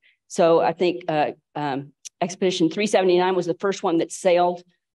ship. So I think Expedition 379 was the first one that sailed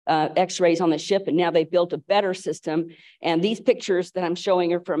X-rays on the ship, and now they built a better system. And these pictures that I'm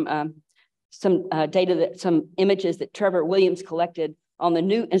showing are from some images that Trevor Williams collected on the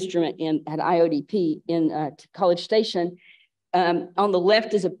new instrument at IODP in College Station. On the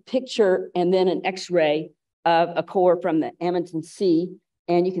left is a picture and then an X-ray of a core from the Amundsen Sea.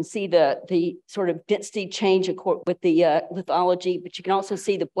 And you can see the sort of density change with the lithology, but you can also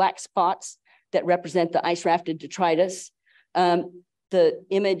see the black spots that represent the ice rafted detritus. The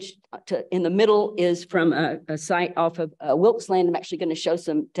image in the middle is from a site off of Wilkes Land. I'm actually going to show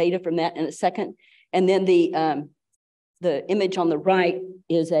some data from that in a second. And then the image on the right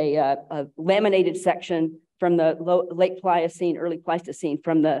is a laminated section from the late Pliocene, early Pleistocene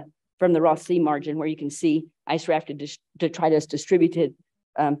from the Ross Sea margin, where you can see ice rafted detritus distributed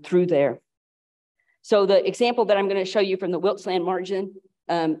through there. So the example that I'm going to show you from the Wilkes Land margin,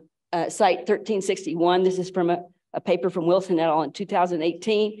 site 1361, this is from a paper from Wilson et al. In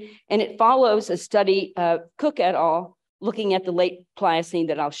 2018, and it follows a study of Cook et al. Looking at the late Pliocene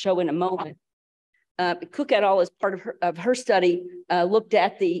that I'll show in a moment. Cook et al. As part of her study looked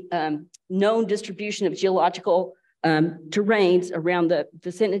at the known distribution of geological terrains around the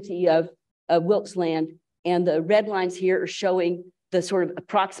vicinity of Wilkes Land, and the red lines here are showing the sort of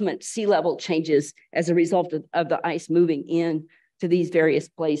approximate sea level changes as a result of the ice moving in to these various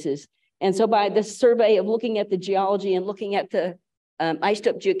places. And so by this survey of looking at the geology and looking at the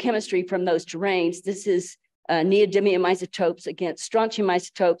isotope geochemistry from those terrains, this is neodymium isotopes against strontium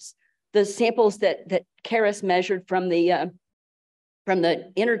isotopes. The samples that Karas measured from the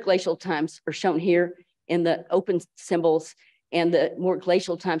interglacial times are shown here in the open symbols, and the more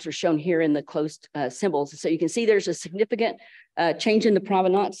glacial times are shown here in the closed symbols. So you can see there's a significant change in the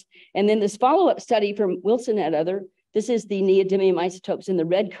provenance. And then this follow-up study from Wilson et al. This is the neodymium isotopes in the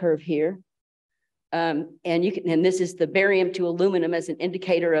red curve here. And this is the barium to aluminum as an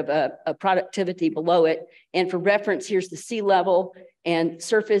indicator of a productivity below it. And for reference, here's the sea level and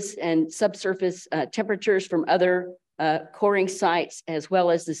surface and subsurface temperatures from other coring sites, as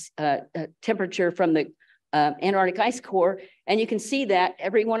well as this temperature from the Antarctic ice core. And you can see that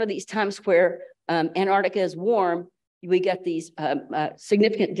every one of these times where Antarctica is warm, we get these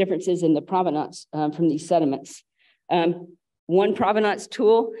significant differences in the provenance from these sediments. One provenance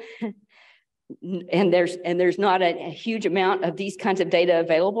tool, and there's not a huge amount of these kinds of data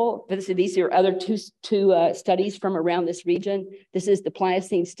available, but these are other two studies from around this region. This is the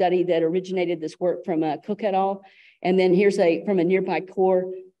Pliocene study that originated this work from Cook et al. And then here's from a nearby core,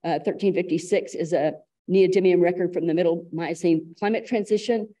 1356 is a neodymium record from the middle Miocene climate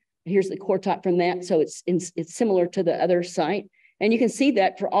transition. Here's the core top from that. So it's similar to the other site. And you can see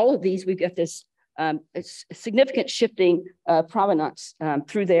that for all of these, we've got this significant shifting provenance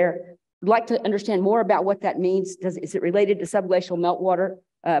through there. I'd like to understand more about what that means. Is it related to subglacial meltwater?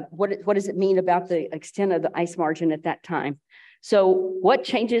 What does it mean about the extent of the ice margin at that time? So what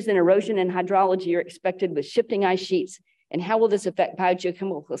changes in erosion and hydrology are expected with shifting ice sheets, and how will this affect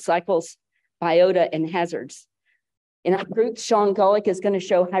biogeochemical cycles, biota, and hazards? In our group, Sean Gullick is going to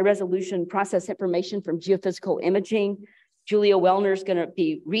show high-resolution process information from geophysical imaging. Julia Wellner is going to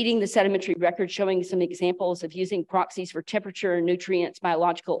be reading the sedimentary record, showing some examples of using proxies for temperature, nutrients,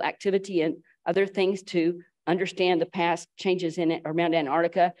 biological activity, and other things to understand the past changes in it around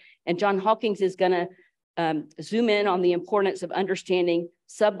Antarctica. And John Hawkins is going to zoom in on the importance of understanding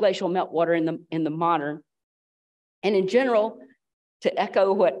subglacial meltwater in the modern. And in general, to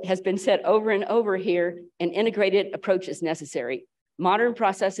echo what has been said over and over here, an integrated approach is necessary. Modern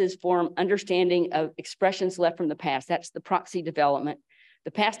processes form understanding of expressions left from the past. That's the proxy development.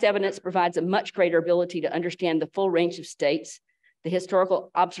 The past evidence provides a much greater ability to understand the full range of states. The historical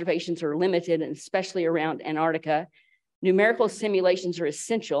observations are limited, and especially around Antarctica. Numerical simulations are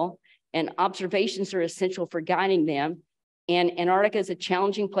essential, and observations are essential for guiding them. And Antarctica is a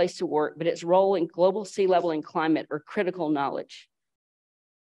challenging place to work, but its role in global sea level and climate are critical knowledge.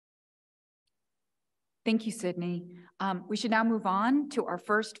 Thank you, Sydney. We should now move on to our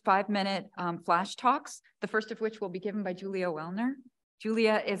first 5-minute flash talks, the first of which will be given by Julia Wellner.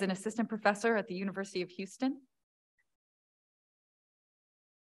 Julia is an assistant professor at the University of Houston.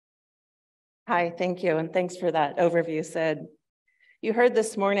 Hi, thank you, and thanks for that overview, Sid. You heard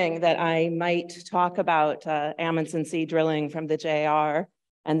this morning that I might talk about Amundsen Sea drilling from the JR,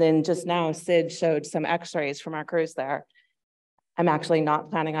 and then just now Sid showed some x-rays from our crews there. I'm actually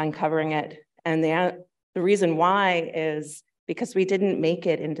not planning on covering it, and the reason why is because we didn't make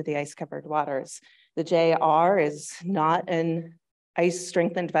it into the ice-covered waters. The JR is not an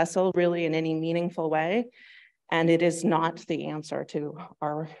ice-strengthened vessel really in any meaningful way, and it is not the answer to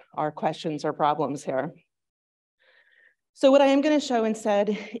our questions or problems here. So what I am going to show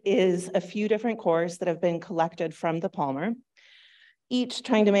instead is a few different cores that have been collected from the Palmer, each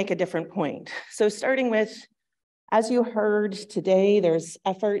trying to make a different point. So starting with, as you heard today, there's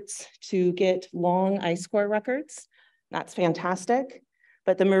efforts to get long ice core records. That's fantastic,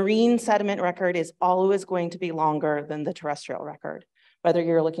 but the marine sediment record is always going to be longer than the terrestrial record. Whether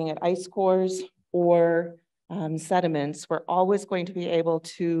you're looking at ice cores or sediments, we're always going to be able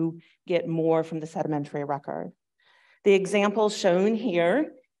to get more from the sedimentary record. The example shown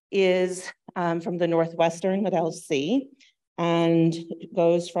here is from the Northwestern Weddell Sea, and it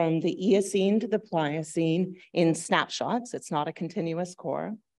goes from the Eocene to the Pliocene in snapshots. It's not a continuous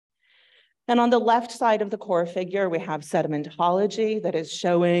core. And on the left side of the core figure, we have sedimentology that is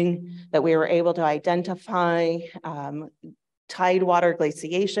showing that we were able to identify tidewater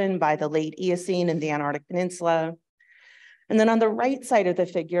glaciation by the late Eocene in the Antarctic Peninsula. And then on the right side of the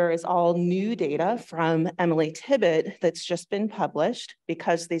figure is all new data from Emily Tibbett that's just been published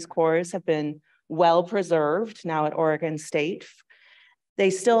because these cores have been well preserved now at Oregon State. They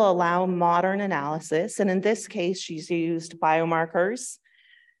still allow modern analysis. And in this case, she's used biomarkers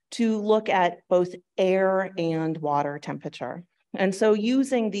to look at both air and water temperature. And so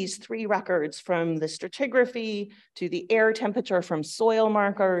using these 3 records from the stratigraphy to the air temperature from soil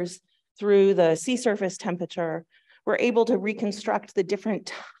markers through the sea surface temperature, we're able to reconstruct the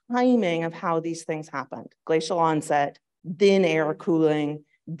different timing of how these things happened. Glacial onset, then air cooling,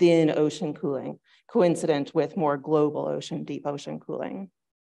 then ocean cooling, coincident with more global ocean, deep ocean cooling.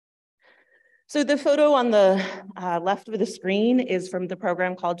 So the photo on the left of the screen is from the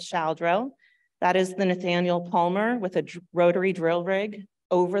program called Shall Drill. That is the Nathaniel Palmer with a rotary drill rig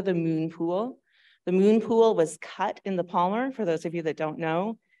over the moon pool. The moon pool was cut in the Palmer, for those of you that don't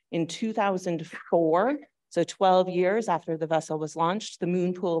know, in 2004. So 12 years after the vessel was launched, the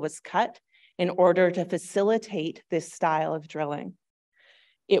moon pool was cut in order to facilitate this style of drilling.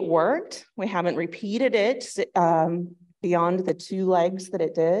 It worked. We haven't repeated it beyond the 2 legs that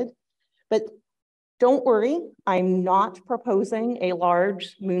it did, but don't worry, I'm not proposing a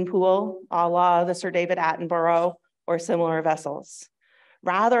large moon pool a la the Sir David Attenborough or similar vessels.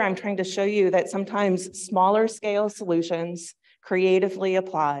 Rather, I'm trying to show you that sometimes smaller scale solutions creatively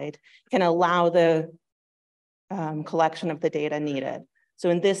applied can allow the collection of the data needed. So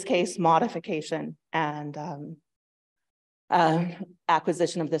in this case, modification and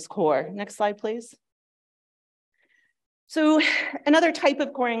acquisition of this core. Next slide, please. So another type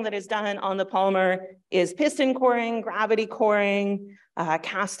of coring that is done on the Palmer is piston coring, gravity coring,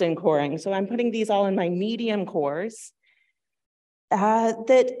 casting coring. So I'm putting these all in my medium cores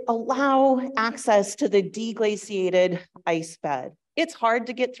that allow access to the deglaciated ice bed. It's hard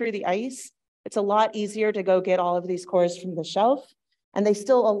to get through the ice. It's a lot easier to go get all of these cores from the shelf, and they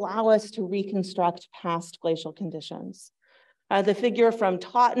still allow us to reconstruct past glacial conditions. The figure from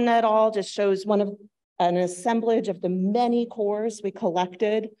Totten et al. Just shows an assemblage of the many cores we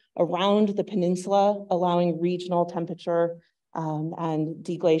collected around the peninsula, allowing regional temperature and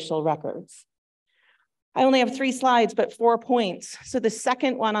deglacial records. I only have 3 slides, but 4 points. So the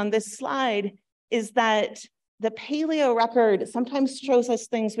second one on this slide is that the paleo record sometimes shows us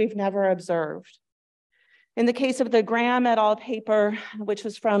things we've never observed. In the case of the Graham et al. Paper, which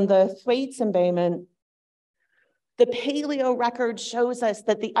was from the Thwaites embayment, the paleo record shows us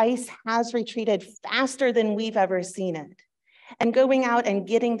that the ice has retreated faster than we've ever seen it. And going out and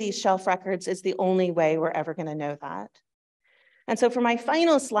getting these shelf records is the only way we're ever going to know that. And so for my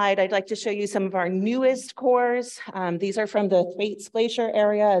final slide, I'd like to show you some of our newest cores. These are from the Thwaites Glacier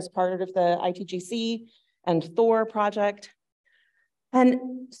area as part of the ITGC and Thor project.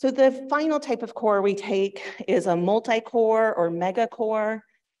 And so the final type of core we take is a multi-core or mega core.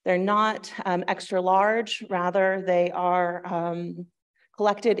 They're not extra large, rather they are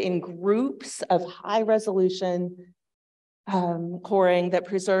collected in groups of high resolution coring that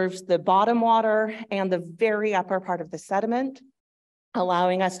preserves the bottom water and the very upper part of the sediment,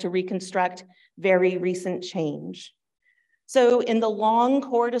 allowing us to reconstruct very recent change. So in the long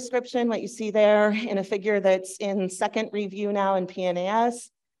core description, what you see there in a figure that's in second review now in PNAS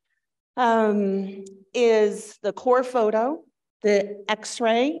is the core photo, the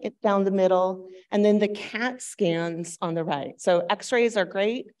X-ray down the middle, and then the CAT scans on the right. So X-rays are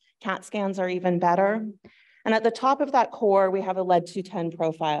great, CAT scans are even better. And at the top of that core, we have a lead-210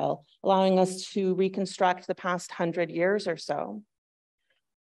 profile, allowing us to reconstruct the past 100 years or so.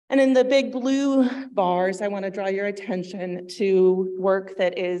 And in the big blue bars, I want to draw your attention to work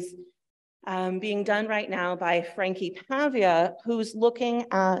that is being done right now by Frankie Pavia, who's looking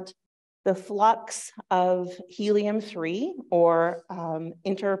at the flux of helium-3 or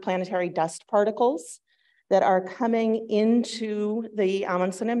interplanetary dust particles that are coming into the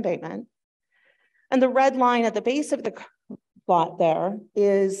Amundsen embayment. And the red line at the base of the plot there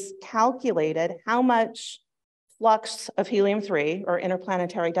is calculated how much flux of helium-3 or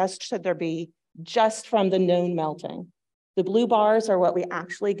interplanetary dust should there be just from the known melting. The blue bars are what we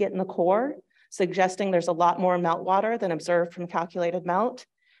actually get in the core, suggesting there's a lot more meltwater than observed from calculated melt,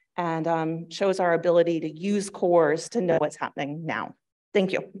 and shows our ability to use cores to know what's happening now.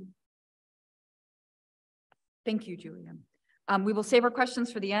 Thank you. Thank you, Julia. We will save our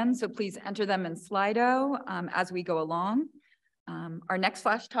questions for the end, so please enter them in Slido as we go along. Our next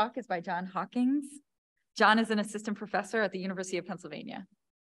flash talk is by John Hawkins. John is an assistant professor at the University of Pennsylvania.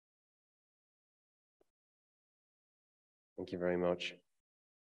 Thank you very much.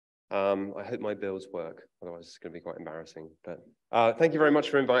 I hope my bills work, otherwise it's going to be quite embarrassing. But thank you very much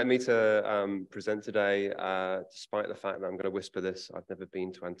for inviting me to present today, despite the fact that I'm going to whisper this. I've never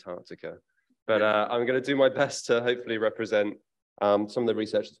been to Antarctica, but I'm going to do my best to hopefully represent some of the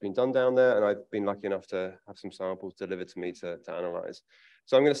research that's been done down there, and I've been lucky enough to have some samples delivered to me to analyze.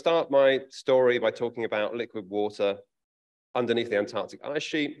 So I'm going to start my story by talking about liquid water underneath the Antarctic ice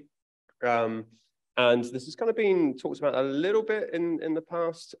sheet. And this has kind of been talked about a little bit in the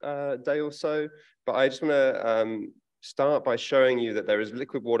past day or so, but I just want to start by showing you that there is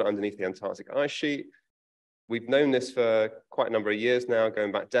liquid water underneath the Antarctic ice sheet. We've known this for quite a number of years now,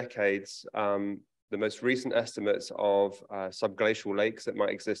 going back decades. The most recent estimates of subglacial lakes that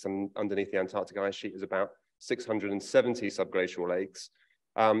might exist underneath the Antarctic ice sheet is about 670 subglacial lakes.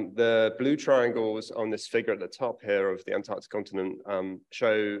 The blue triangles on this figure at the top here of the Antarctic continent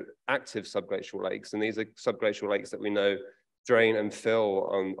show active subglacial lakes, and these are subglacial lakes that we know drain and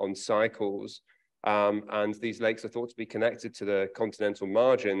fill on cycles. And these lakes are thought to be connected to the continental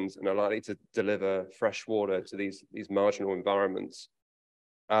margins and are likely to deliver fresh water to these marginal environments.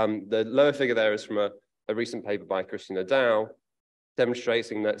 The lower figure there is from a recent paper by Christina Dow,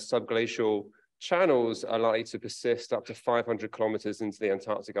 demonstrating that subglacial channels are likely to persist up to 500 kilometers into the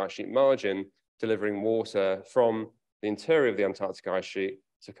Antarctic ice sheet margin, delivering water from the interior of the Antarctic ice sheet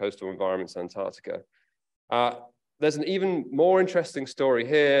to coastal environments in Antarctica. There's an even more interesting story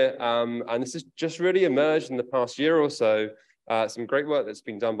here, and this has just really emerged in the past year or so. Some great work that's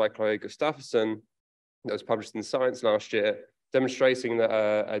been done by Chloe Gustafsson that was published in Science last year, demonstrating that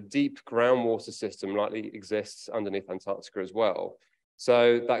a deep groundwater system likely exists underneath Antarctica as well.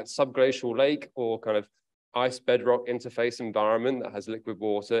 So that subglacial lake or kind of ice bedrock interface environment that has liquid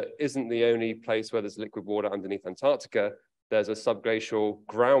water isn't the only place where there's liquid water underneath Antarctica. There's a subglacial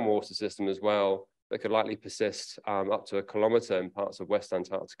groundwater system as well that could likely persist up to 1 kilometer in parts of West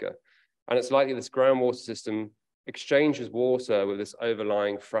Antarctica. And it's likely this groundwater system exchanges water with this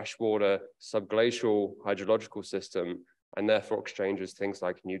overlying freshwater subglacial hydrological system, and therefore exchanges things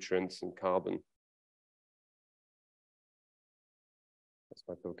like nutrients and carbon. That's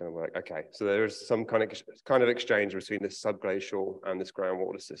my thought going to work. Okay, so there is some kind of exchange between this subglacial and this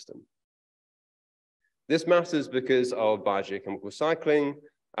groundwater system. This matters because of biogeochemical cycling,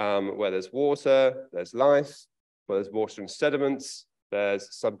 where there's water, there's life, where there's water and sediments, there's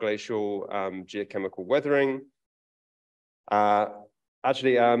subglacial geochemical weathering.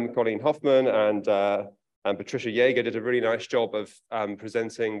 Actually, Colleen Hoffman and Patricia Yeager did a really nice job of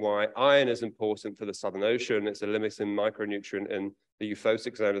presenting why iron is important for the Southern Ocean. It's a limiting micronutrient in the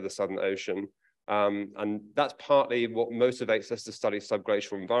euphosic zone of the Southern Ocean. And that's partly what motivates us to study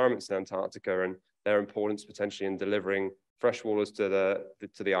subglacial environments in Antarctica and their importance potentially in delivering freshwaters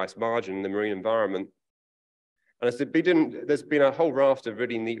to the ice margin in the marine environment. And there's been a whole raft of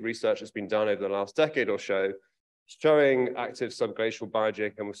really neat research that's been done over the last decade or so, showing active subglacial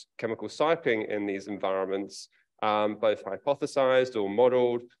biogeochemical cycling in these environments, both hypothesized or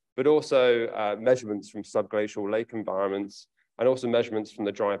modeled, but also measurements from subglacial lake environments, and also measurements from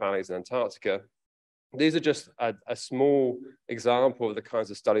the dry valleys in Antarctica. These are just a small example of the kinds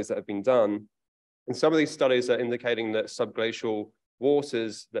of studies that have been done. And some of these studies are indicating that subglacial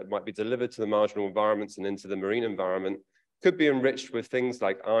waters that might be delivered to the marginal environments and into the marine environment could be enriched with things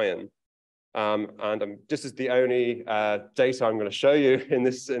like iron. This is the only data I'm going to show you in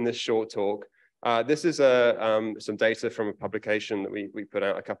this short talk. This is some data from a publication that we put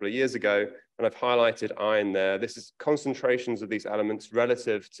out a couple of years ago, and I've highlighted iron there. This is concentrations of these elements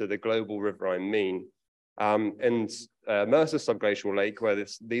relative to the global riverine mean. In Mercer Subglacial Lake, where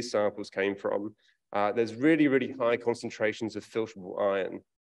these samples came from, there's really, really high concentrations of filterable iron,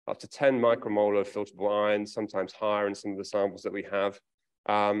 up to 10 micromolar of filterable iron, sometimes higher in some of the samples that we have.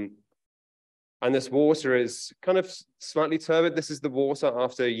 And this water is kind of slightly turbid. This is the water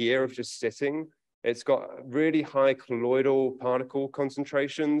after a year of just sitting. It's got really high colloidal particle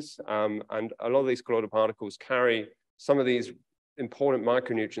concentrations, and a lot of these colloidal particles carry some of these important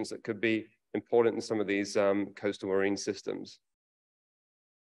micronutrients that could be important in some of these coastal marine systems.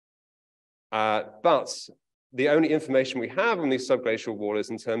 But the only information we have on these subglacial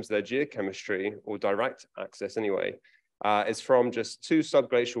waters in terms of their geochemistry, or direct access anyway, is from just 2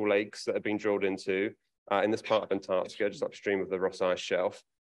 subglacial lakes that have been drilled into in this part of Antarctica, just upstream of the Ross Ice Shelf,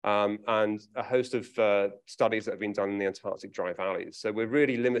 and a host of studies that have been done in the Antarctic dry valleys. So we're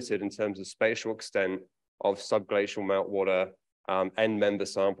really limited in terms of spatial extent of subglacial meltwater end member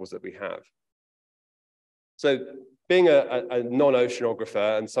samples that we have. So being a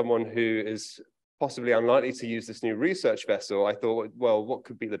non-oceanographer and someone who is possibly unlikely to use this new research vessel, I thought, well, what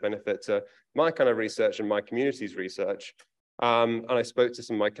could be the benefit to my kind of research and my community's research? And I spoke to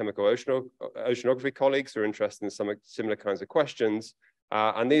some of my chemical oceanography colleagues who are interested in some similar kinds of questions.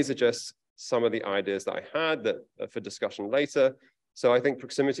 And these are just some of the ideas that I had that for discussion later. So I think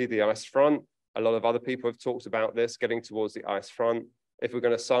proximity to the ice front, a lot of other people have talked about this, getting towards the ice front. If we're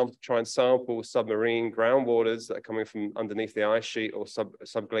going to try and sample submarine groundwaters that are coming from underneath the ice sheet or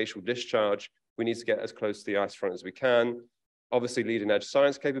subglacial discharge, we need to get as close to the ice front as we can. Obviously, leading edge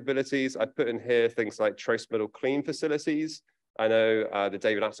science capabilities. I put in here things like trace metal clean facilities. I know the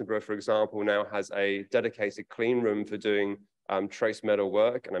David Attenborough, for example, now has a dedicated clean room for doing trace metal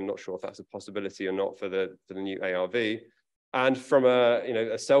work, and I'm not sure if that's a possibility or not for the new ARV. And from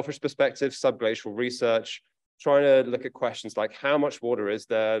a selfish perspective, subglacial research, trying to look at questions like how much water is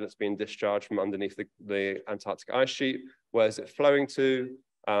there that's being discharged from underneath the Antarctic ice sheet? Where is it flowing to?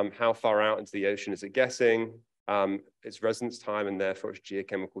 How far out into the ocean is it getting? Its residence time, and therefore its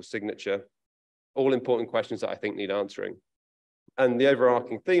geochemical signature. All important questions that I think need answering. And the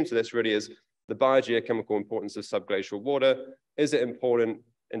overarching theme to this really is the biogeochemical importance of subglacial water. Is it important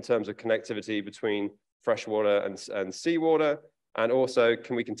in terms of connectivity between freshwater and seawater? And also,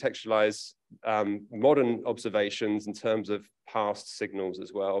 can we contextualize modern observations in terms of past signals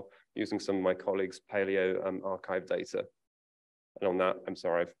as well, using some of my colleagues' paleo archive data? And on that, I'm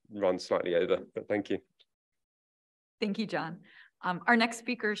sorry, I've run slightly over, but thank you. Thank you, John. Our next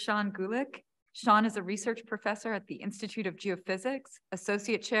speaker is Sean Gulick. Sean is a research professor at the Institute of Geophysics,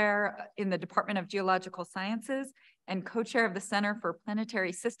 associate chair in the Department of Geological Sciences, and co-chair of the Center for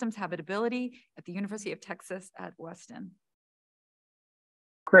Planetary Systems Habitability at the University of Texas at Weston.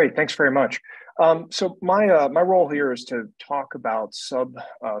 Great, thanks very much. So my role here is to talk about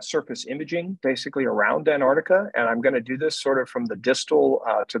subsurface imaging, basically around Antarctica, and I'm going to do this sort of from the distal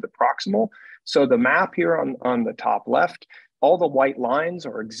to the proximal. So the map here on the top left, all the white lines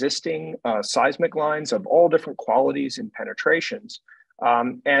are existing seismic lines of all different qualities and penetrations.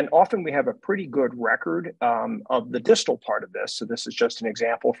 And often we have a pretty good record of the distal part of this. So this is just an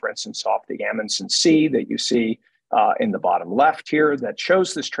example, for instance, off the Amundsen Sea that you see in the bottom left here that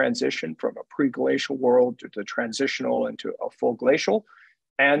shows this transition from a pre-glacial world to the transitional into a full glacial.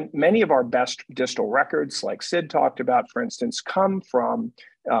 And many of our best distal records, like Sid talked about, for instance, come from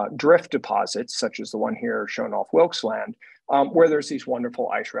drift deposits, such as the one here shown off Wilkes Land, where there's these wonderful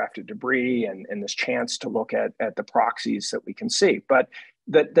ice rafted debris and this chance to look at the proxies that we can see. But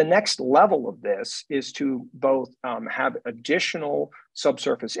the next level of this is to both have additional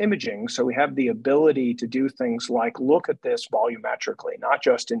subsurface imaging. So we have the ability to do things like look at this volumetrically, not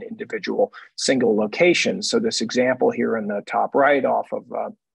just in individual single locations. So this example here in the top right off of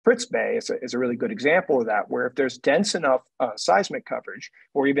Fritz Bay is a really good example of that, where if there's dense enough seismic coverage,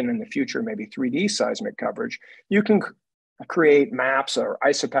 or even in the future, maybe 3D seismic coverage, you can create maps or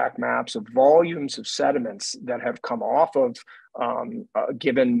isopac maps of volumes of sediments that have come off of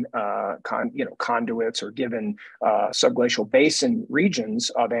given conduits or given subglacial basin regions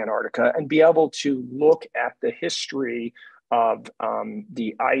of Antarctica, and be able to look at the history of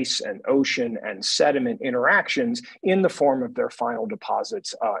the ice and ocean and sediment interactions in the form of their final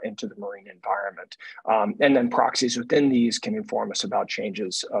deposits into the marine environment. And then proxies within these can inform us about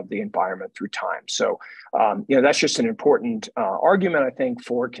changes of the environment through time. So, that's just an important argument, I think,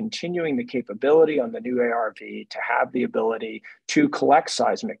 for continuing the capability on the new ARV to have the ability to collect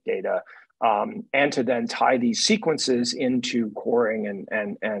seismic data and to then tie these sequences into coring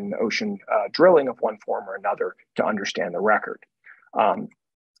and ocean drilling of one form or another to understand the record. And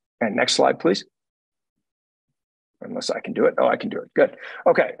next slide, please. Unless I can do it. Oh, I can do it. Good.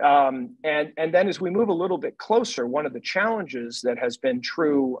 Okay. And then as we move a little bit closer, one of the challenges that has been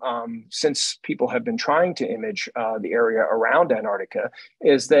true since people have been trying to image the area around Antarctica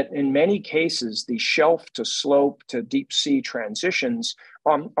is that in many cases, the shelf to slope to deep sea transitions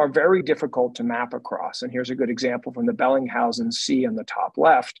are very difficult to map across. And here's a good example from the Bellinghausen Sea on the top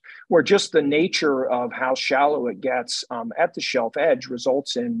left, where just the nature of how shallow it gets at the shelf edge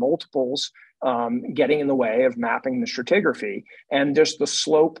results in multiples getting in the way of mapping the stratigraphy, and just the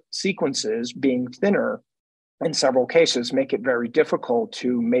slope sequences being thinner in several cases make it very difficult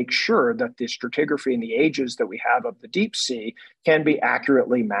to make sure that the stratigraphy and the ages that we have of the deep sea can be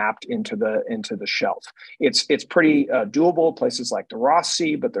accurately mapped into the shelf. It's pretty doable places like the Ross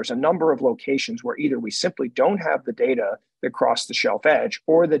Sea, but there's a number of locations where either we simply don't have the data that cross the shelf edge,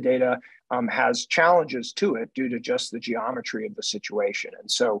 or the data has challenges to it due to just the geometry of the situation.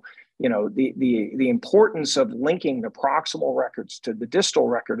 And so, the importance of linking the proximal records to the distal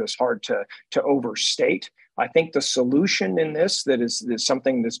record is hard to overstate. I think the solution in this that is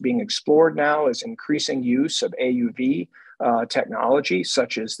something that's being explored now is increasing use of AUV technology,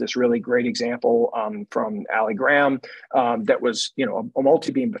 such as this really great example from Ali Graham that was, a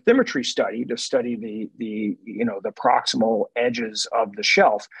multi-beam bathymetry study to study the proximal edges of the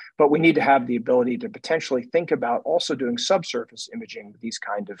shelf. But we need to have the ability to potentially think about also doing subsurface imaging with these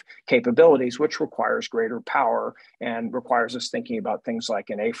kind of capabilities, which requires greater power and requires us thinking about things like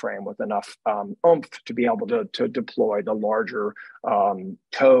an A-frame with enough oomph to be able to deploy the larger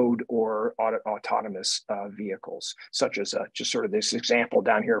towed or autonomous vehicles, such as just sort of this example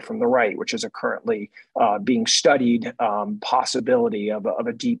down here from the right, which is a currently being studied possibility of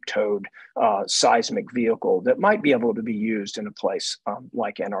a deep towed seismic vehicle that might be able to be used in a place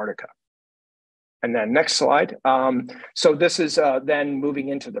like Antarctica. And then next slide. So this is then moving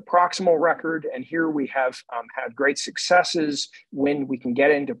into the proximal record. And here we have had great successes when we can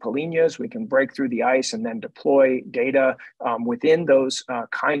get into polynyas, we can break through the ice and then deploy data within those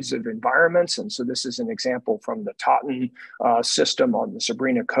kinds of environments. And so this is an example from the Totten system on the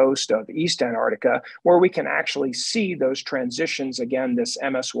Sabrina coast of East Antarctica, where we can actually see those transitions. Again, this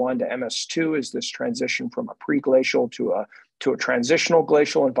MS1 to MS2 is this transition from a pre-glacial to a transitional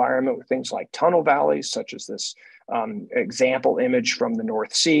glacial environment with things like tunnel valleys, such as this example image from the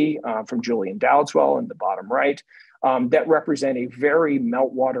North Sea from Julian Dowdswell in the bottom right, that represent a very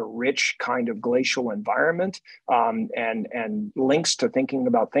meltwater rich kind of glacial environment and links to thinking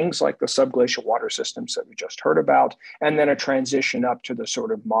about things like the subglacial water systems that we just heard about, and then a transition up to the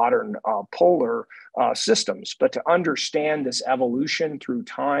sort of modern polar systems. But to understand this evolution through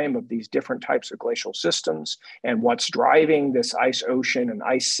time of these different types of glacial systems and what's driving this ice ocean and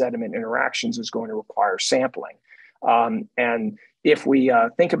ice sediment interactions is going to require sampling. And if we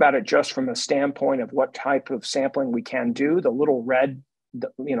think about it just from a standpoint of what type of sampling we can do, the little red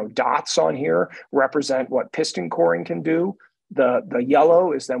dots on here represent what piston coring can do. The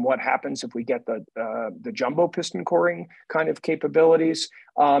yellow is then what happens if we get the jumbo piston coring kind of capabilities.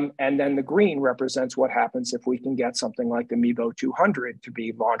 And then the green represents what happens if we can get something like the MEVO 200 to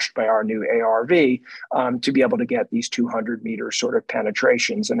be launched by our new ARV to be able to get these 200-meter sort of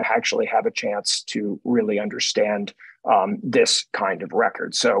penetrations and actually have a chance to really understand this kind of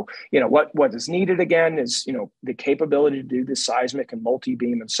record. So, what is needed again is, the capability to do the seismic and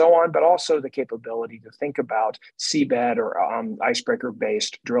multi-beam and so on, but also the capability to think about seabed or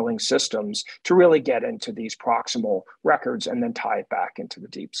icebreaker-based drilling systems to really get into these proximal records and then tie it back into the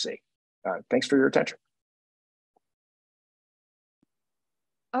deep sea. Thanks for your attention.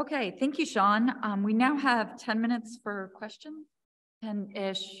 Okay, thank you, Sean. We now have 10 minutes for questions,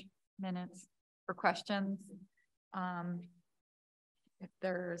 10-ish minutes for questions. If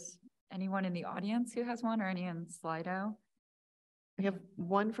there's anyone in the audience who has one or any in Slido. We have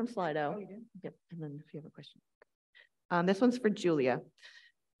one from Slido. Oh, you do? Yep, and then if you have a question. This one's for Julia.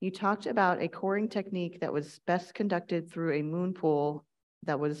 You talked about a coring technique that was best conducted through a moon pool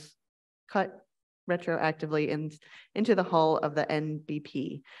that was cut retroactively into the hull of the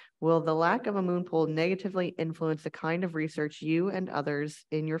NBP. Will the lack of a moon pool negatively influence the kind of research you and others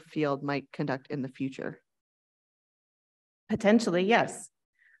in your field might conduct in the future? Potentially, yes.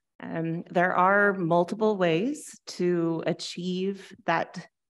 There are multiple ways to achieve that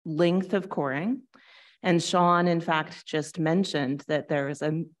length of coring. And Sean, in fact, just mentioned that there is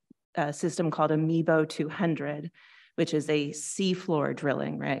a system called a MEBO 200, which is a seafloor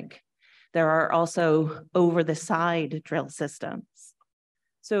drilling rig. There are also over-the-side drill systems.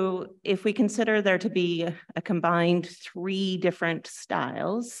 So if we consider there to be a combined 3 different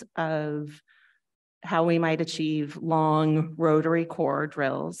styles of how we might achieve long rotary core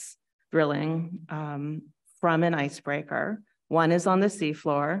drilling from an icebreaker, one is on the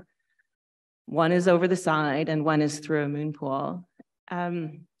seafloor, one is over the side, and one is through a moon pool.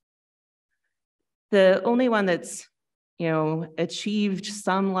 The only one that's achieved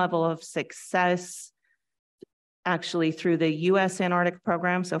some level of success actually through the U.S. Antarctic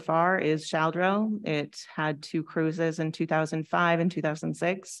program so far is Shaldrill. It had 2 cruises in 2005 and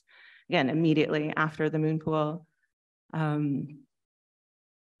 2006, again, immediately after the moon pool.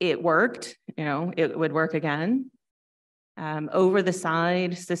 It worked, it would work again. Over the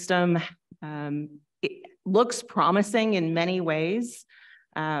side system, it looks promising in many ways.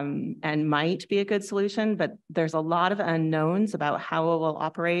 And might be a good solution, but there's a lot of unknowns about how it will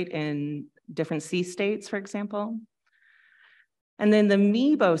operate in different sea states, for example. And then the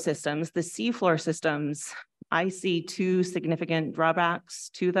MEBO systems, the seafloor systems, I see 2 significant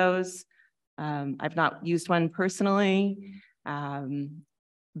drawbacks to those. I've not used one personally,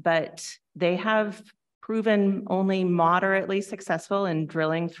 but they have proven only moderately successful in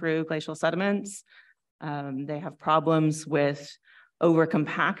drilling through glacial sediments. They have problems with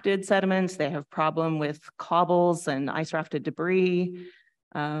over-compacted sediments. They have problem with cobbles and ice-rafted debris,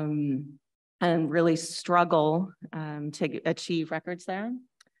 and really struggle to achieve records there.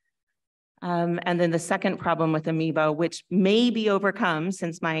 And then the second problem with Amoeba, which may be overcome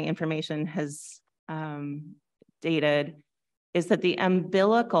since my information has dated, is that the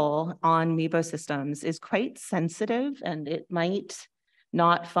umbilical on MEBO systems is quite sensitive, and it might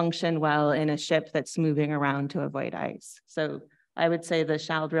not function well in a ship that's moving around to avoid ice. So I would say the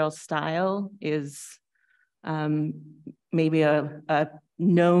Shaldrill style is maybe a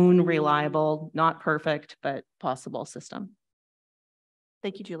known, reliable, not perfect, but possible system.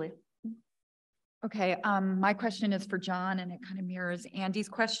 Thank you, Julia. Okay, my question is for John, and it kind of mirrors Andy's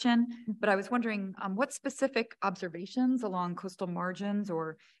question, but I was wondering what specific observations along coastal margins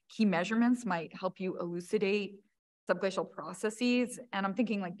or key measurements might help you elucidate subglacial processes? And I'm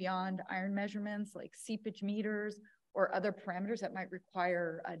thinking like beyond iron measurements, like seepage meters, or other parameters that might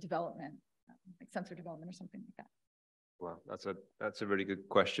require development, like sensor development or something like that. Well, that's a really good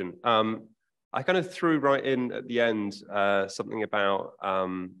question. I kind of threw right in at the end something about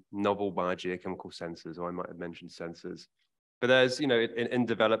novel biogeochemical sensors, or I might have mentioned sensors. But there's, in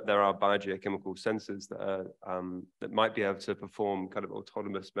develop, there are biogeochemical sensors that are that might be able to perform kind of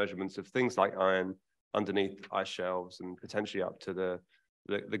autonomous measurements of things like iron underneath ice shelves and potentially up to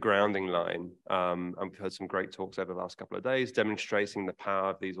the grounding line. And we've heard some great talks over the last couple of days demonstrating the power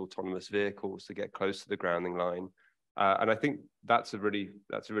of these autonomous vehicles to get close to the grounding line. And I think that's a really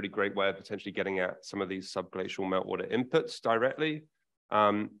great way of potentially getting at some of these subglacial meltwater inputs directly.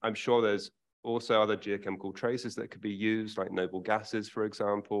 I'm sure there's also other geochemical traces that could be used, like noble gases, for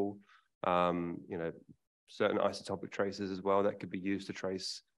example. Certain isotopic traces as well that could be used to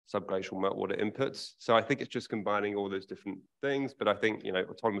trace subglacial meltwater inputs. So I think it's just combining all those different things. But I think,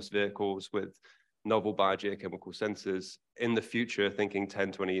 autonomous vehicles with novel biogeochemical sensors in the future, thinking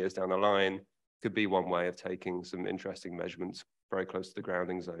 10, 20 years down the line, could be one way of taking some interesting measurements very close to the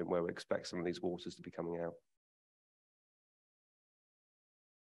grounding zone where we expect some of these waters to be coming out.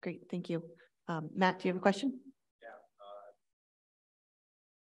 Great, thank you. Matt, do you have a question? Yeah.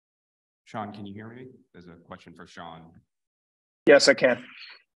 Sean, can you hear me? There's a question for Sean. Yes, I can.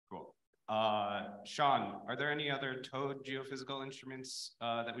 Cool. Sean, are there any other towed geophysical instruments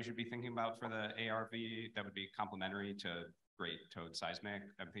that we should be thinking about for the ARV that would be complementary to great towed seismic?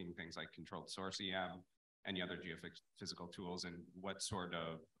 I'm thinking things like controlled source EM, any other geophysical tools, and what sort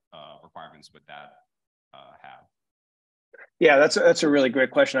of requirements would that have? Yeah, that's a really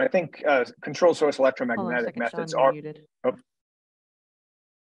great question. I think controlled source electromagnetic methods are muted. Oh.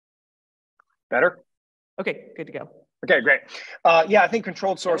 Better? Okay, good to go. Okay, great. Yeah, I think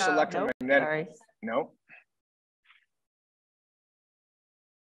controlled source electromagnetic. No.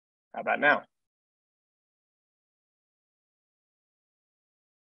 How about now?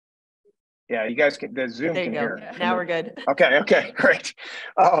 Yeah, you guys can, the Zoom There can you go. hear. Now we're good. Okay, great.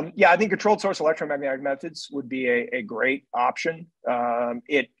 Yeah, I think controlled source electromagnetic methods would be a great option.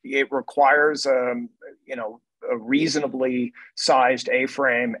 It requires, you know, a reasonably sized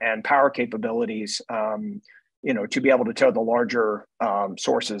A-frame and power capabilities, you know, to be able to tow the larger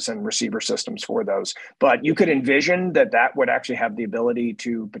sources and receiver systems for those. But you could envision that that would actually have the ability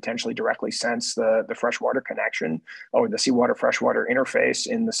to potentially directly sense the freshwater connection or the seawater freshwater interface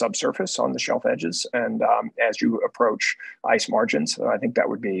in the subsurface on the shelf edges. And as you approach ice margins, I think that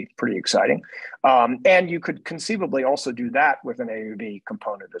would be pretty exciting. And you could conceivably also do that with an AUV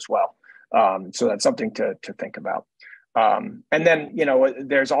component as well. So that's something to think about. And then, you know,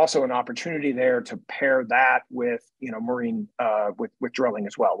 there's also an opportunity there to pair that with, you know, marine, with drilling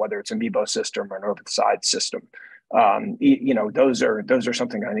as well, whether it's a MIBO system or an over the side system. You know, those are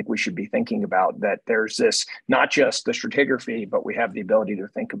something I think we should be thinking about, that there's this, not just the stratigraphy, but we have the ability to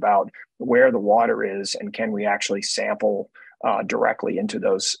think about where the water is and can we actually sample directly into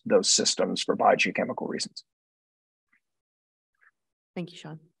those systems for biogeochemical reasons. Thank you,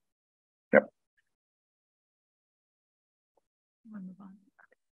 Sean. Yep.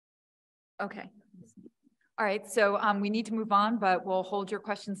 Okay. All right, so we need to move on, but we'll hold your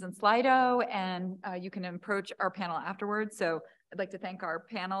questions in Slido and you can approach our panel afterwards. So I'd like to thank our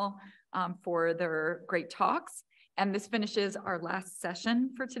panel for their great talks. And this finishes our last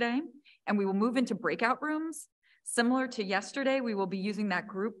session for today. And we will move into breakout rooms. Similar to yesterday, we will be using that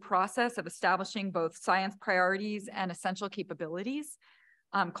group process of establishing both science priorities and essential capabilities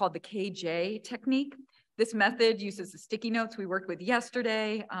called the KJ technique. This method uses the sticky notes we worked with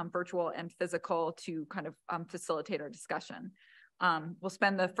yesterday, virtual and physical, to kind of facilitate our discussion. We'll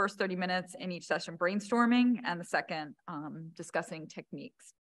spend the first 30 minutes in each session brainstorming and the second discussing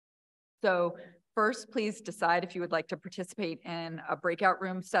techniques. So first, please decide if you would like to participate in a breakout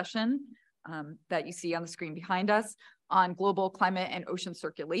room session that you see on the screen behind us on global climate and ocean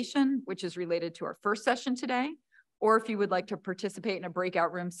circulation, which is related to our first session today, or if you would like to participate in a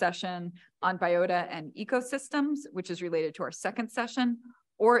breakout room session on biota and ecosystems, which is related to our second session,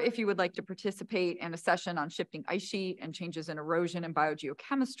 or if you would like to participate in a session on shifting ice sheet and changes in erosion and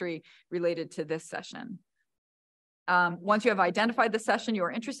biogeochemistry related to this session. Once you have identified the session you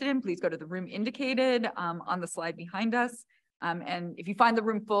are interested in, please go to the room indicated on the slide behind us. And if you find the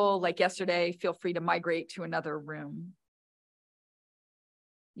room full, like yesterday, feel free to migrate to another room.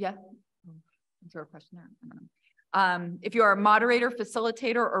 Yeah, is there a question there? I don't know. If you are a moderator,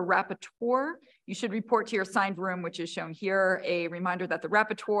 facilitator, or rapporteur, you should report to your assigned room, which is shown here. A reminder that the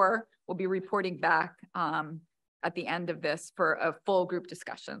rapporteur will be reporting back at the end of this for a full group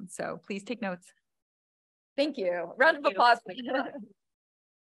discussion. So please take notes. Thank you. Round of applause.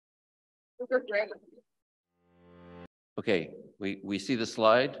 Okay, we see the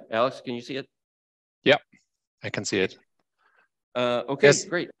slide. Alex, can you see it? Yeah, I can see it. Okay, yes.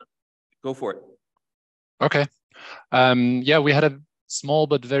 Great. Go for it. Okay. Yeah, we had a small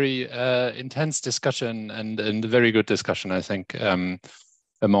but very intense discussion and a very good discussion, I think,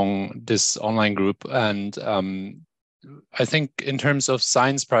 among this online group. And I think in terms of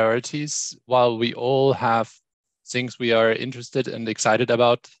science priorities, while we all have things we are interested and excited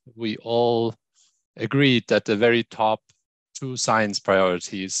about, we all agreed that the very top two science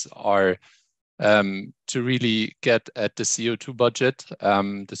priorities are to really get at the CO2 budget,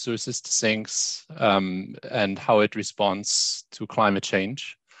 the sources to sinks, and how it responds to climate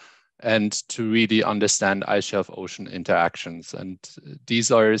change, and to really understand ice shelf ocean interactions. And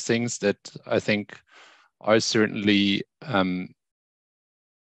these are things that I think are certainly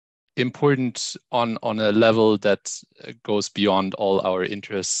important on a level that goes beyond all our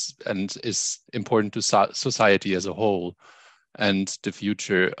interests and is important to society as a whole, and the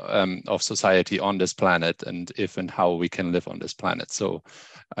future of society on this planet, and if and how we can live on this planet. So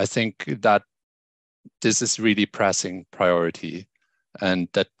I think that this is really pressing priority, and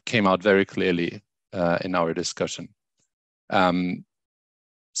that came out very clearly in our discussion.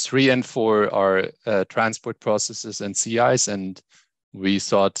 3 and 4 are transport processes and sea ice, and we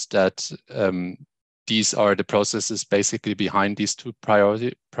thought that these are the processes basically behind these two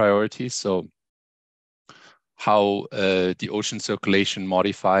priorities. So how the ocean circulation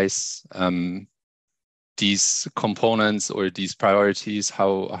modifies these components or these priorities,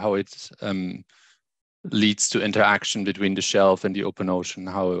 how it leads to interaction between the shelf and the open ocean,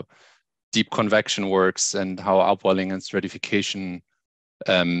 how deep convection works, and how upwelling and stratification,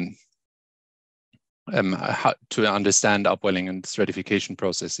 how to understand upwelling and stratification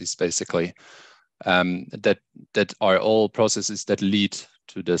processes, basically, that are all processes that lead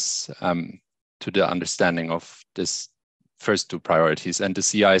to this, to the understanding of this first two priorities. And the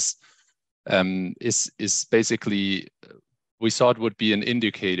sea ice is basically, we thought would be an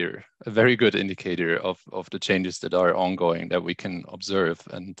indicator, a very good indicator of the changes that are ongoing that we can observe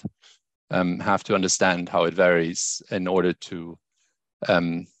and have to understand how it varies in order to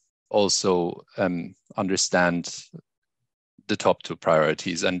also understand the top two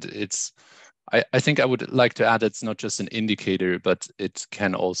priorities. And it's, I think I would like to add, it's not just an indicator, but it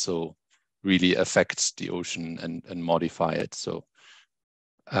can also really affect the ocean and modify it. So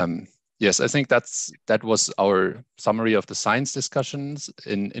yes, I think that was our summary of the science discussions.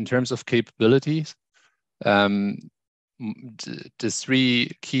 In terms of capabilities, the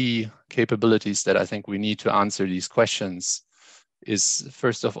three key capabilities that I think we need to answer these questions is,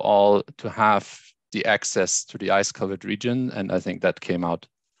 first of all, to have the access to the ice-covered region. And I think that came out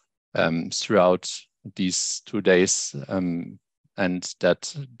throughout these 2 days, and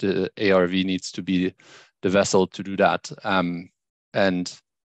that the ARV needs to be the vessel to do that. And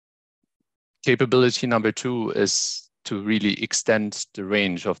capability number 2 is to really extend the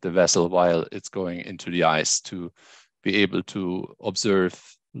range of the vessel while it's going into the ice, to be able to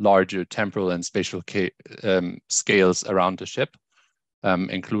observe larger temporal and spatial scales around the ship,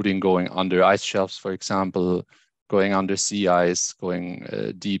 including going under ice shelves, for example, going under sea ice,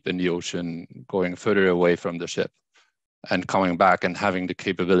 going deep in the ocean, going further away from the ship, and coming back and having the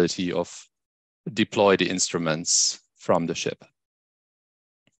capability of deploy the instruments from the ship.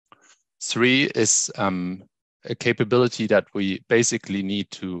 3 is a capability that we basically need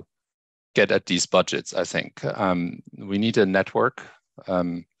to get at these budgets, I think. We need a network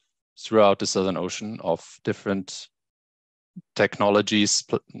throughout the Southern Ocean of different technologies,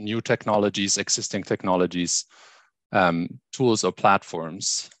 new technologies, existing technologies, tools or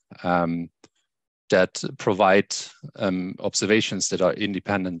platforms that provide observations that are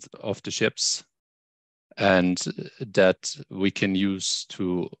independent of the ships and that we can use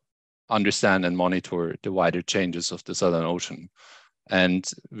to understand and monitor the wider changes of the Southern Ocean. And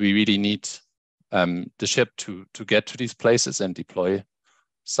we really need the ship to get to these places and deploy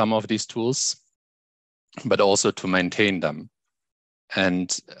some of these tools, but also to maintain them.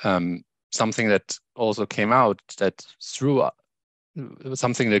 And something that also came out, that through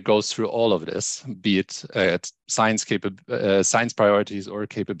something that goes through all of this, be it science priorities or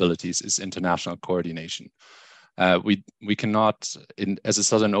capabilities, is international coordination. We cannot, as a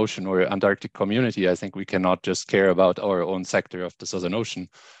Southern Ocean or Antarctic community, I think we cannot just care about our own sector of the Southern Ocean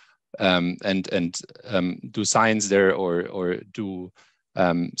and do science there or do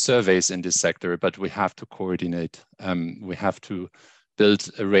surveys in this sector, but we have to coordinate. We have to build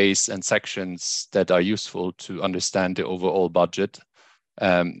arrays and sections that are useful to understand the overall budget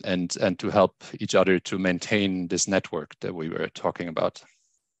and to help each other to maintain this network that we were talking about.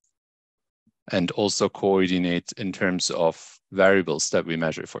 And also coordinate in terms of variables that we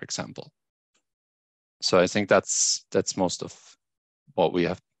measure, for example. So I think that's most of what we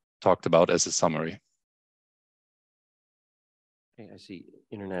have talked about as a summary. Okay, I see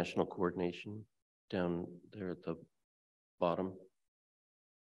international coordination down there at the bottom.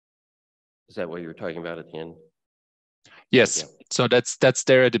 Is that what you were talking about at the end? Yes, yeah. So that's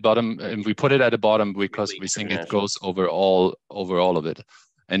there at the bottom, and we put it at the bottom because we think it goes over all of it.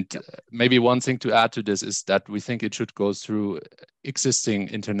 And maybe one thing to add to this is that we think it should go through existing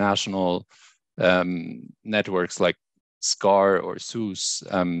international networks like SCAR or SUS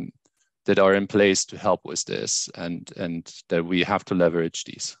that are in place to help with this, and that we have to leverage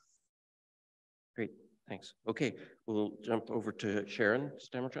these. Great, thanks. Okay, we'll jump over to Sharon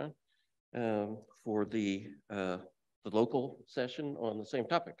Stammerjohn for the local session on the same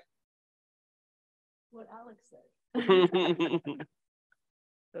topic. What Alex said.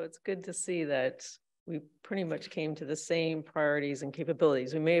 So it's good to see that we pretty much came to the same priorities and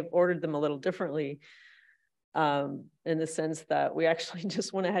capabilities. We may have ordered them a little differently in the sense that we actually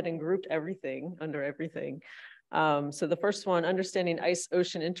just went ahead and grouped everything under everything. So the first one, understanding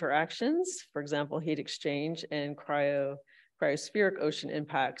ice-ocean interactions, for example, heat exchange and cryospheric ocean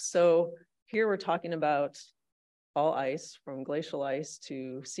impacts. So here we're talking about all ice, from glacial ice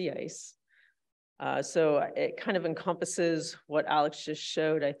to sea ice. So it kind of encompasses what Alex just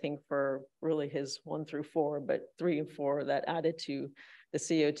showed, I think, for really his 1 through 4, but 3 and 4 that added to the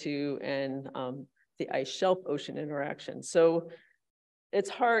CO2 and the ice shelf ocean interaction. So it's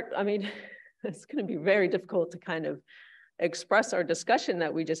hard, I mean, it's going to be very difficult to kind of express our discussion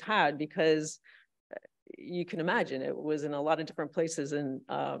that we just had, because you can imagine it was in a lot of different places. And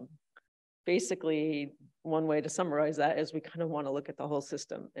basically, one way to summarize that is we kind of want to look at the whole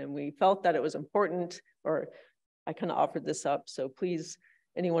system. And we felt that it was important, or I kind of offered this up, so please,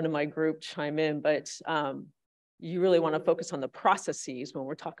 anyone in my group chime in, but you really want to focus on the processes when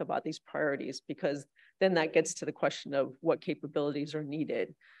we're talking about these priorities, because then that gets to the question of what capabilities are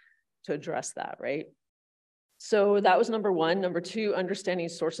needed to address that, right? So that was number one. Number two, understanding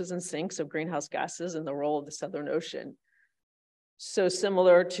sources and sinks of greenhouse gases and the role of the Southern Ocean. So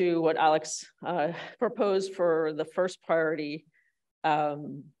similar to what Alex proposed for the first priority, there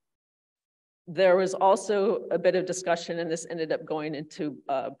was also a bit of discussion, and this ended up going into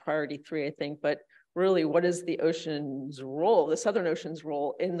priority 3, I think, but really what is the ocean's role, the Southern Ocean's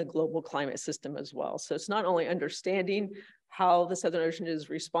role in the global climate system as well. So it's not only understanding how the Southern Ocean is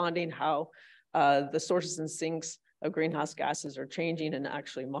responding, how the sources and sinks of greenhouse gases are changing and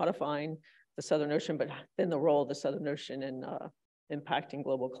actually modifying the Southern Ocean, but then the role of the Southern Ocean in impacting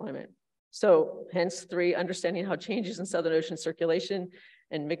global climate. So hence 3, understanding how changes in Southern Ocean circulation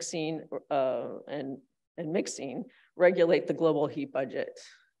and mixing regulate the global heat budget.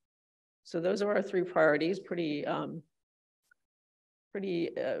 So those are our 3 priorities, pretty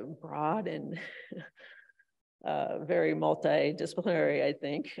broad and very multidisciplinary, I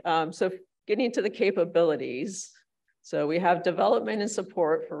think. So getting to the capabilities. So we have development and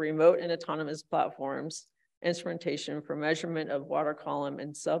support for remote and autonomous platforms, instrumentation for measurement of water column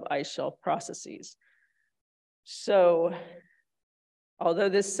and sub-ice shelf processes. So although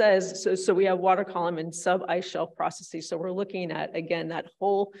this says, so we have water column and sub-ice shelf processes. So we're looking at, again, that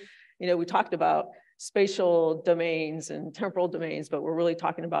whole, we talked about spatial domains and temporal domains, but we're really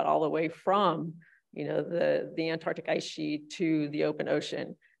talking about all the way from, the Antarctic ice sheet to the open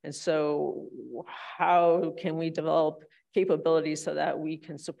ocean. And so how can we develop capabilities so that we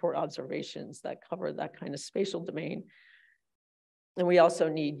can support observations that cover that kind of spatial domain? And we also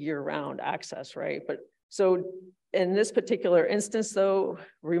need year-round access, right? But so in this particular instance, though,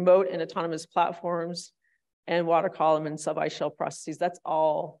 remote and autonomous platforms and water column and sub-ice shelf processes, that's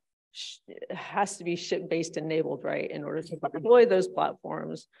all has to be ship-based enabled, right? In order to deploy those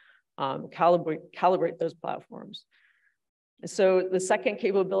platforms, calibrate those platforms. And so the second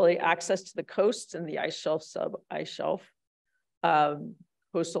capability, access to the coast and the ice shelf, sub-ice shelf,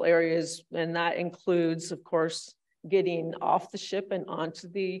 coastal areas, and that includes, of course, getting off the ship and onto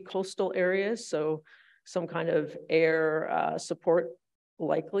the coastal areas. So some kind of air support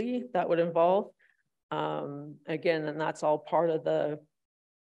likely that would involve. Again, and that's all part of the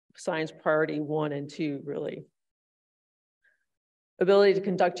science priority 1 and 2, really. Ability to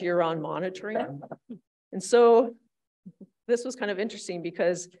conduct year-round monitoring. And so this was kind of interesting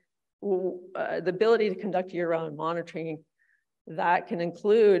because the ability to conduct year-round monitoring, that can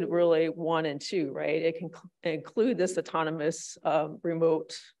include really 1 and 2, right? It can include this autonomous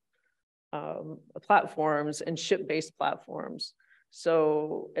remote platforms and ship-based platforms.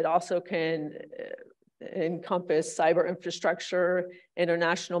 So it also can encompass cyber infrastructure,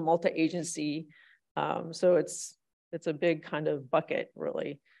 international multi-agency. So it's a big kind of bucket,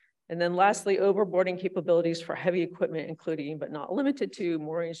 really. And then lastly, overboarding capabilities for heavy equipment, including but not limited to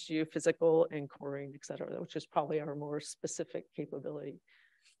moorings, geophysical, and coring, et cetera, which is probably our more specific capability.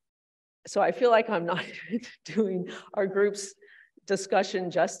 So I feel like I'm not doing our group's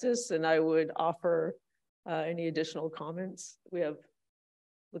discussion justice, and I would offer any additional comments.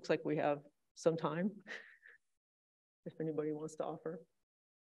 Looks like we have some time, if anybody wants to offer.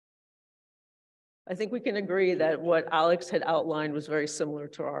 I think we can agree that what Alex had outlined was very similar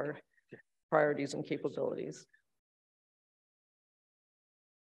to our priorities and capabilities.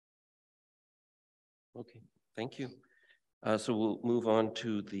 Okay, thank you. So we'll move on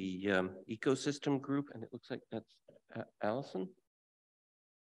to the ecosystem group, and it looks like that's Allison.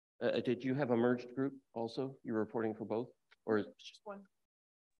 Did you have a merged group also? You're reporting for both, or is just one?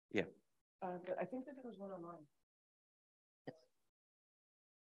 Yeah. But I think that there was one online.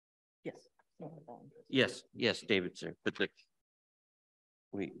 Yes. Yes, David's there, but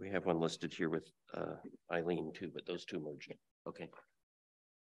we have one listed here with Eileen too, but those 2 merged. Okay.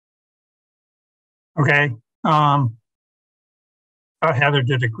 Okay. Heather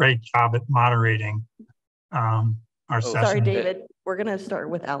did a great job at moderating our session. Sorry, David. We're going to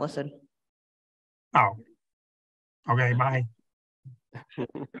start with Allison. Oh, okay, bye.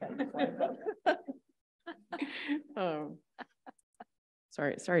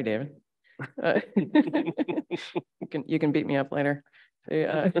 Sorry, David. You can beat me up later.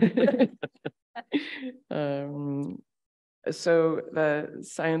 So the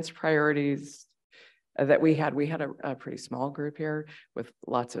science priorities that we had a pretty small group here with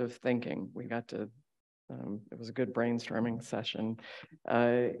lots of thinking. We got to, it was a good brainstorming session.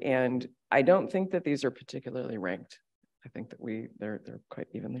 And I don't think that these are particularly ranked. I think that they're quite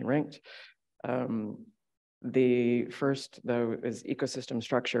evenly ranked. The first, though, is ecosystem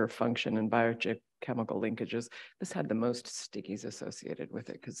structure, function, and chemical linkages. This had the most stickies associated with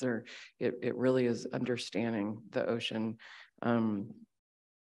it because it really is understanding the ocean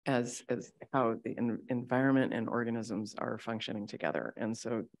as how the environment and organisms are functioning together. And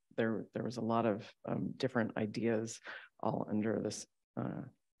so there was a lot of different ideas all under this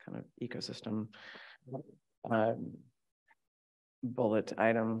kind of ecosystem bullet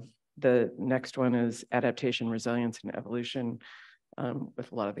item. The next one is adaptation, resilience, and evolution,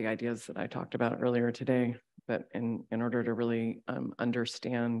 with a lot of the ideas that I talked about earlier today. But in order to really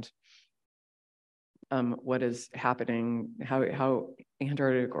understand what is happening, how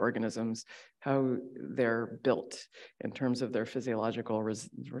Antarctic organisms, how they're built in terms of their physiological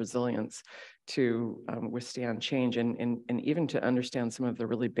resilience to withstand change, and even to understand some of the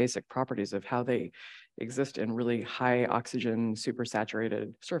really basic properties of how they exist in really high oxygen,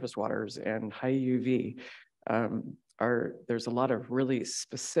 supersaturated surface waters and high UV. There's a lot of really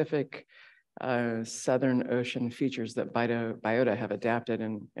specific Southern Ocean features that biota have adapted,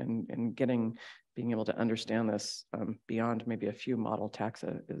 and being able to understand this beyond maybe a few model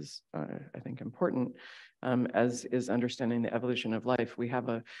taxa is, I think, important, as is understanding the evolution of life. We have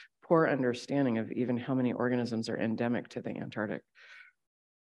a poor understanding of even how many organisms are endemic to the Antarctic.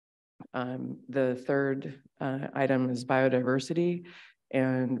 The third item is biodiversity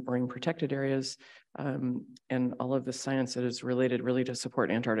and marine protected areas, and all of the science that is related really to support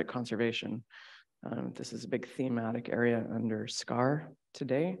Antarctic conservation. This is a big thematic area under SCAR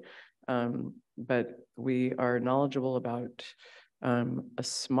today. But we are knowledgeable about a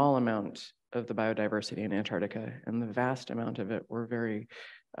small amount of the biodiversity in Antarctica, and the vast amount of it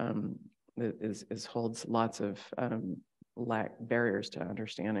holds lots of barriers to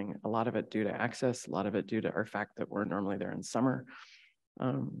understanding. A lot of it due to access, a lot of it due to our fact that we're normally there in summer.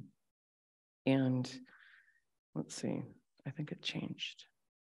 And let's see, I think it changed.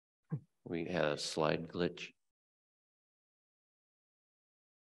 We had a slide glitch.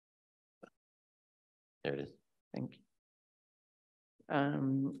 There it is. Thank you.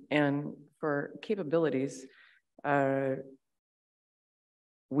 And for capabilities, our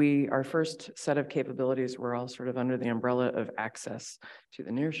first set of capabilities were all sort of under the umbrella of access to the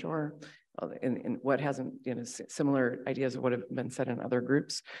nearshore, and what hasn't, similar ideas of what have been said in other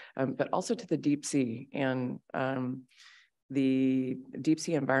groups, but also to the deep sea. And the deep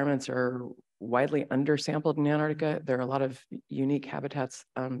sea environments are widely undersampled in Antarctica. There are a lot of unique habitats,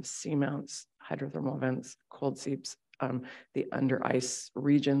 seamounts, hydrothermal vents, cold seeps, the under ice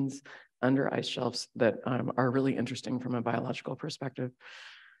regions, under ice shelves that are really interesting from a biological perspective.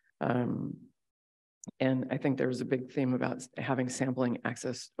 And I think there's a big theme about having sampling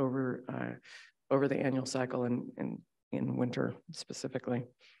access over the annual cycle and in winter specifically.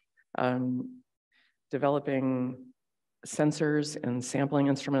 Developing sensors and sampling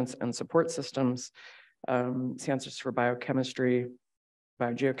instruments and support systems, sensors for biochemistry,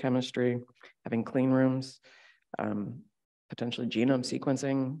 biogeochemistry, having clean rooms, potentially genome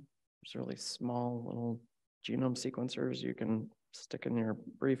sequencing. There's really small little genome sequencers you can stick in your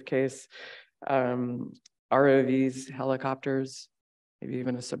briefcase. ROVs, helicopters, maybe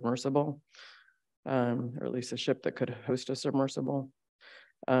even a submersible, or at least a ship that could host a submersible.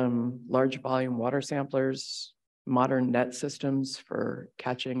 Large volume water samplers, modern net systems for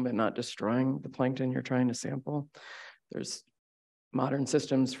catching but not destroying the plankton you're trying to sample. There's modern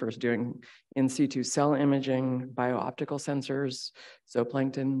systems for doing in situ cell imaging, biooptical sensors,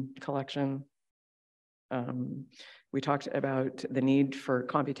 zooplankton collection. We talked about the need for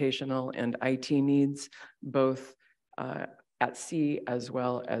computational and IT needs, both at sea as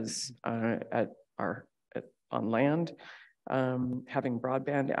well as on land. Having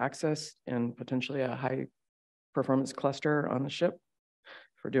broadband access and potentially a high performance cluster on the ship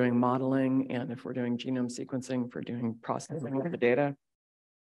for doing modeling, and if we're doing genome sequencing, for doing processing of the data.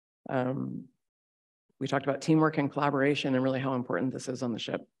 We talked about teamwork and collaboration and really how important this is on the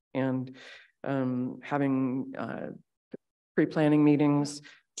ship, and having pre-planning meetings,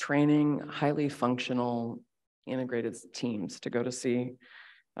 training highly functional integrated teams to go to sea,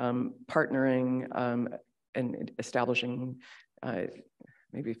 partnering and establishing,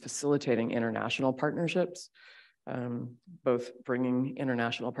 maybe facilitating international partnerships, both bringing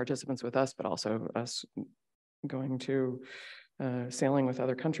international participants with us, but also us going to sailing with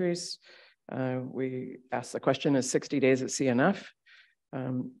other countries. We asked the question, is 60 days at sea enough?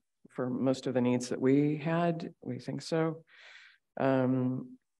 For most of the needs that we had, we think so. And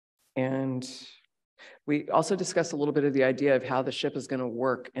we also discussed a little bit of the idea of how the ship is going to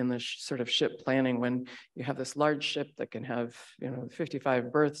work in the sort of ship planning when you have this large ship that can have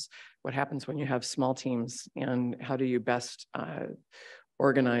 55 berths. What happens when you have small teams, and how do you best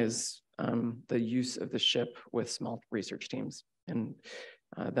organize the use of the ship with small research teams and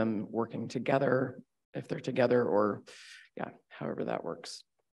them working together, if they're together, or yeah, however that works.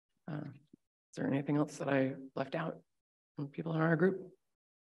 Is there anything else that I left out from people in our group?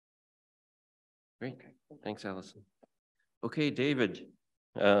 Great, thanks, Allison. Okay, David,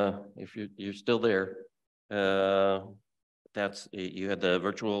 if you're still there, you had the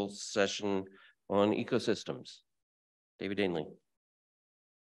virtual session on ecosystems. David Ainley.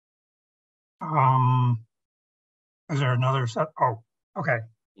 Is there another set? Oh, okay.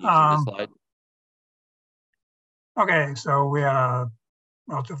 You see the slide? Okay, so we had a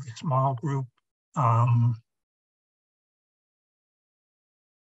relatively small group.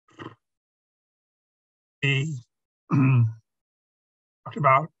 We talked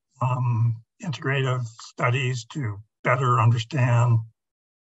about integrative studies to better understand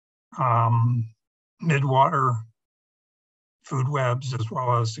midwater food webs, as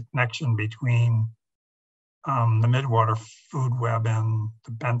well as the connection between the midwater food web and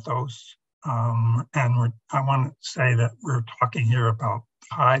the benthos. I want to say that we're talking here about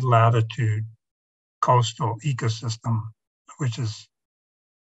high latitude coastal ecosystem, which is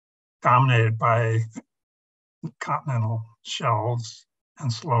dominated by continental shelves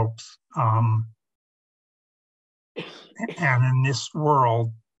and slopes. And in this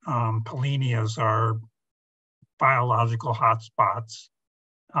world, polynyas are biological hotspots.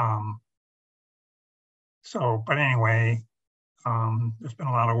 But anyway, there's been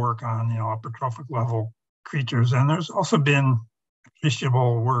a lot of work on, upper trophic level creatures, and there's also been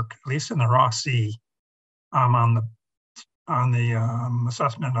appreciable work, at least in the Ross Sea, on the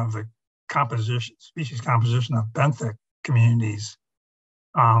assessment of the species composition of benthic communities.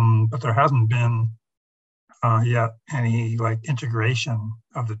 But there hasn't been yet any integration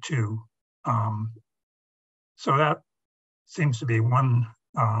of the two. So that seems to be one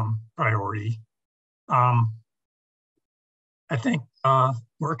priority. I think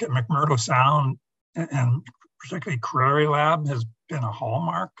work at McMurdo Sound and particularly Crary Lab has been a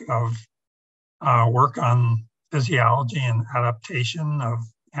hallmark of work on physiology and adaptation of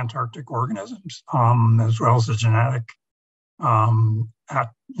Antarctic organisms, as well as the genetic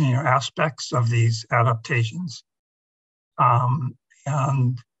aspects of these adaptations. And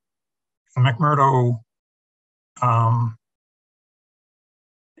McMurdo,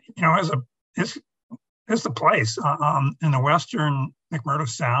 is the place. In the western McMurdo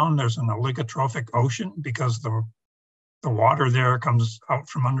Sound, there's an oligotrophic ocean because the water there comes out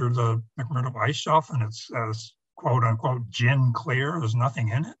from under the McMurdo ice shelf, and it's as quote unquote gin clear. There's nothing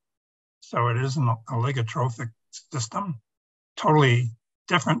in it. So it is an oligotrophic system, totally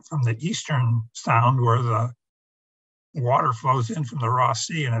different from the eastern Sound where the water flows in from the Ross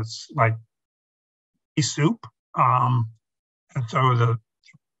Sea and it's like pea soup. And so the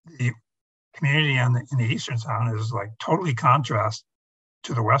community in the eastern Sound is totally contrast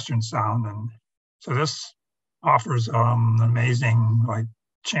to the western Sound. And so this offers an amazing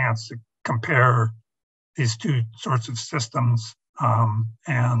chance to compare these two sorts of systems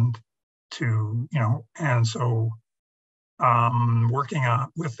and to, and so working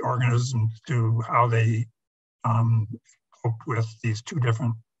with organisms to how they cope with these two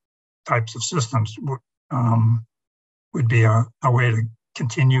different types of systems would be a way to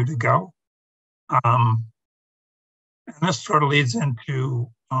continue to go. And this sort of leads into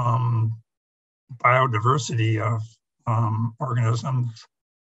biodiversity of organisms.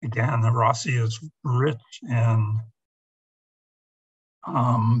 Again, the Ross Sea is rich in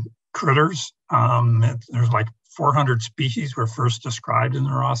critters. There's 400 species were first described in the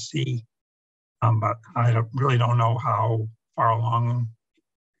Ross Sea, but I really don't know how far along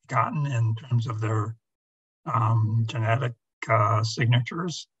gotten in terms of their genetic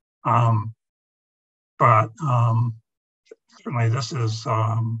signatures. But certainly this is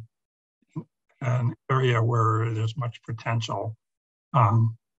an area where there's much potential.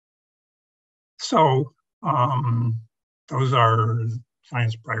 Those are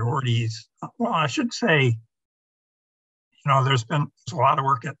science priorities. Well, I should say, there's a lot of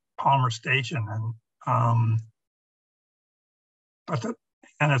work at Palmer Station, and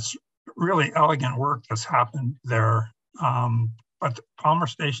it's really elegant work that's happened there. But the Palmer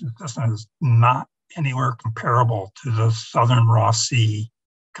Station system is not anywhere comparable to the southern Ross Sea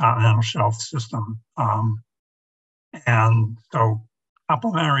continental shelf system. And so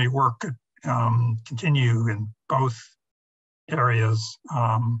complementary work could continue in both areas.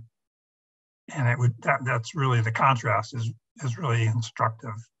 And it would that's really the contrast is really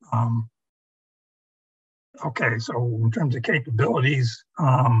instructive. Okay, so in terms of capabilities,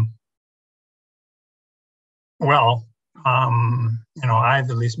 I've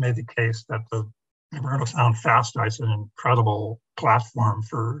at least made the case that the McMurdo Sound Fast Ice is an incredible platform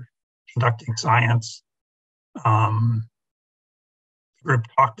for conducting science. The group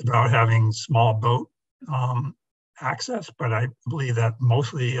talked about having small boat access, but I believe that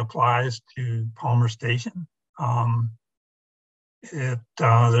mostly applies to Palmer Station. Over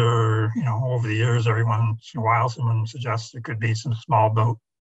the years, every once in a while, someone suggests there could be some small boat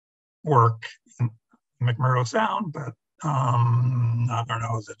work in McMurdo Sound, but I don't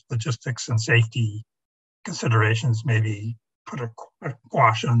know, the logistics and safety considerations maybe put a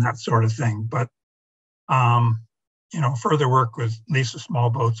quash on that sort of thing. But further work with at least the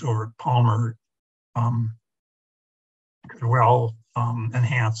small boats over at Palmer could well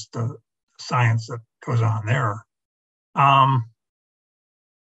enhance the science that goes on there.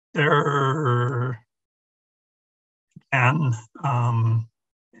 In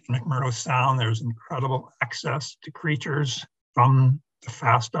McMurdo Sound, there's incredible access to creatures from the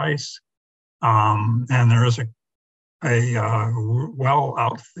fast ice. And there is a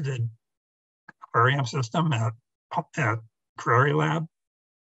well-outfitted aquarium system at Prairie Lab.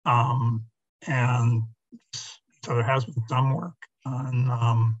 And so there has been some work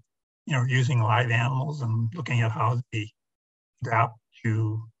on, using live animals and looking at how they adapt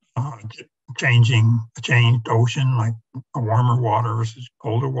to changed ocean, like a warmer water versus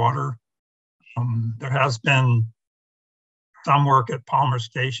colder water. There has been some work at Palmer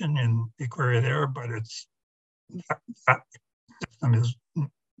Station in the aquaria there, but that system is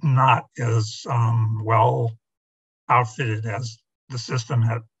not as well outfitted as the system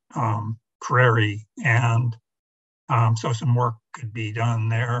at Prairie, and so some work could be done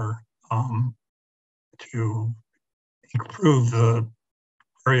there to improve the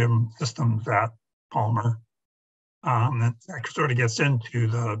aquarium systems at Palmer. That sort of gets into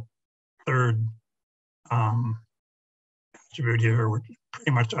the third attribute here, which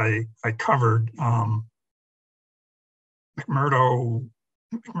pretty much I covered. McMurdo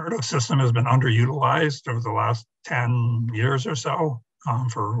system has been underutilized over the last 10 years or so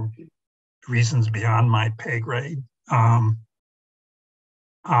for reasons beyond my pay grade.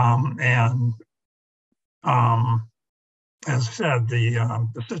 As I said, the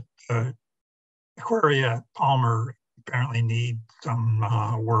aquaria at Palmer apparently need some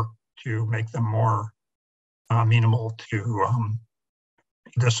work to make them more amenable to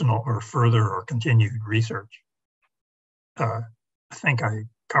additional or further or continued research. I think I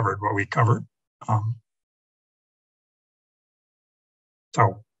covered what we covered.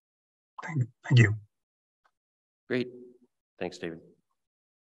 So thank you. Great. Thanks, David.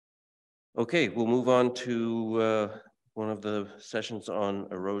 Okay, we'll move on to one of the sessions on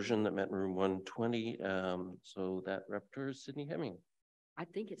erosion that met in room 120. So that rapporteur is Sydney Hemming. I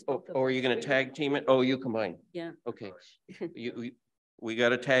think it's both of are you going to tag team it? Oh, you combine. Yeah. Okay. We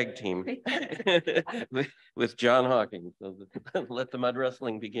got a tag team with John Hawking. So let the mud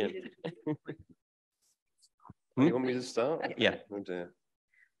wrestling begin. You want me to start? Yeah.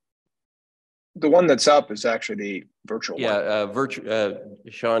 The one that's up is actually the virtual one.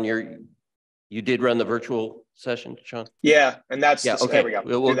 Sean, you did run the virtual session, Sean? Yeah, and that's okay. There we go.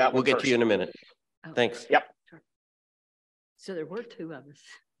 We'll get to you in a minute. Oh. Thanks. Yep. So there were two of us.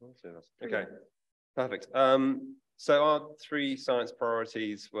 Okay, perfect. So our three science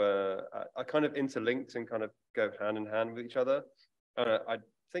priorities are kind of interlinked and kind of go hand in hand with each other. I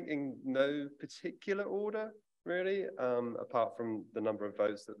think in no particular order, really, apart from the number of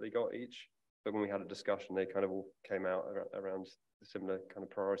votes that they got each. But when we had a discussion, they kind of all came out around a similar kind of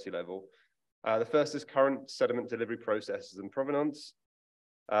priority level. The first is current sediment delivery processes and provenance.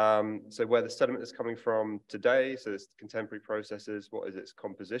 So where the sediment is coming from today, so it's contemporary processes, what is its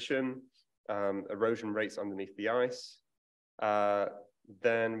composition, erosion rates underneath the ice.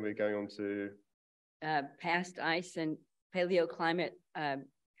 Then we're going on to past ice and paleoclimate,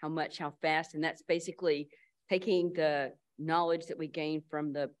 how much, how fast, and that's basically taking the knowledge that we gain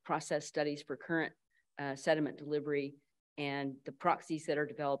from the process studies for current sediment delivery and the proxies that are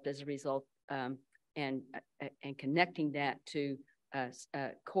developed as a result, and connecting that to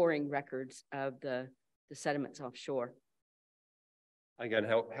coring records of the sediments offshore. Again,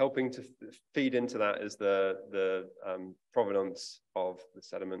 helping to feed into that is the provenance of the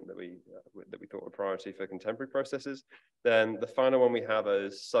sediment that we thought were priority for contemporary processes. Then the final one we have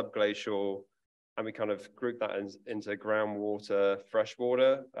is subglacial, and we kind of group that into groundwater,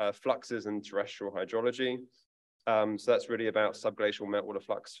 freshwater, fluxes, and terrestrial hydrology. So that's really about subglacial meltwater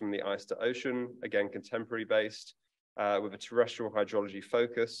flux from the ice to ocean, again, contemporary based, with a terrestrial hydrology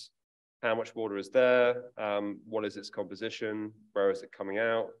focus. How much water is there? What is its composition? Where is it coming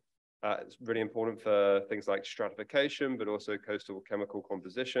out? It's really important for things like stratification, but also coastal chemical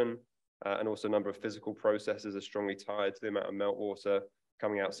composition, and also a number of physical processes are strongly tied to the amount of meltwater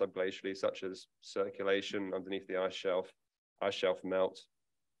coming out subglacially, such as circulation underneath the ice shelf melt.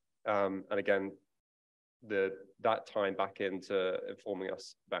 And again, that tying back into informing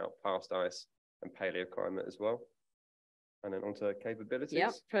us about past ice and paleoclimate as well. And then onto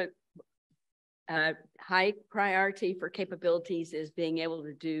capabilities. Yep. High priority for capabilities is being able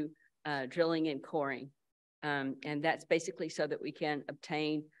to do drilling and coring. And that's basically so that we can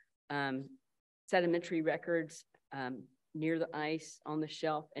obtain sedimentary records near the ice, on the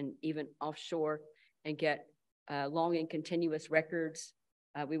shelf, and even offshore, and get long and continuous records.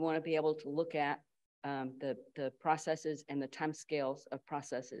 We want to be able to look at the processes and the timescales of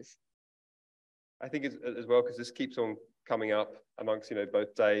processes. I think as well, because this keeps on coming up amongst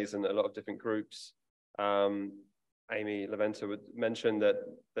both days and a lot of different groups. Amy Leventa would mention that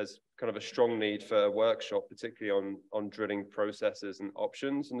there's kind of a strong need for a workshop, particularly on drilling processes and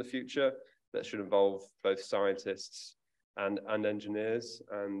options in the future, that should involve both scientists and engineers,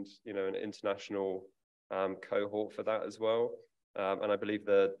 and an international cohort for that as well. And I believe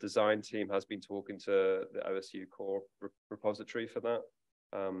the design team has been talking to the OSU core repository for that,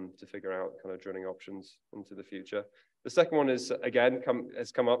 to figure out kind of drilling options into the future. The second one is, again,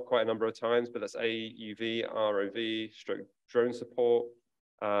 has come up quite a number of times, but that's AUV, ROV, stroke drone support.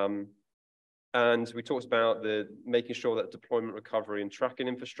 And we talked about making sure that deployment, recovery, and tracking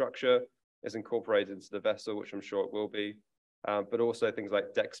infrastructure is incorporated into the vessel, which I'm sure it will be. But also things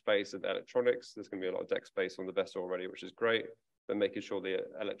like deck space and electronics. There's going to be a lot of deck space on the vessel already, which is great. But making sure the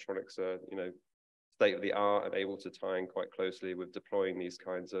electronics are, state of the art and able to tie in quite closely with deploying these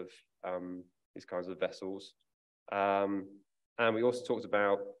kinds of vessels. And we also talked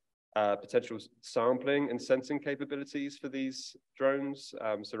about potential sampling and sensing capabilities for these drones.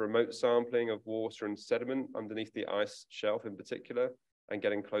 So remote sampling of water and sediment underneath the ice shelf in particular, and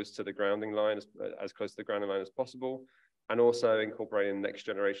getting close to the grounding line, as close to the grounding line as possible. And also incorporating next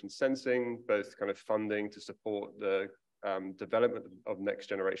generation sensing, both kind of funding to support the development of next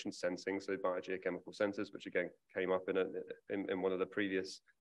generation sensing, so biogeochemical sensors, which again came up in one of the previous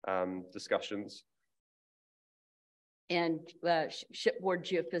discussions. And shipboard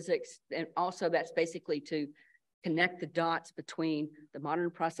geophysics, and also that's basically to connect the dots between the modern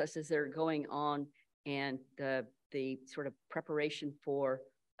processes that are going on and the sort of preparation for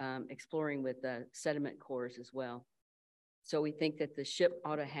exploring with the sediment cores as well. So we think that the ship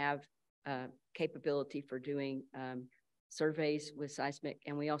ought to have capability for doing surveys with seismic,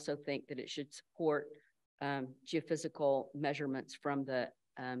 and we also think that it should support geophysical measurements from the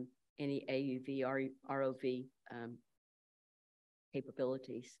any AUV or ROV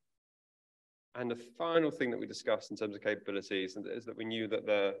capabilities. And the final thing that we discussed in terms of capabilities is that we knew that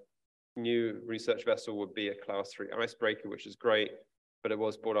the new research vessel would be a Class 3 icebreaker, which is great, but it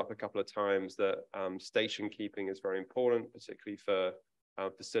was brought up a couple of times that station keeping is very important, particularly for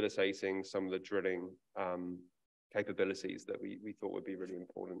facilitating some of the drilling capabilities that we thought would be really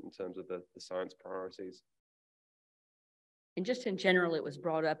important in terms of the science priorities. And just in general, it was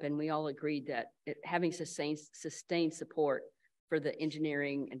brought up, and we all agreed that having sustained support for the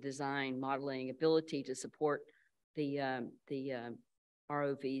engineering and design modeling ability to support the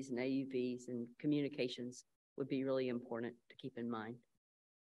ROVs and AUVs and communications would be really important to keep in mind.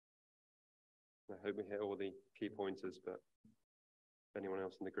 I hope we hit all the key pointers, but if anyone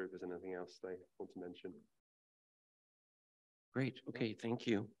else in the group has anything else they want to mention. Great. Okay, thank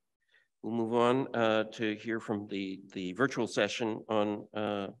you. We'll move on to hear from the virtual session on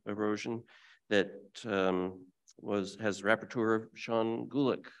erosion that has Rapporteur Sean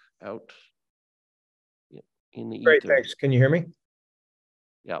Gulick out in the Great, ether. thanks. Can you hear me?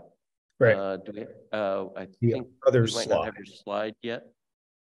 Yeah. Great. I think other you might not have your slide yet.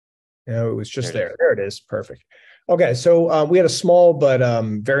 No, it was just there. There it is. Perfect. Okay, so we had a small but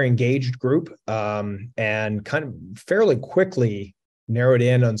very engaged group, and kind of fairly quickly narrowed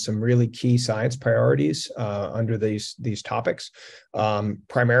in on some really key science priorities under these topics.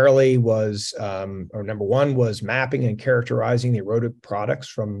 Primarily was, or number one was mapping and characterizing the eroded products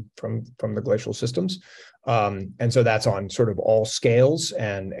from the glacial systems. And so that's on sort of all scales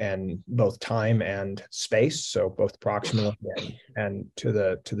and both time and space, so both proximally and to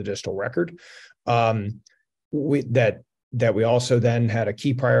the distal record. We also then had a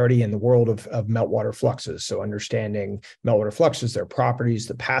key priority in the world of meltwater fluxes. So understanding meltwater fluxes, their properties,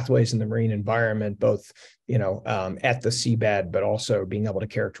 the pathways in the marine environment, both at the seabed, but also being able to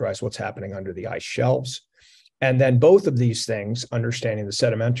characterize what's happening under the ice shelves. And then both of these things, understanding the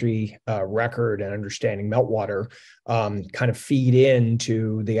sedimentary record and understanding meltwater, kind of feed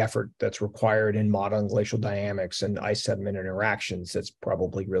into the effort that's required in modeling glacial dynamics and ice sediment interactions. That's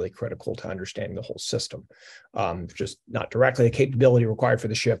probably really critical to understanding the whole system. Just not directly a capability required for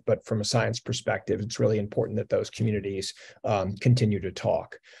the ship, but from a science perspective, it's really important that those communities continue to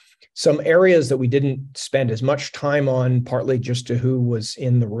talk. Some areas that we didn't spend as much time on, partly just to who was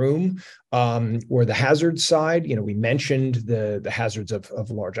in the room, were the hazards side. You know, we mentioned the hazards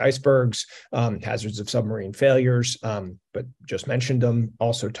of large icebergs, hazards of submarine failures, but just mentioned them.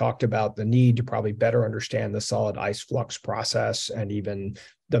 Also talked about the need to probably better understand the solid ice flux process and even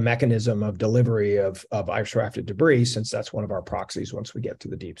the mechanism of delivery of ice rafted debris, since that's one of our proxies once we get to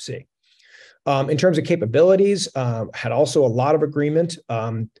the deep sea. In terms of capabilities, had also a lot of agreement.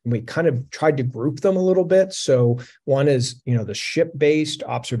 We kind of tried to group them a little bit. So one is, you know, the ship-based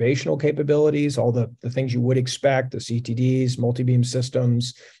observational capabilities, all the things you would expect, the CTDs, multi-beam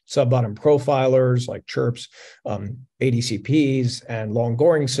systems, sub-bottom profilers like CHIRPs, ADCPs, and long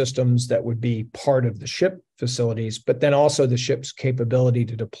goring systems that would be part of the ship facilities, but then also the ship's capability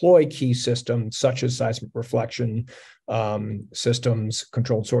to deploy key systems such as seismic reflection systems,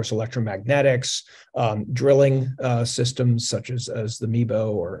 controlled source electromagnetics, drilling systems such as the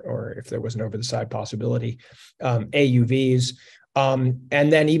MEBO, or if there was an over-the-side possibility, AUVs,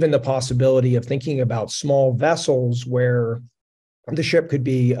 and then even the possibility of thinking about small vessels where the ship could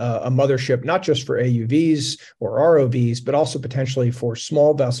be a mothership, not just for AUVs or ROVs, but also potentially for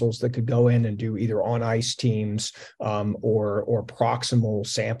small vessels that could go in and do either on ice teams or proximal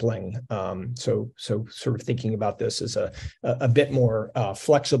sampling. So sort of thinking about this as a bit more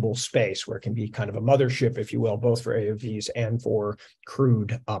flexible space where it can be kind of a mothership, if you will, both for AUVs and for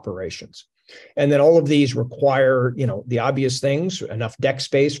crewed operations. And then all of these require, you know, the obvious things, enough deck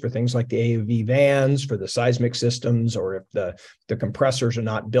space for things like the AUV vans, for the seismic systems, or if the compressors are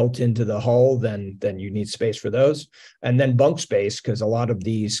not built into the hull, then you need space for those. And then bunk space, because a lot of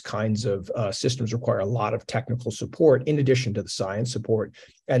these kinds of systems require a lot of technical support in addition to the science support.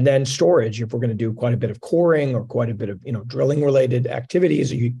 And then storage, if we're going to do quite a bit of coring or quite a bit of, you know, drilling related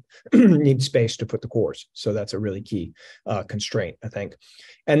activities, you need space to put the cores. So that's a really key constraint, I think.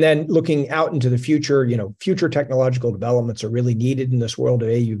 And then looking out into the future, you know, future technological developments are really needed in this world of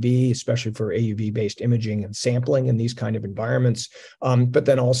AUV, especially for AUV-based imaging and sampling in these kind of environments. But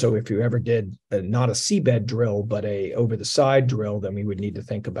then also, if you ever did not a seabed drill, but a over-the-side drill, then we would need to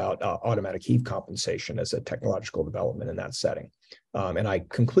think about automatic heave compensation as a technological development in that setting. And I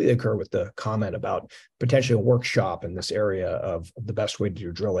completely concur with the comment about potentially a workshop in this area of the best way to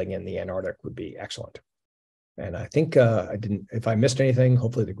do drilling in the Antarctic would be excellent. And I think if I missed anything,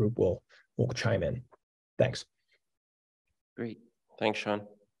 hopefully the group will chime in. Thanks. Great. Thanks, Sean.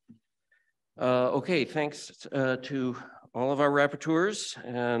 Okay, thanks to all of our rapporteurs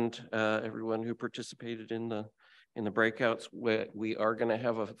and everyone who participated in the breakouts. We are going to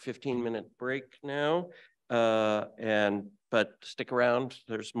have a 15-minute break now, but stick around.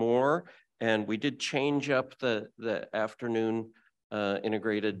 There's more, and we did change up the afternoon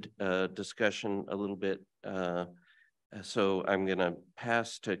integrated discussion a little bit. So I'm going to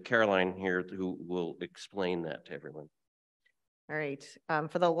pass to Caroline here, who will explain that to everyone. All right.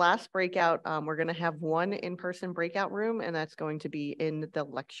 For the last breakout, we're going to have one in-person breakout room, and that's going to be in the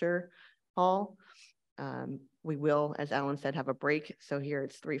lecture hall. We will, as Alan said, have a break. So here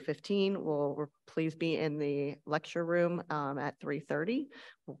it's 3:15. We'll please be in the lecture room at 3:30.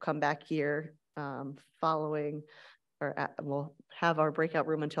 We'll come back here we'll have our breakout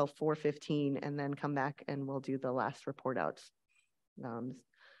room until 4:15 and then come back and we'll do the last report outs. And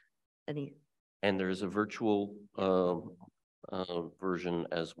there's a virtual version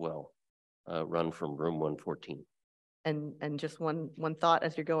as well, run from room 114. And just one thought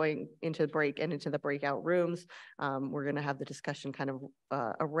as you're going into the break and into the breakout rooms, we're going to have the discussion kind of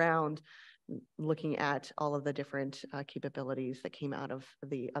around looking at all of the different capabilities that came out of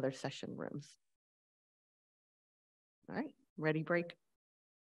the other session rooms. All right, ready, break.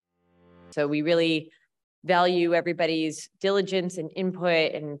 So we really value everybody's diligence and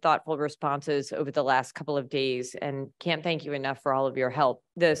input and thoughtful responses over the last couple of days, and can't thank you enough for all of your help.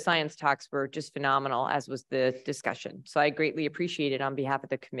 The science talks were just phenomenal, as was the discussion. So I greatly appreciate it on behalf of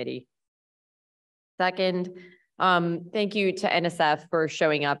the committee. Second, thank you to NSF for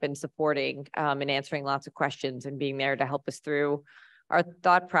showing up and supporting and answering lots of questions and being there to help us through our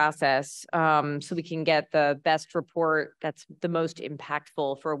thought process so we can get the best report that's the most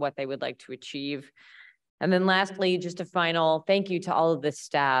impactful for what they would like to achieve. And then lastly, just a final thank you to all of the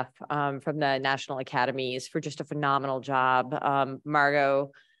staff from the National Academies for just a phenomenal job.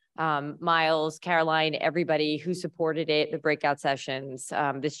 Margot, Miles, Caroline, everybody who supported it, the breakout sessions.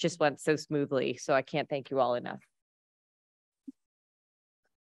 This just went so smoothly, so I can't thank you all enough.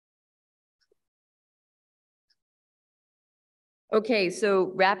 Okay, so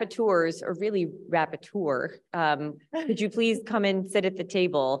rapporteurs, or really rapporteur, could you please come and sit at the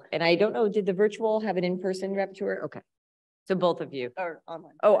table? And I don't know, did the virtual have an in-person rapporteur? Okay, so both of you. Or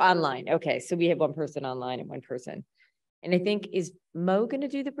online. Oh, online. Okay, so we have one person online and one person. And I think, is Mo going to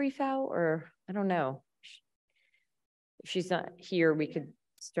do the brief out, or I don't know. If she's not here, we could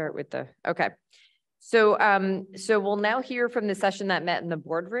start with the, okay. So, so we'll now hear from the session that met in the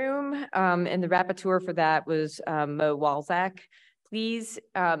boardroom, and the rapporteur for that was Mo Walczak. Please,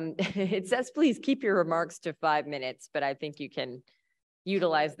 it says please keep your remarks to 5 minutes, but I think you can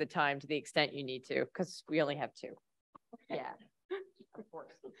utilize the time to the extent you need to, because we only have 2. Okay. Yeah. Of course.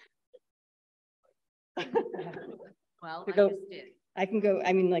 Well, I can go,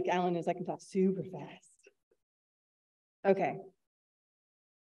 I mean, like Alan is, I can talk super fast. Okay.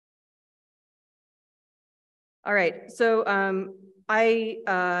 All right, so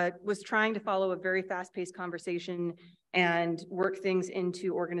I was trying to follow a very fast-paced conversation and work things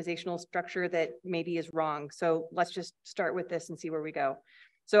into organizational structure that maybe is wrong. So let's just start with this and see where we go.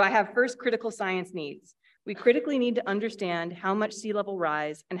 So I have first critical science needs. We critically need to understand how much sea level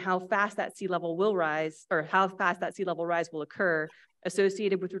rise and how fast that sea level will rise, or how fast that sea level rise will occur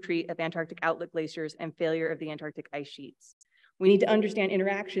associated with retreat of Antarctic outlet glaciers and failure of the Antarctic ice sheets. We need to understand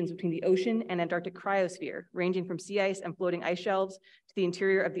interactions between the ocean and Antarctic cryosphere, ranging from sea ice and floating ice shelves to the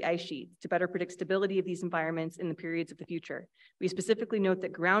interior of the ice sheets, to better predict stability of these environments in the periods of the future. We specifically note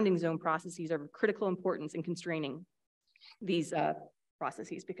that grounding zone processes are of critical importance in constraining these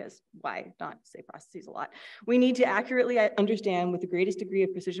processes, because why not say processes a lot? We need to accurately understand with the greatest degree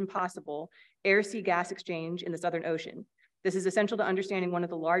of precision possible air-sea gas exchange in the Southern Ocean. This is essential to understanding one of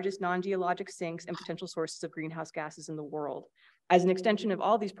the largest non-geologic sinks and potential sources of greenhouse gases in the world. As an extension of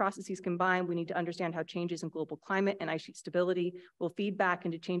all these processes combined, we need to understand how changes in global climate and ice sheet stability will feed back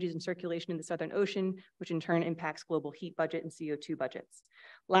into changes in circulation in the Southern Ocean, which in turn impacts global heat budget and CO2 budgets.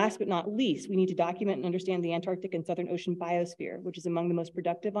 Last but not least, we need to document and understand the Antarctic and Southern Ocean biosphere, which is among the most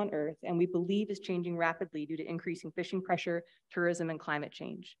productive on Earth, and we believe is changing rapidly due to increasing fishing pressure, tourism, and climate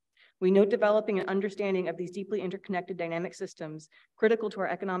change. We note developing an understanding of these deeply interconnected dynamic systems, critical to our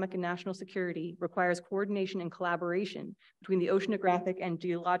economic and national security, requires coordination and collaboration between the oceanographic and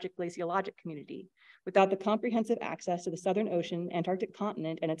geologic glaciologic community. Without the comprehensive access to the Southern Ocean, Antarctic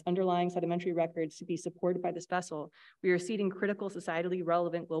continent, and its underlying sedimentary records to be supported by this vessel, we are ceding critical societally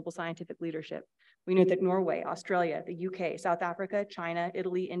relevant global scientific leadership. We note that Norway, Australia, the UK, South Africa, China,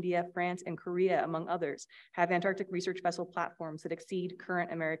 Italy, India, France, and Korea, among others, have Antarctic research vessel platforms that exceed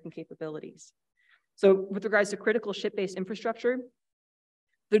current American capabilities. So with regards to critical ship-based infrastructure,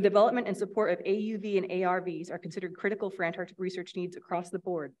 the development and support of AUV and ARVs are considered critical for Antarctic research needs across the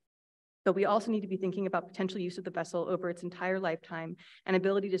board. But we also need to be thinking about potential use of the vessel over its entire lifetime and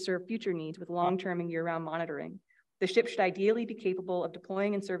ability to serve future needs with long-term and year-round monitoring. The ship should ideally be capable of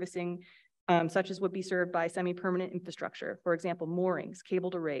deploying and servicing such as would be served by semi-permanent infrastructure, for example, moorings,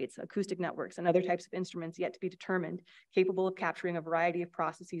 cabled arrays, acoustic networks, and other types of instruments yet to be determined, capable of capturing a variety of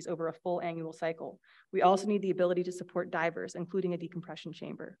processes over a full annual cycle. We also need the ability to support divers, including a decompression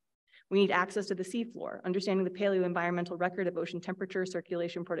chamber. We need access to the seafloor. Understanding the paleo-environmental record of ocean temperature,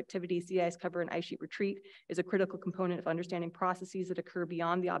 circulation, productivity, sea ice cover, and ice sheet retreat is a critical component of understanding processes that occur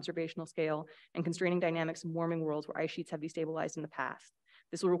beyond the observational scale and constraining dynamics in warming worlds where ice sheets have destabilized in the past.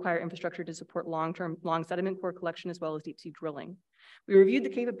 This will require infrastructure to support long sediment core collection as well as deep sea drilling. We reviewed the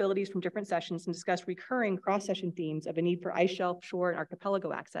capabilities from different sessions and discussed recurring cross-session themes of a need for ice shelf, shore, and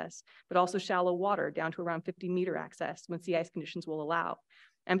archipelago access, but also shallow water down to around 50-meter access when sea ice conditions will allow.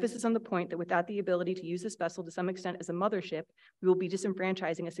 Emphasis on the point that without the ability to use this vessel to some extent as a mothership, we will be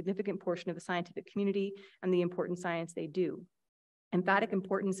disenfranchising a significant portion of the scientific community and the important science they do. Emphatic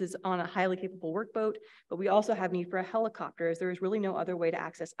importance is on a highly capable workboat, but we also have need for a helicopter as there is really no other way to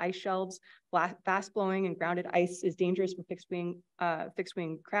access ice shelves. Fast flowing and grounded ice is dangerous for fixed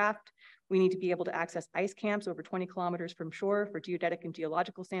wing craft. We need to be able to access ice camps over 20 kilometers from shore for geodetic and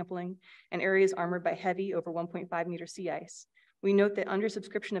geological sampling, and areas armored by heavy over 1.5 meter sea ice. We note that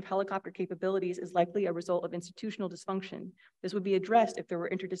undersubscription of helicopter capabilities is likely a result of institutional dysfunction. This would be addressed if there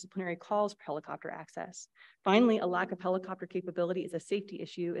were interdisciplinary calls for helicopter access. Finally, a lack of helicopter capability is a safety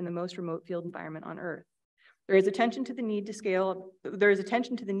issue in the most remote field environment on Earth. There is attention to the need to scale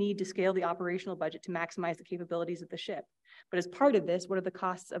the operational budget to maximize the capabilities of the ship. But as part of this, what are the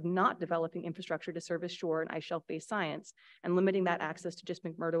costs of not developing infrastructure to service shore and ice shelf-based science and limiting that access to just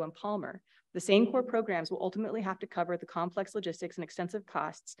McMurdo and Palmer? The same core programs will ultimately have to cover the complex logistics and extensive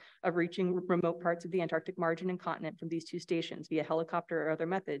costs of reaching remote parts of the Antarctic margin and continent from these two stations via helicopter or other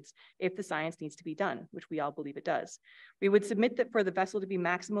methods if the science needs to be done, which we all believe it does. We would submit that for the vessel to be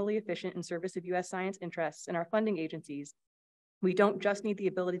maximally efficient in service of U.S. science interests and our funding agencies, we don't just need the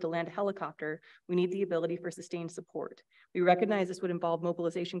ability to land a helicopter, we need the ability for sustained support. We recognize this would involve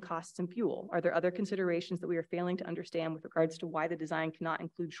mobilization costs and fuel. Are there other considerations that we are failing to understand with regards to why the design cannot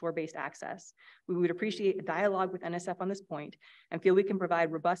include shore-based access? We would appreciate a dialogue with NSF on this point and feel we can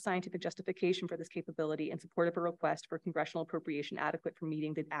provide robust scientific justification for this capability in support of a request for congressional appropriation adequate for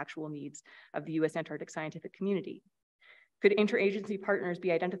meeting the actual needs of the U.S. Antarctic scientific community. Could interagency partners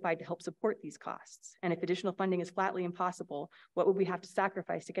be identified to help support these costs? And if additional funding is flatly impossible, what would we have to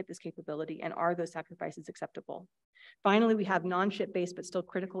sacrifice to get this capability, and are those sacrifices acceptable? Finally, we have non-ship-based but still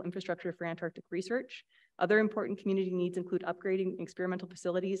critical infrastructure for Antarctic research. Other important community needs include upgrading experimental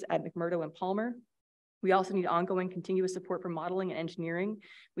facilities at McMurdo and Palmer. We also need ongoing continuous support for modeling and engineering.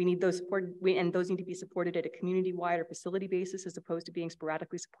 We need those and those need to be supported at a community-wide or facility basis as opposed to being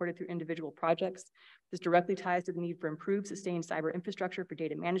sporadically supported through individual projects. This directly ties to the need for improved, sustained cyber infrastructure for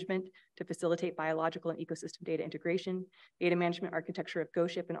data management to facilitate biological and ecosystem data integration. Data management architecture of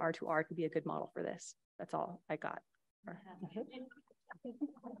GoShip and R2R could be a good model for this. That's all I got.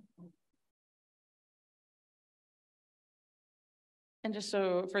 And just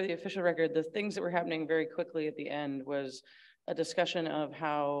so for the official record, the things that were happening very quickly at the end was a discussion of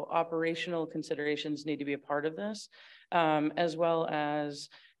how operational considerations need to be a part of this, as well as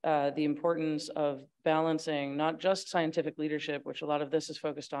the importance of balancing not just scientific leadership, which a lot of this is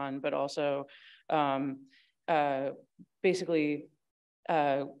focused on, but also basically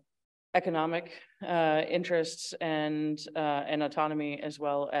economic interests and autonomy, as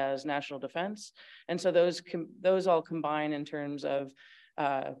well as national defense. And so those all combine in terms of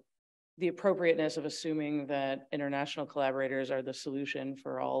the appropriateness of assuming that international collaborators are the solution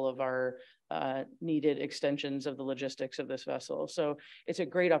for all of our needed extensions of the logistics of this vessel. So it's a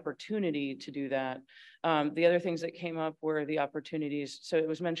great opportunity to do that. The other things that came up were the opportunities. So it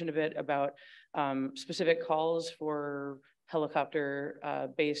was mentioned a bit about specific calls for helicopter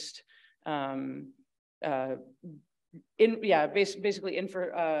based basically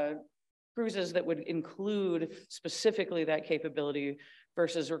cruises that would include specifically that capability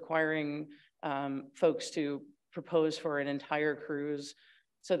versus requiring folks to propose for an entire cruise.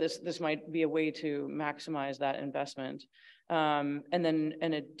 So this might be a way to maximize that investment. And then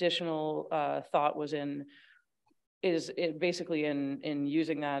an additional thought was basically in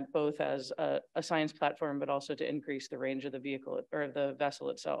using that both as a science platform, but also to increase the range of the vehicle or the vessel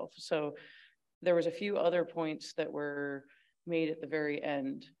itself. So there was a few other points that were made at the very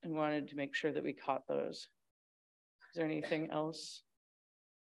end and wanted to make sure that we caught those. Is there anything else?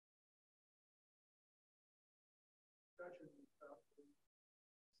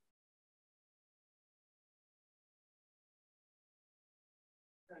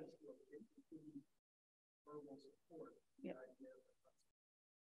 Yep.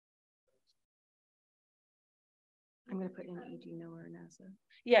 I'm going to put in EG, NOAA, or NASA.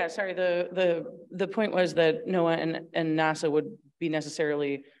 Yeah, sorry. The point was that NOAA and NASA would be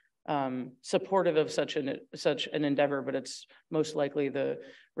necessarily supportive of such an endeavor, but it's most likely the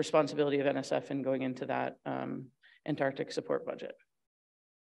responsibility of NSF in going into that Antarctic support budget.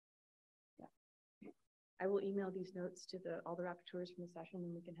 Yeah. I will email these notes to all the rapporteurs from the session,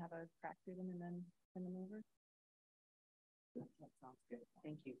 and we can have a crack through them and then send them over. That sounds good.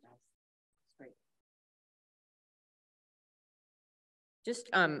 Thank you, guys. That's great. Just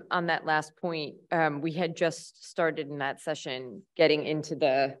on that last point, we had just started in that session getting into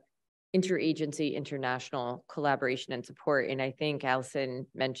the interagency international collaboration and support. And I think Allison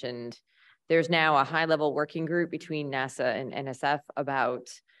mentioned there's now a high-level working group between NASA and NSF about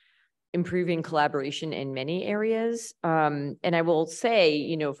improving collaboration in many areas. And I will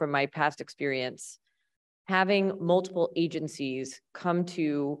say, from my past experience, having multiple agencies come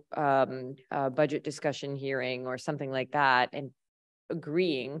to a budget discussion hearing or something like that and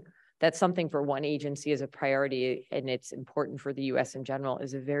agreeing that something for one agency is a priority and it's important for the US in general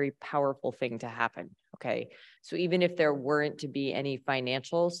is a very powerful thing to happen, okay? So even if there weren't to be any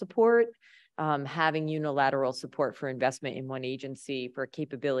financial support, having unilateral support for investment in one agency for a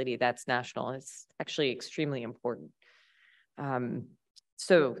capability that's national is actually extremely important.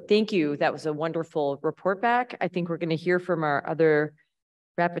 So thank you. That was a wonderful report back. I think we're going to hear from our other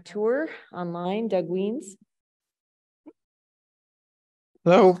rapporteur online, Doug Weens.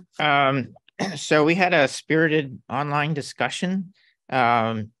 Hello. So we had a spirited online discussion,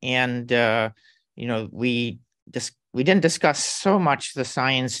 and we didn't discuss so much the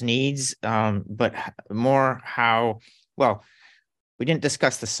science needs, but more how, well, we didn't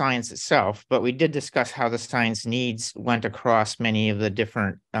discuss the science itself, but we did discuss how the science needs went across many of the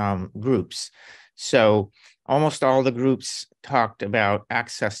different groups. So almost all the groups talked about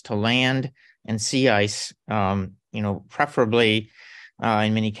access to land and sea ice, preferably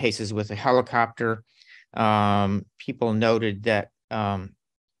in many cases with a helicopter. People noted that,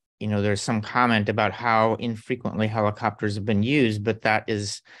 there's some comment about how infrequently helicopters have been used, but that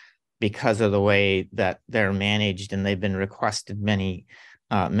is because of the way that they're managed, and they've been requested many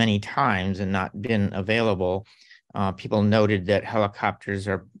times and not been available. People noted that helicopters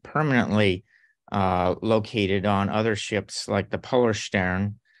are permanently located on other ships like the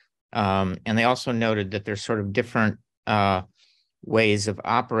Polarstern. And they also noted that there's sort of different ways of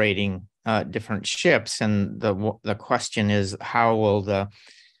operating different ships. And the question is, how will the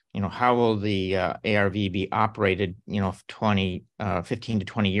ARV be operated, 15 to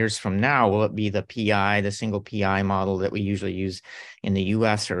 20 years from now? Will it be the PI, the single PI model that we usually use in the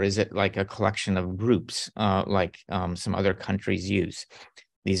US, or is it like a collection of groups like some other countries use?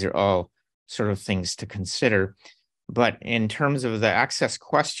 These are all sort of things to consider. But in terms of the access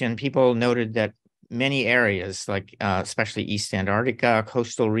question, people noted that many areas, like especially East Antarctica,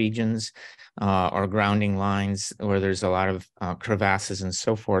 coastal regions, or grounding lines where there's a lot of crevasses and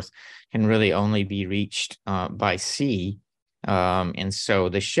so forth, can really only be reached by sea. And so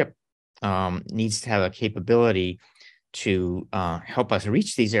the ship needs to have a capability to help us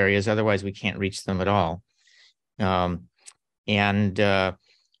reach these areas. Otherwise, we can't reach them at all. The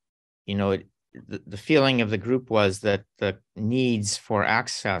feeling of the group was that the needs for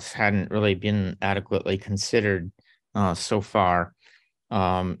access hadn't really been adequately considered so far.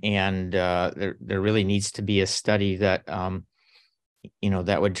 There really needs to be a study that,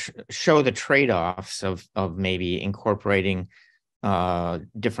 that would show the trade-offs of maybe incorporating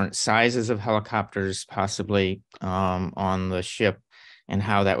different sizes of helicopters possibly on the ship, and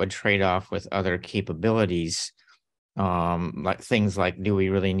how that would trade off with other capabilities. Like things like, do we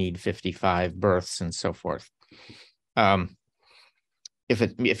really need 55 berths and so forth? If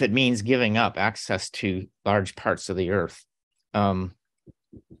it means giving up access to large parts of the Earth.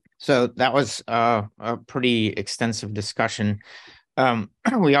 So that was a pretty extensive discussion.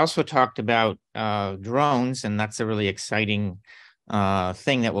 We also talked about drones, and that's a really exciting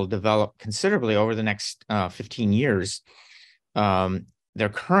thing that will develop considerably over the next 15 years. They're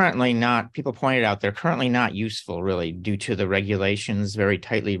currently not, people pointed out, they're currently not useful really due to the regulations, very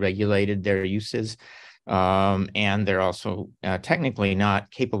tightly regulated their uses. And they're also technically not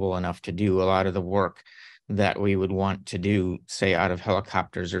capable enough to do a lot of the work that we would want to do, say, out of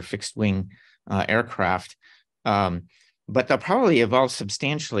helicopters or fixed wing aircraft. But they'll probably evolve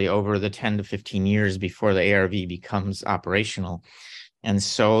substantially over the 10 to 15 years before the ARV becomes operational. And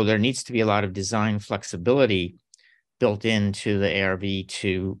so there needs to be a lot of design flexibility built into the ARV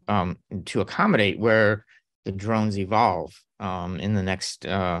to accommodate where the drones evolve in the next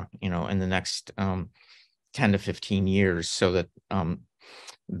 10 to 15 years, so that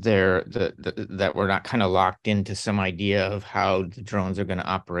that we're not kind of locked into some idea of how the drones are going to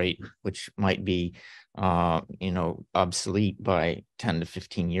operate, which might be obsolete by 10 to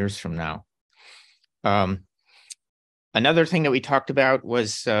 15 years from now. Another thing that we talked about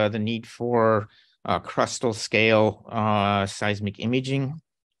was the need for crustal scale seismic imaging.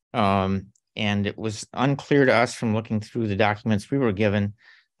 And it was unclear to us from looking through the documents we were given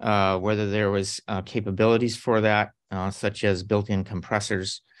whether there was capabilities for that, such as built-in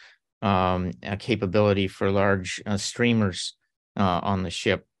compressors, a capability for large streamers on the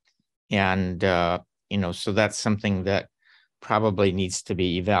ship. And, so that's something that probably needs to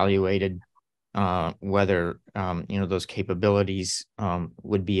be evaluated, whether, those capabilities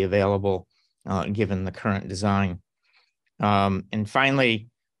would be available given the current design. And finally,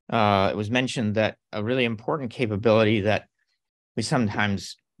 it was mentioned that a really important capability that we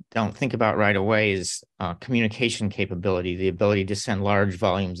sometimes don't think about right away is communication capability, the ability to send large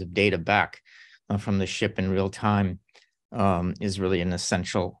volumes of data back from the ship in real time is really an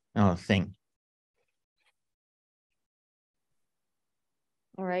essential thing.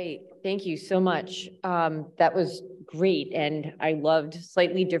 All right, thank you so much. That was great. And I loved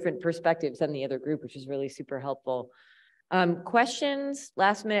slightly different perspectives than the other group, which is really super helpful. Questions,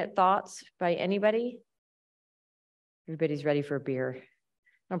 last minute thoughts by anybody? Everybody's ready for a beer.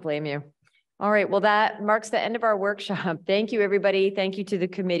 Don't blame you. All right, well, that marks the end of our workshop. Thank you, everybody. Thank you to the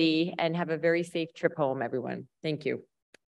committee, and have a very safe trip home, everyone. Thank you.